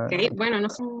 Ajá. Okay, bueno, no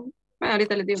sé. Bueno,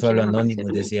 ahorita les digo si Solo van a anónimo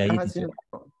aparecer. decía ahí, Ajá, sí, teacher.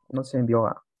 no se envió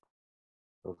a...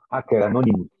 Hacker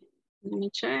anónimo. Let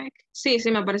me check. Sí, sí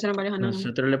me aparecieron varios anónimos.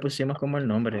 Nosotros le pusimos como el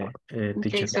nombre, Okay,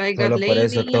 teacher. so I got Solo por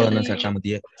eso todos nos lady. sacamos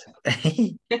 10.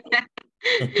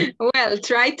 Well,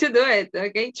 try to do it,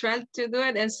 okay? Try to do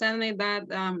it and send me that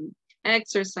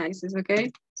exercises,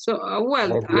 okay? So,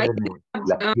 well,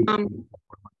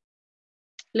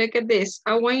 look at this.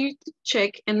 I want you to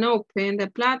check and open the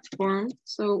platform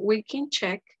so we can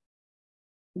check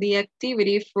the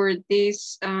activity for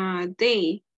this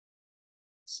day.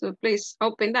 So please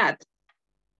open that.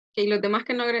 Okay, los demás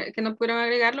que no pudieron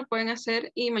agregar lo pueden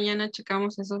hacer y mañana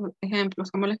checamos esos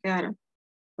ejemplos, cómo les quedaron.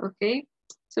 Okay,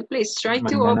 so please try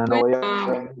to Mañana no voy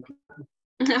open.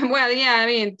 Well, yeah, I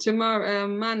mean, tomorrow,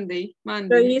 Monday.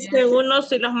 Yo hice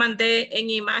unos y los mandé en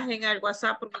imagen al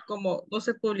WhatsApp porque como no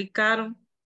se publicaron.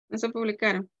 No se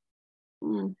publicaron.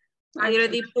 Yo le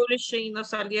di publishing y no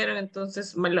salieron,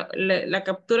 entonces la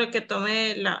captura que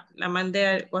tomé la mandé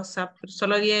al WhatsApp, pero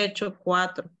solo había hecho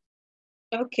 4.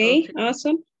 Okay,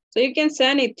 awesome. So you can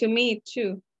send it to me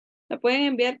too. La pueden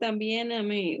enviar también a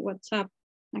mi WhatsApp.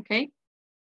 Okay.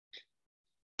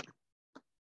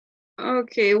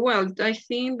 Okay, well, I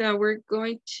think that we're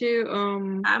going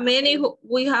to How many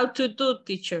we have to do,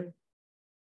 teacher?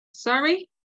 Sorry?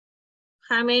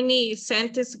 How many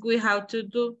sentences we have to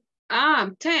do?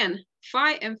 10.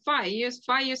 5 and 5. Use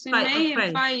 5 using may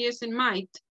and 5 using might.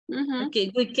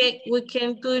 Okay, we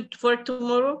can do it for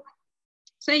tomorrow.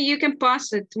 So you can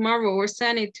post it tomorrow or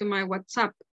send it to my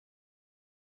WhatsApp.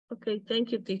 Okay,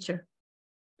 thank you, teacher.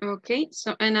 Okay,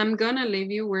 so, and I'm gonna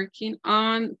leave you working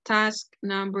on task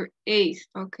number 8,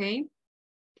 okay?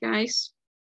 Guys,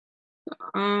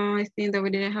 I think that we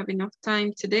didn't have enough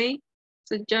time today.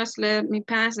 So just let me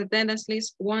pass the attendance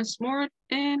list once more.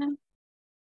 And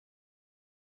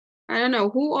I don't know,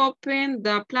 who opened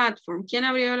the platform? ¿Quién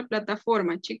abrió la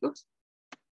plataforma, chicos?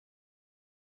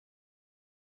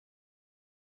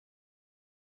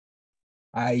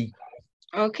 Ay.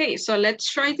 Okay, so let's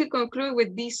try to conclude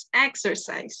with this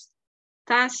exercise.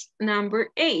 Task number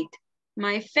 8.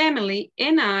 My family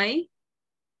and I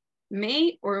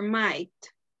may or might.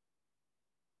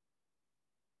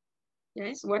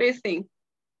 Yes, what do you think?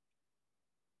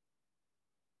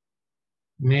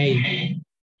 May.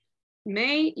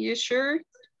 May, you sure?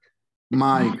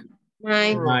 Mike.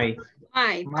 Might. Mike.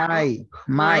 Might. Mike.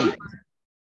 Mike.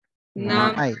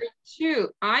 Number 2,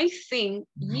 I think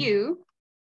you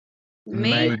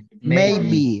may.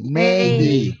 Maybe.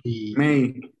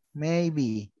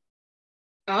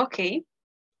 Okay.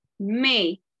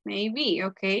 Maybe,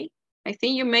 okay. I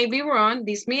think you may be wrong.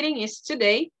 This meeting is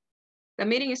today. The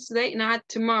meeting is today, not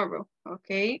tomorrow.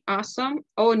 Okay, awesome.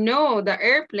 Oh no, the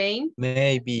airplane.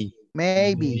 Maybe.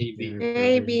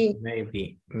 Okay.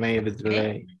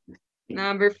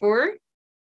 Number 4.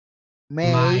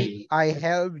 May I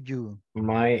help you?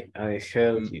 May I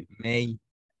help you? May.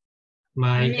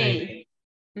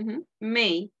 Mhm.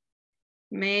 May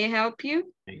I help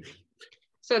you?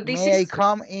 So this May I is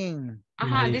come in?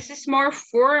 this is more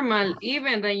formal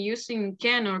even than using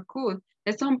can or could.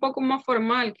 Esto es un poco más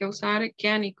formal que usar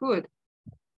can y could.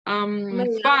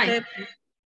 5.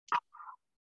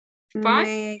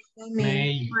 5.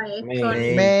 May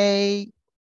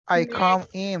I come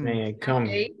in? May I come?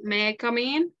 Okay. May I come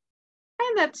in?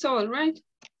 And that's all, right?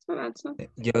 So that's all.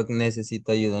 Yo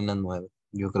necesito ayuda en las 9.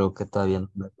 Yo creo que todavía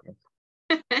no.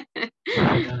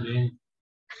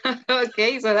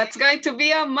 Okay, so that's going to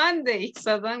be on Monday.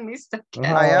 So don't miss the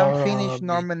class. I am finished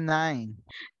number 9.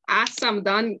 Awesome,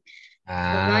 don't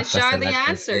show the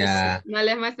answers. No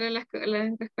les muestren las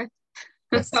respuestas.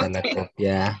 Pasa la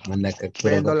copia, manda captura.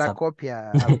 Prendo la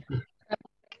copia.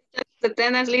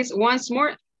 Attend at least once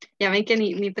more. Ya ven que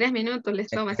ni 3 minutos les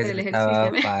toma hacer el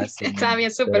ejercicio. Estaba fácil. Estaba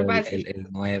bien, súper fácil. El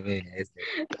 9 es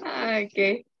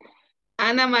Ok.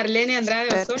 Ana Marlene Andrade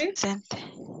Osorio.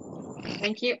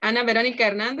 Thank you. Ana Verónica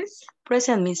Hernández.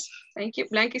 Present, Miss. Thank you.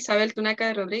 Blanca Isabel Tunaca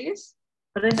de Rodríguez.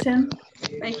 Present.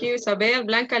 Thank you, Isabel.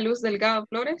 Blanca Luz Delgado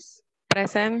Flores.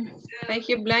 Present. Thank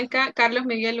you, Blanca. Carlos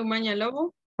Miguel Umaña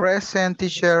Lobo. Present,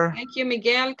 teacher. Thank you,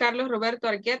 Miguel. Carlos Roberto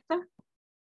Argueta.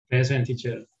 Present,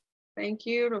 teacher. Thank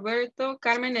you, Roberto.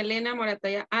 Carmen Elena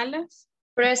Morataya Alas.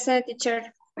 Present,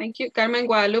 teacher. Thank you. Carmen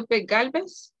Guadalupe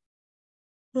Galvez.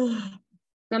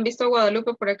 ¿No han visto a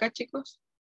Guadalupe por acá, chicos?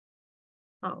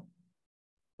 Oh.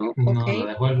 Oh, No, okay. lo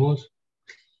dejó el bus.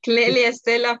 Clelia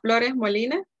Estela Flores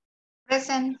Molina.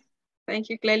 Present. Thank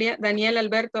you, Clelia. Daniel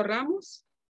Alberto Ramos.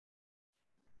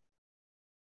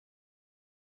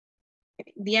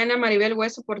 Diana Maribel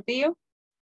Hueso Portillo.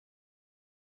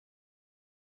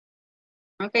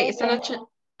 Ok, esta noche,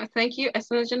 thank you.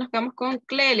 Esta noche nos quedamos con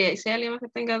Clelia. Y si hay alguien más que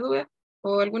tenga dudas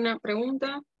o alguna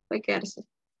pregunta, puede quedarse.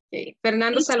 Okay.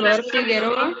 Fernando Salvador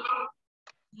Figueroa.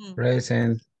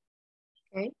 Present.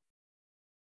 Okay.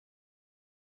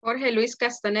 Jorge Luis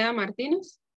Castaneda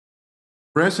Martínez.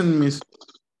 Present, Miss.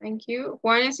 Thank you.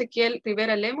 Juan Ezequiel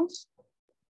Rivera Lemos.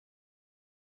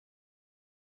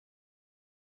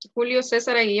 Julio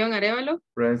César Aguillón Arevalo.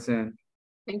 Present.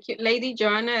 Thank you. Lady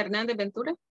Joana Hernández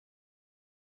Ventura.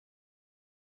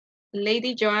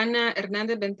 Lady Joana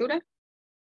Hernández Ventura.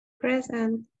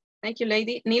 Present. Thank you,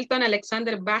 Lady. Nilton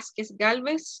Alexander Vázquez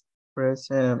Galvez.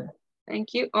 Present.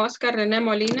 Thank you. Oscar René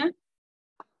Molina.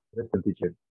 Present,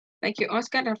 teacher. Thank you,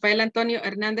 Oscar. Rafael Antonio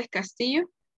Hernández Castillo.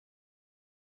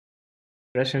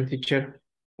 Present, teacher.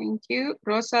 Thank you.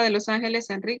 Rosa de Los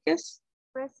Ángeles Enríquez.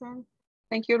 Present.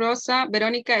 Thank you, Rosa.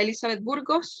 Verónica Elizabeth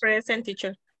Burgos. Present,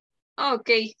 teacher.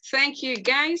 Okay, thank you,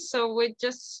 guys. So we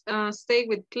just stay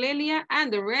with Clelia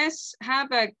and the rest.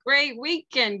 Have a great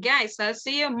weekend, guys. I'll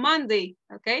see you Monday,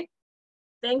 okay?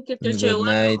 Thank you, teacher. Good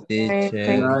night,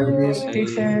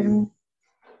 teacher.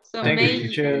 So Thank you,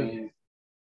 teacher.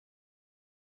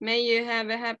 may you have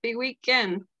a happy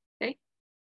weekend, okay?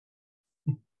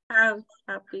 Have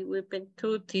happy weekend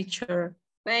too, teacher.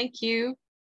 Thank you.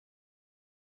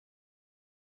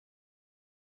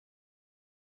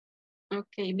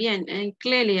 Ok, bien.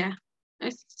 Clelia,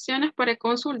 sesiones para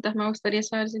consultas. Me gustaría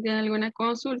saber si tiene alguna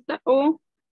consulta o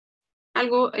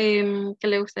algo que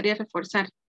le gustaría reforzar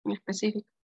en específico.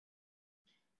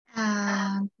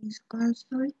 Pues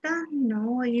consulta,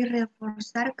 no voy a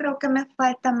reforzar. Creo que me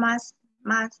falta más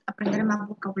aprender más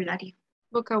vocabulario.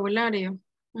 Vocabulario.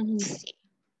 Sí.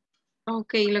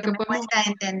 Ok, lo que me podemos... cuesta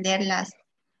entender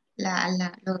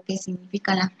lo que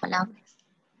significan las palabras.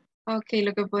 Ok,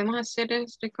 lo que podemos hacer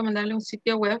es recomendarle un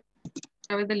sitio web a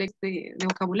través de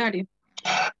vocabulario.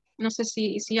 No sé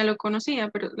si ya lo conocía,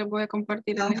 pero le voy a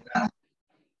compartir. Ok.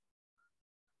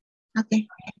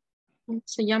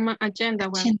 Se llama Agenda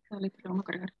Web. Dale, te lo vamos a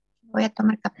cargar. Voy a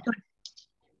tomar captura.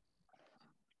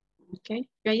 Ok,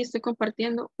 yo ahí estoy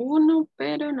compartiendo uno,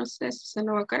 pero no sé si se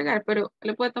lo va a cargar, pero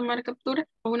 ¿le puede tomar captura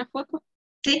o una foto?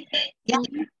 Sí, ya.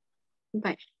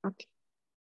 Vale, ok.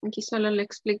 Aquí solo le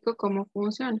explico cómo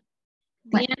funciona.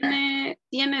 Bueno.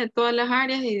 Tiene de todas las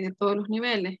áreas y de todos los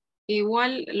niveles.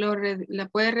 Igual la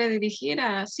puede redirigir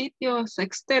a sitios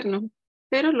externos,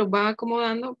 pero los va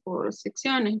acomodando por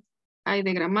secciones. Hay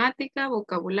de gramática,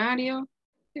 vocabulario,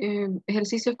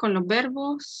 ejercicios con los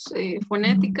verbos,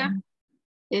 fonética,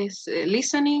 es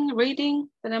listening, reading,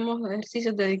 tenemos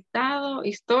ejercicios de dictado,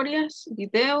 historias,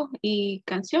 videos y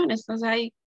canciones. Entonces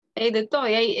hay de todo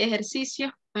y hay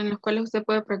ejercicios en los cuales usted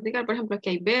puede practicar. Por ejemplo, aquí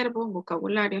hay verbos,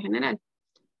 vocabulario general.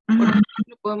 Por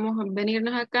ejemplo, podemos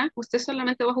venirnos acá, usted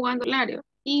solamente va jugando vocabulario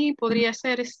y podría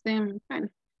ser, bueno,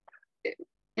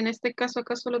 en este caso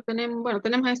acá solo tenemos, bueno,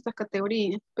 tenemos estas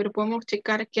categorías, pero podemos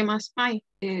checar qué más hay,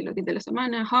 los días de la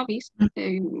semana, hobbies,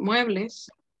 muebles,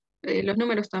 los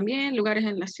números también, lugares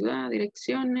en la ciudad,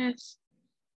 direcciones.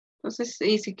 Entonces,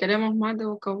 y si queremos más de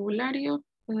vocabulario,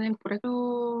 pueden por acá,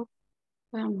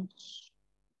 vamos,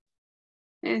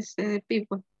 de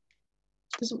people.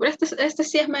 Entonces, pero este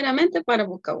sí es meramente para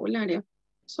vocabulario.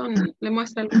 Le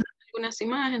muestra algunas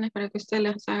imágenes para que usted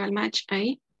les haga el match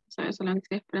ahí. ¿Sabes? Solamente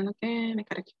estoy esperando que me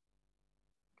cargue.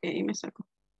 Ok, me saco.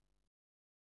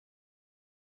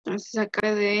 Entonces acá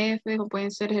PDF o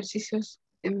pueden ser ejercicios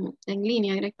en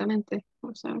línea directamente.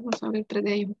 Vamos a abrir 3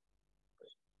 de ellos.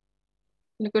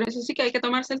 Lo que eso sí que hay que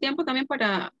tomarse el tiempo también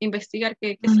para investigar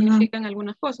qué significan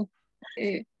algunas cosas.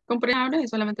 Compré ahora y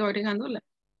solamente voy agregando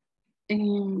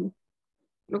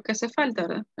lo que hace falta,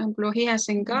 ¿verdad? Por ejemplo, he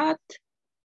hasn't got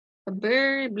a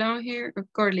bird, blonde hair, or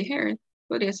curly hair.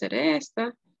 Podría ser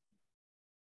esta.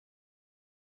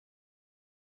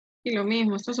 Y lo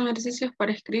mismo, estos son ejercicios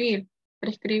para escribir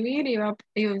y va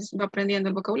aprendiendo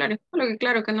el vocabulario. Lo que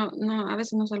claro que no, a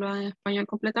veces no se lo da en español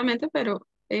completamente, pero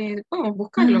podemos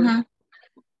buscarlo.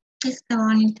 Está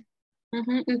bonito.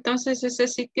 Entonces ese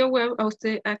sitio web, a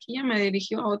usted aquí ya me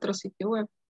dirigió a otro sitio web.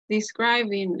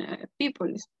 Describing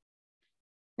people.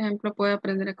 Por ejemplo, puede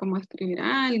aprender a cómo escribir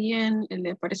a alguien,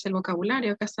 le aparece el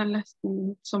vocabulario, acá están las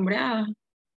sombreadas.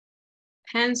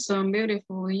 Handsome,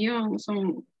 beautiful, young,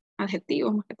 son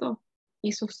adjetivos más que todo.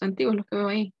 Y sustantivos los que veo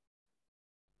ahí.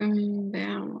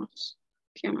 Veamos.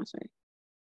 ¿Qué más hay?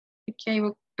 Aquí hay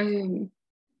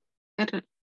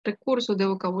recursos de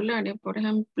vocabulario. Por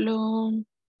ejemplo,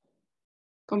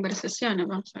 conversaciones.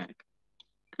 Vamos a ver.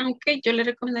 Aunque yo le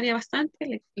recomendaría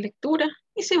bastante lectura.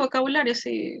 Y sí, vocabulario,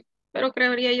 sí. Pero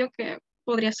creería yo que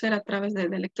podría ser a través de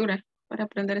lectura para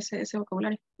aprender ese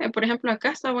vocabulario. Por ejemplo,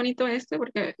 acá está bonito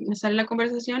porque me sale la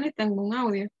conversación y tengo un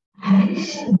audio.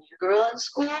 Girl in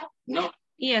school? No.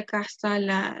 Y acá está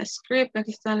la script,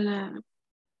 aquí está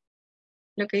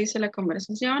lo que dice la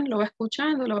conversación, lo va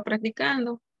escuchando, lo va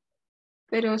practicando.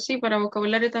 Pero sí, para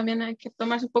vocabulario también hay que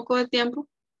tomarse un poco de tiempo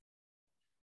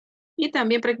y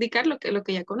también practicar lo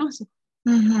que ya conoce.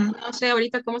 No sé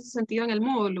ahorita cómo se ha sentido en el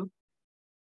módulo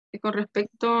con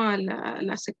respecto a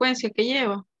la secuencia que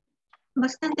lleva.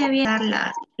 Bastante bien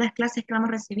las clases que vamos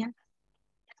recibiendo.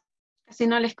 Casi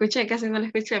no la escuché,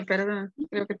 perdón.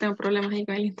 Creo que tengo problemas ahí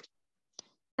con el intro.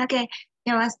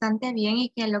 Que bastante bien y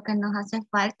que lo que nos hace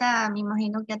falta, me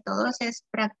imagino que a todos, es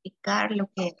practicar lo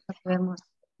que vemos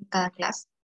en cada clase.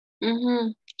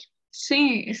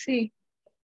 Sí, sí.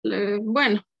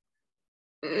 Bueno,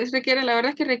 la verdad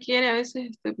es que requiere a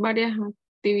veces varias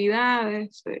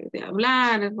actividades de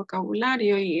hablar, el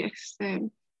vocabulario y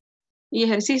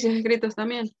ejercicios escritos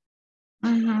también.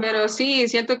 Pero sí,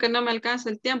 siento que no me alcanza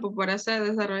el tiempo para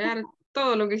desarrollar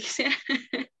todo lo que quisiera.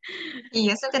 Y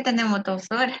eso que tenemos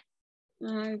 2 horas.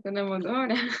 Ay, tenemos 2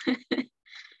 horas.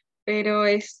 Pero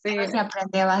se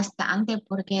aprende bastante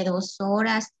porque 2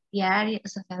 horas diarias, o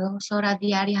sea, 2 horas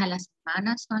diarias a la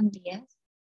semana son 10.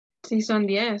 Sí, son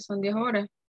 10 horas.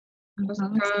 Yo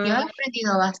he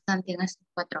aprendido bastante en estos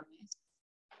 4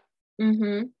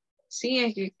 meses.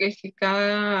 Sí, es que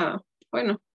cada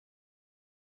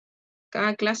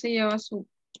clase lleva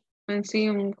en sí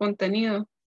un contenido.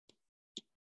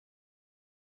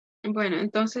 Bueno,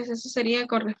 entonces eso sería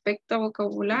con respecto a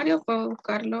vocabulario. Puedo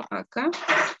buscarlo acá.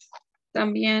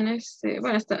 También,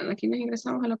 aquí nos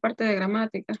ingresamos a la parte de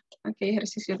gramática. Aquí hay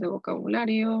ejercicios de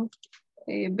vocabulario,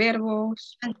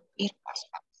 verbos.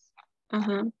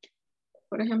 Ajá.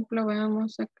 Por ejemplo,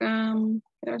 veamos acá, a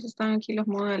ver si están aquí los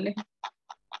modales.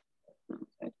 Vamos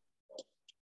a ver.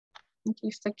 Aquí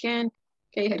está quién,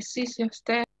 qué ejercicios,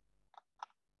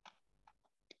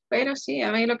 pero sí,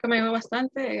 a mí lo que me ayudó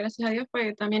bastante, gracias a Dios,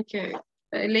 fue también que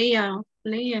leía.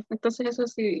 Entonces eso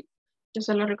sí, yo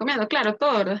se lo recomiendo. Claro,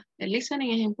 todo, ¿verdad? El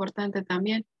listening es importante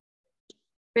también.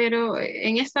 Pero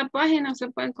en esta página se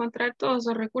puede encontrar todos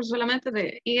esos recursos, solamente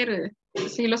de ir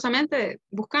sigilosamente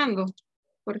buscando,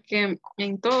 porque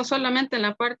solamente en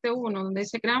la parte 1, donde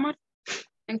dice grammar,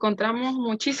 encontramos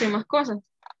muchísimas cosas.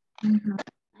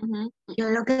 Yo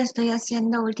lo que estoy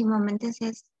haciendo últimamente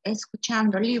es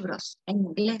escuchando libros en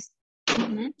inglés.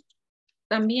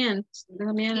 también es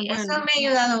Sí, bueno. eso me ha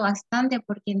ayudado bastante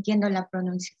porque entiendo la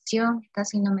pronunciación,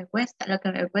 casi no me cuesta. Lo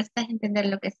que me cuesta es entender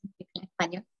lo que significa en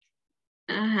español.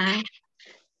 Ajá.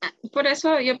 Por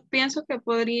eso yo pienso que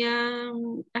podría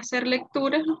hacer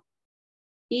lecturas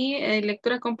y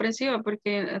lectura comprensiva,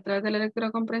 porque a través de la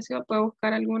lectura comprensiva puedo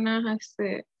buscar algunas,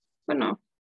 bueno,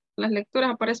 las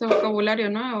lecturas aparece vocabulario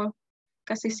nuevo,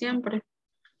 casi siempre.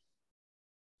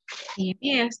 Sí.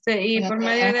 Y por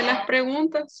medio de las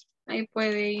preguntas, ahí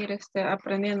puede ir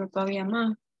aprendiendo todavía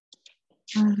más.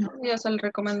 Yo se lo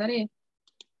recomendaría.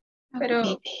 Pero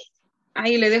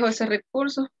ahí le dejo ese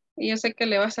recurso y yo sé que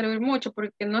le va a servir mucho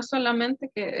porque no solamente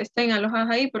que estén alojadas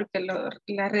ahí, porque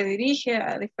la redirige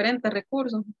a diferentes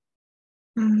recursos.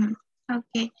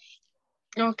 Ok.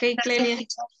 Ok, Clelia.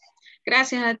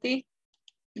 Gracias a ti.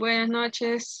 Buenas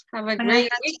noches. Have a Buenas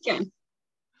great noches. weekend.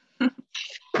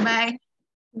 Bye.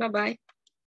 Bye bye.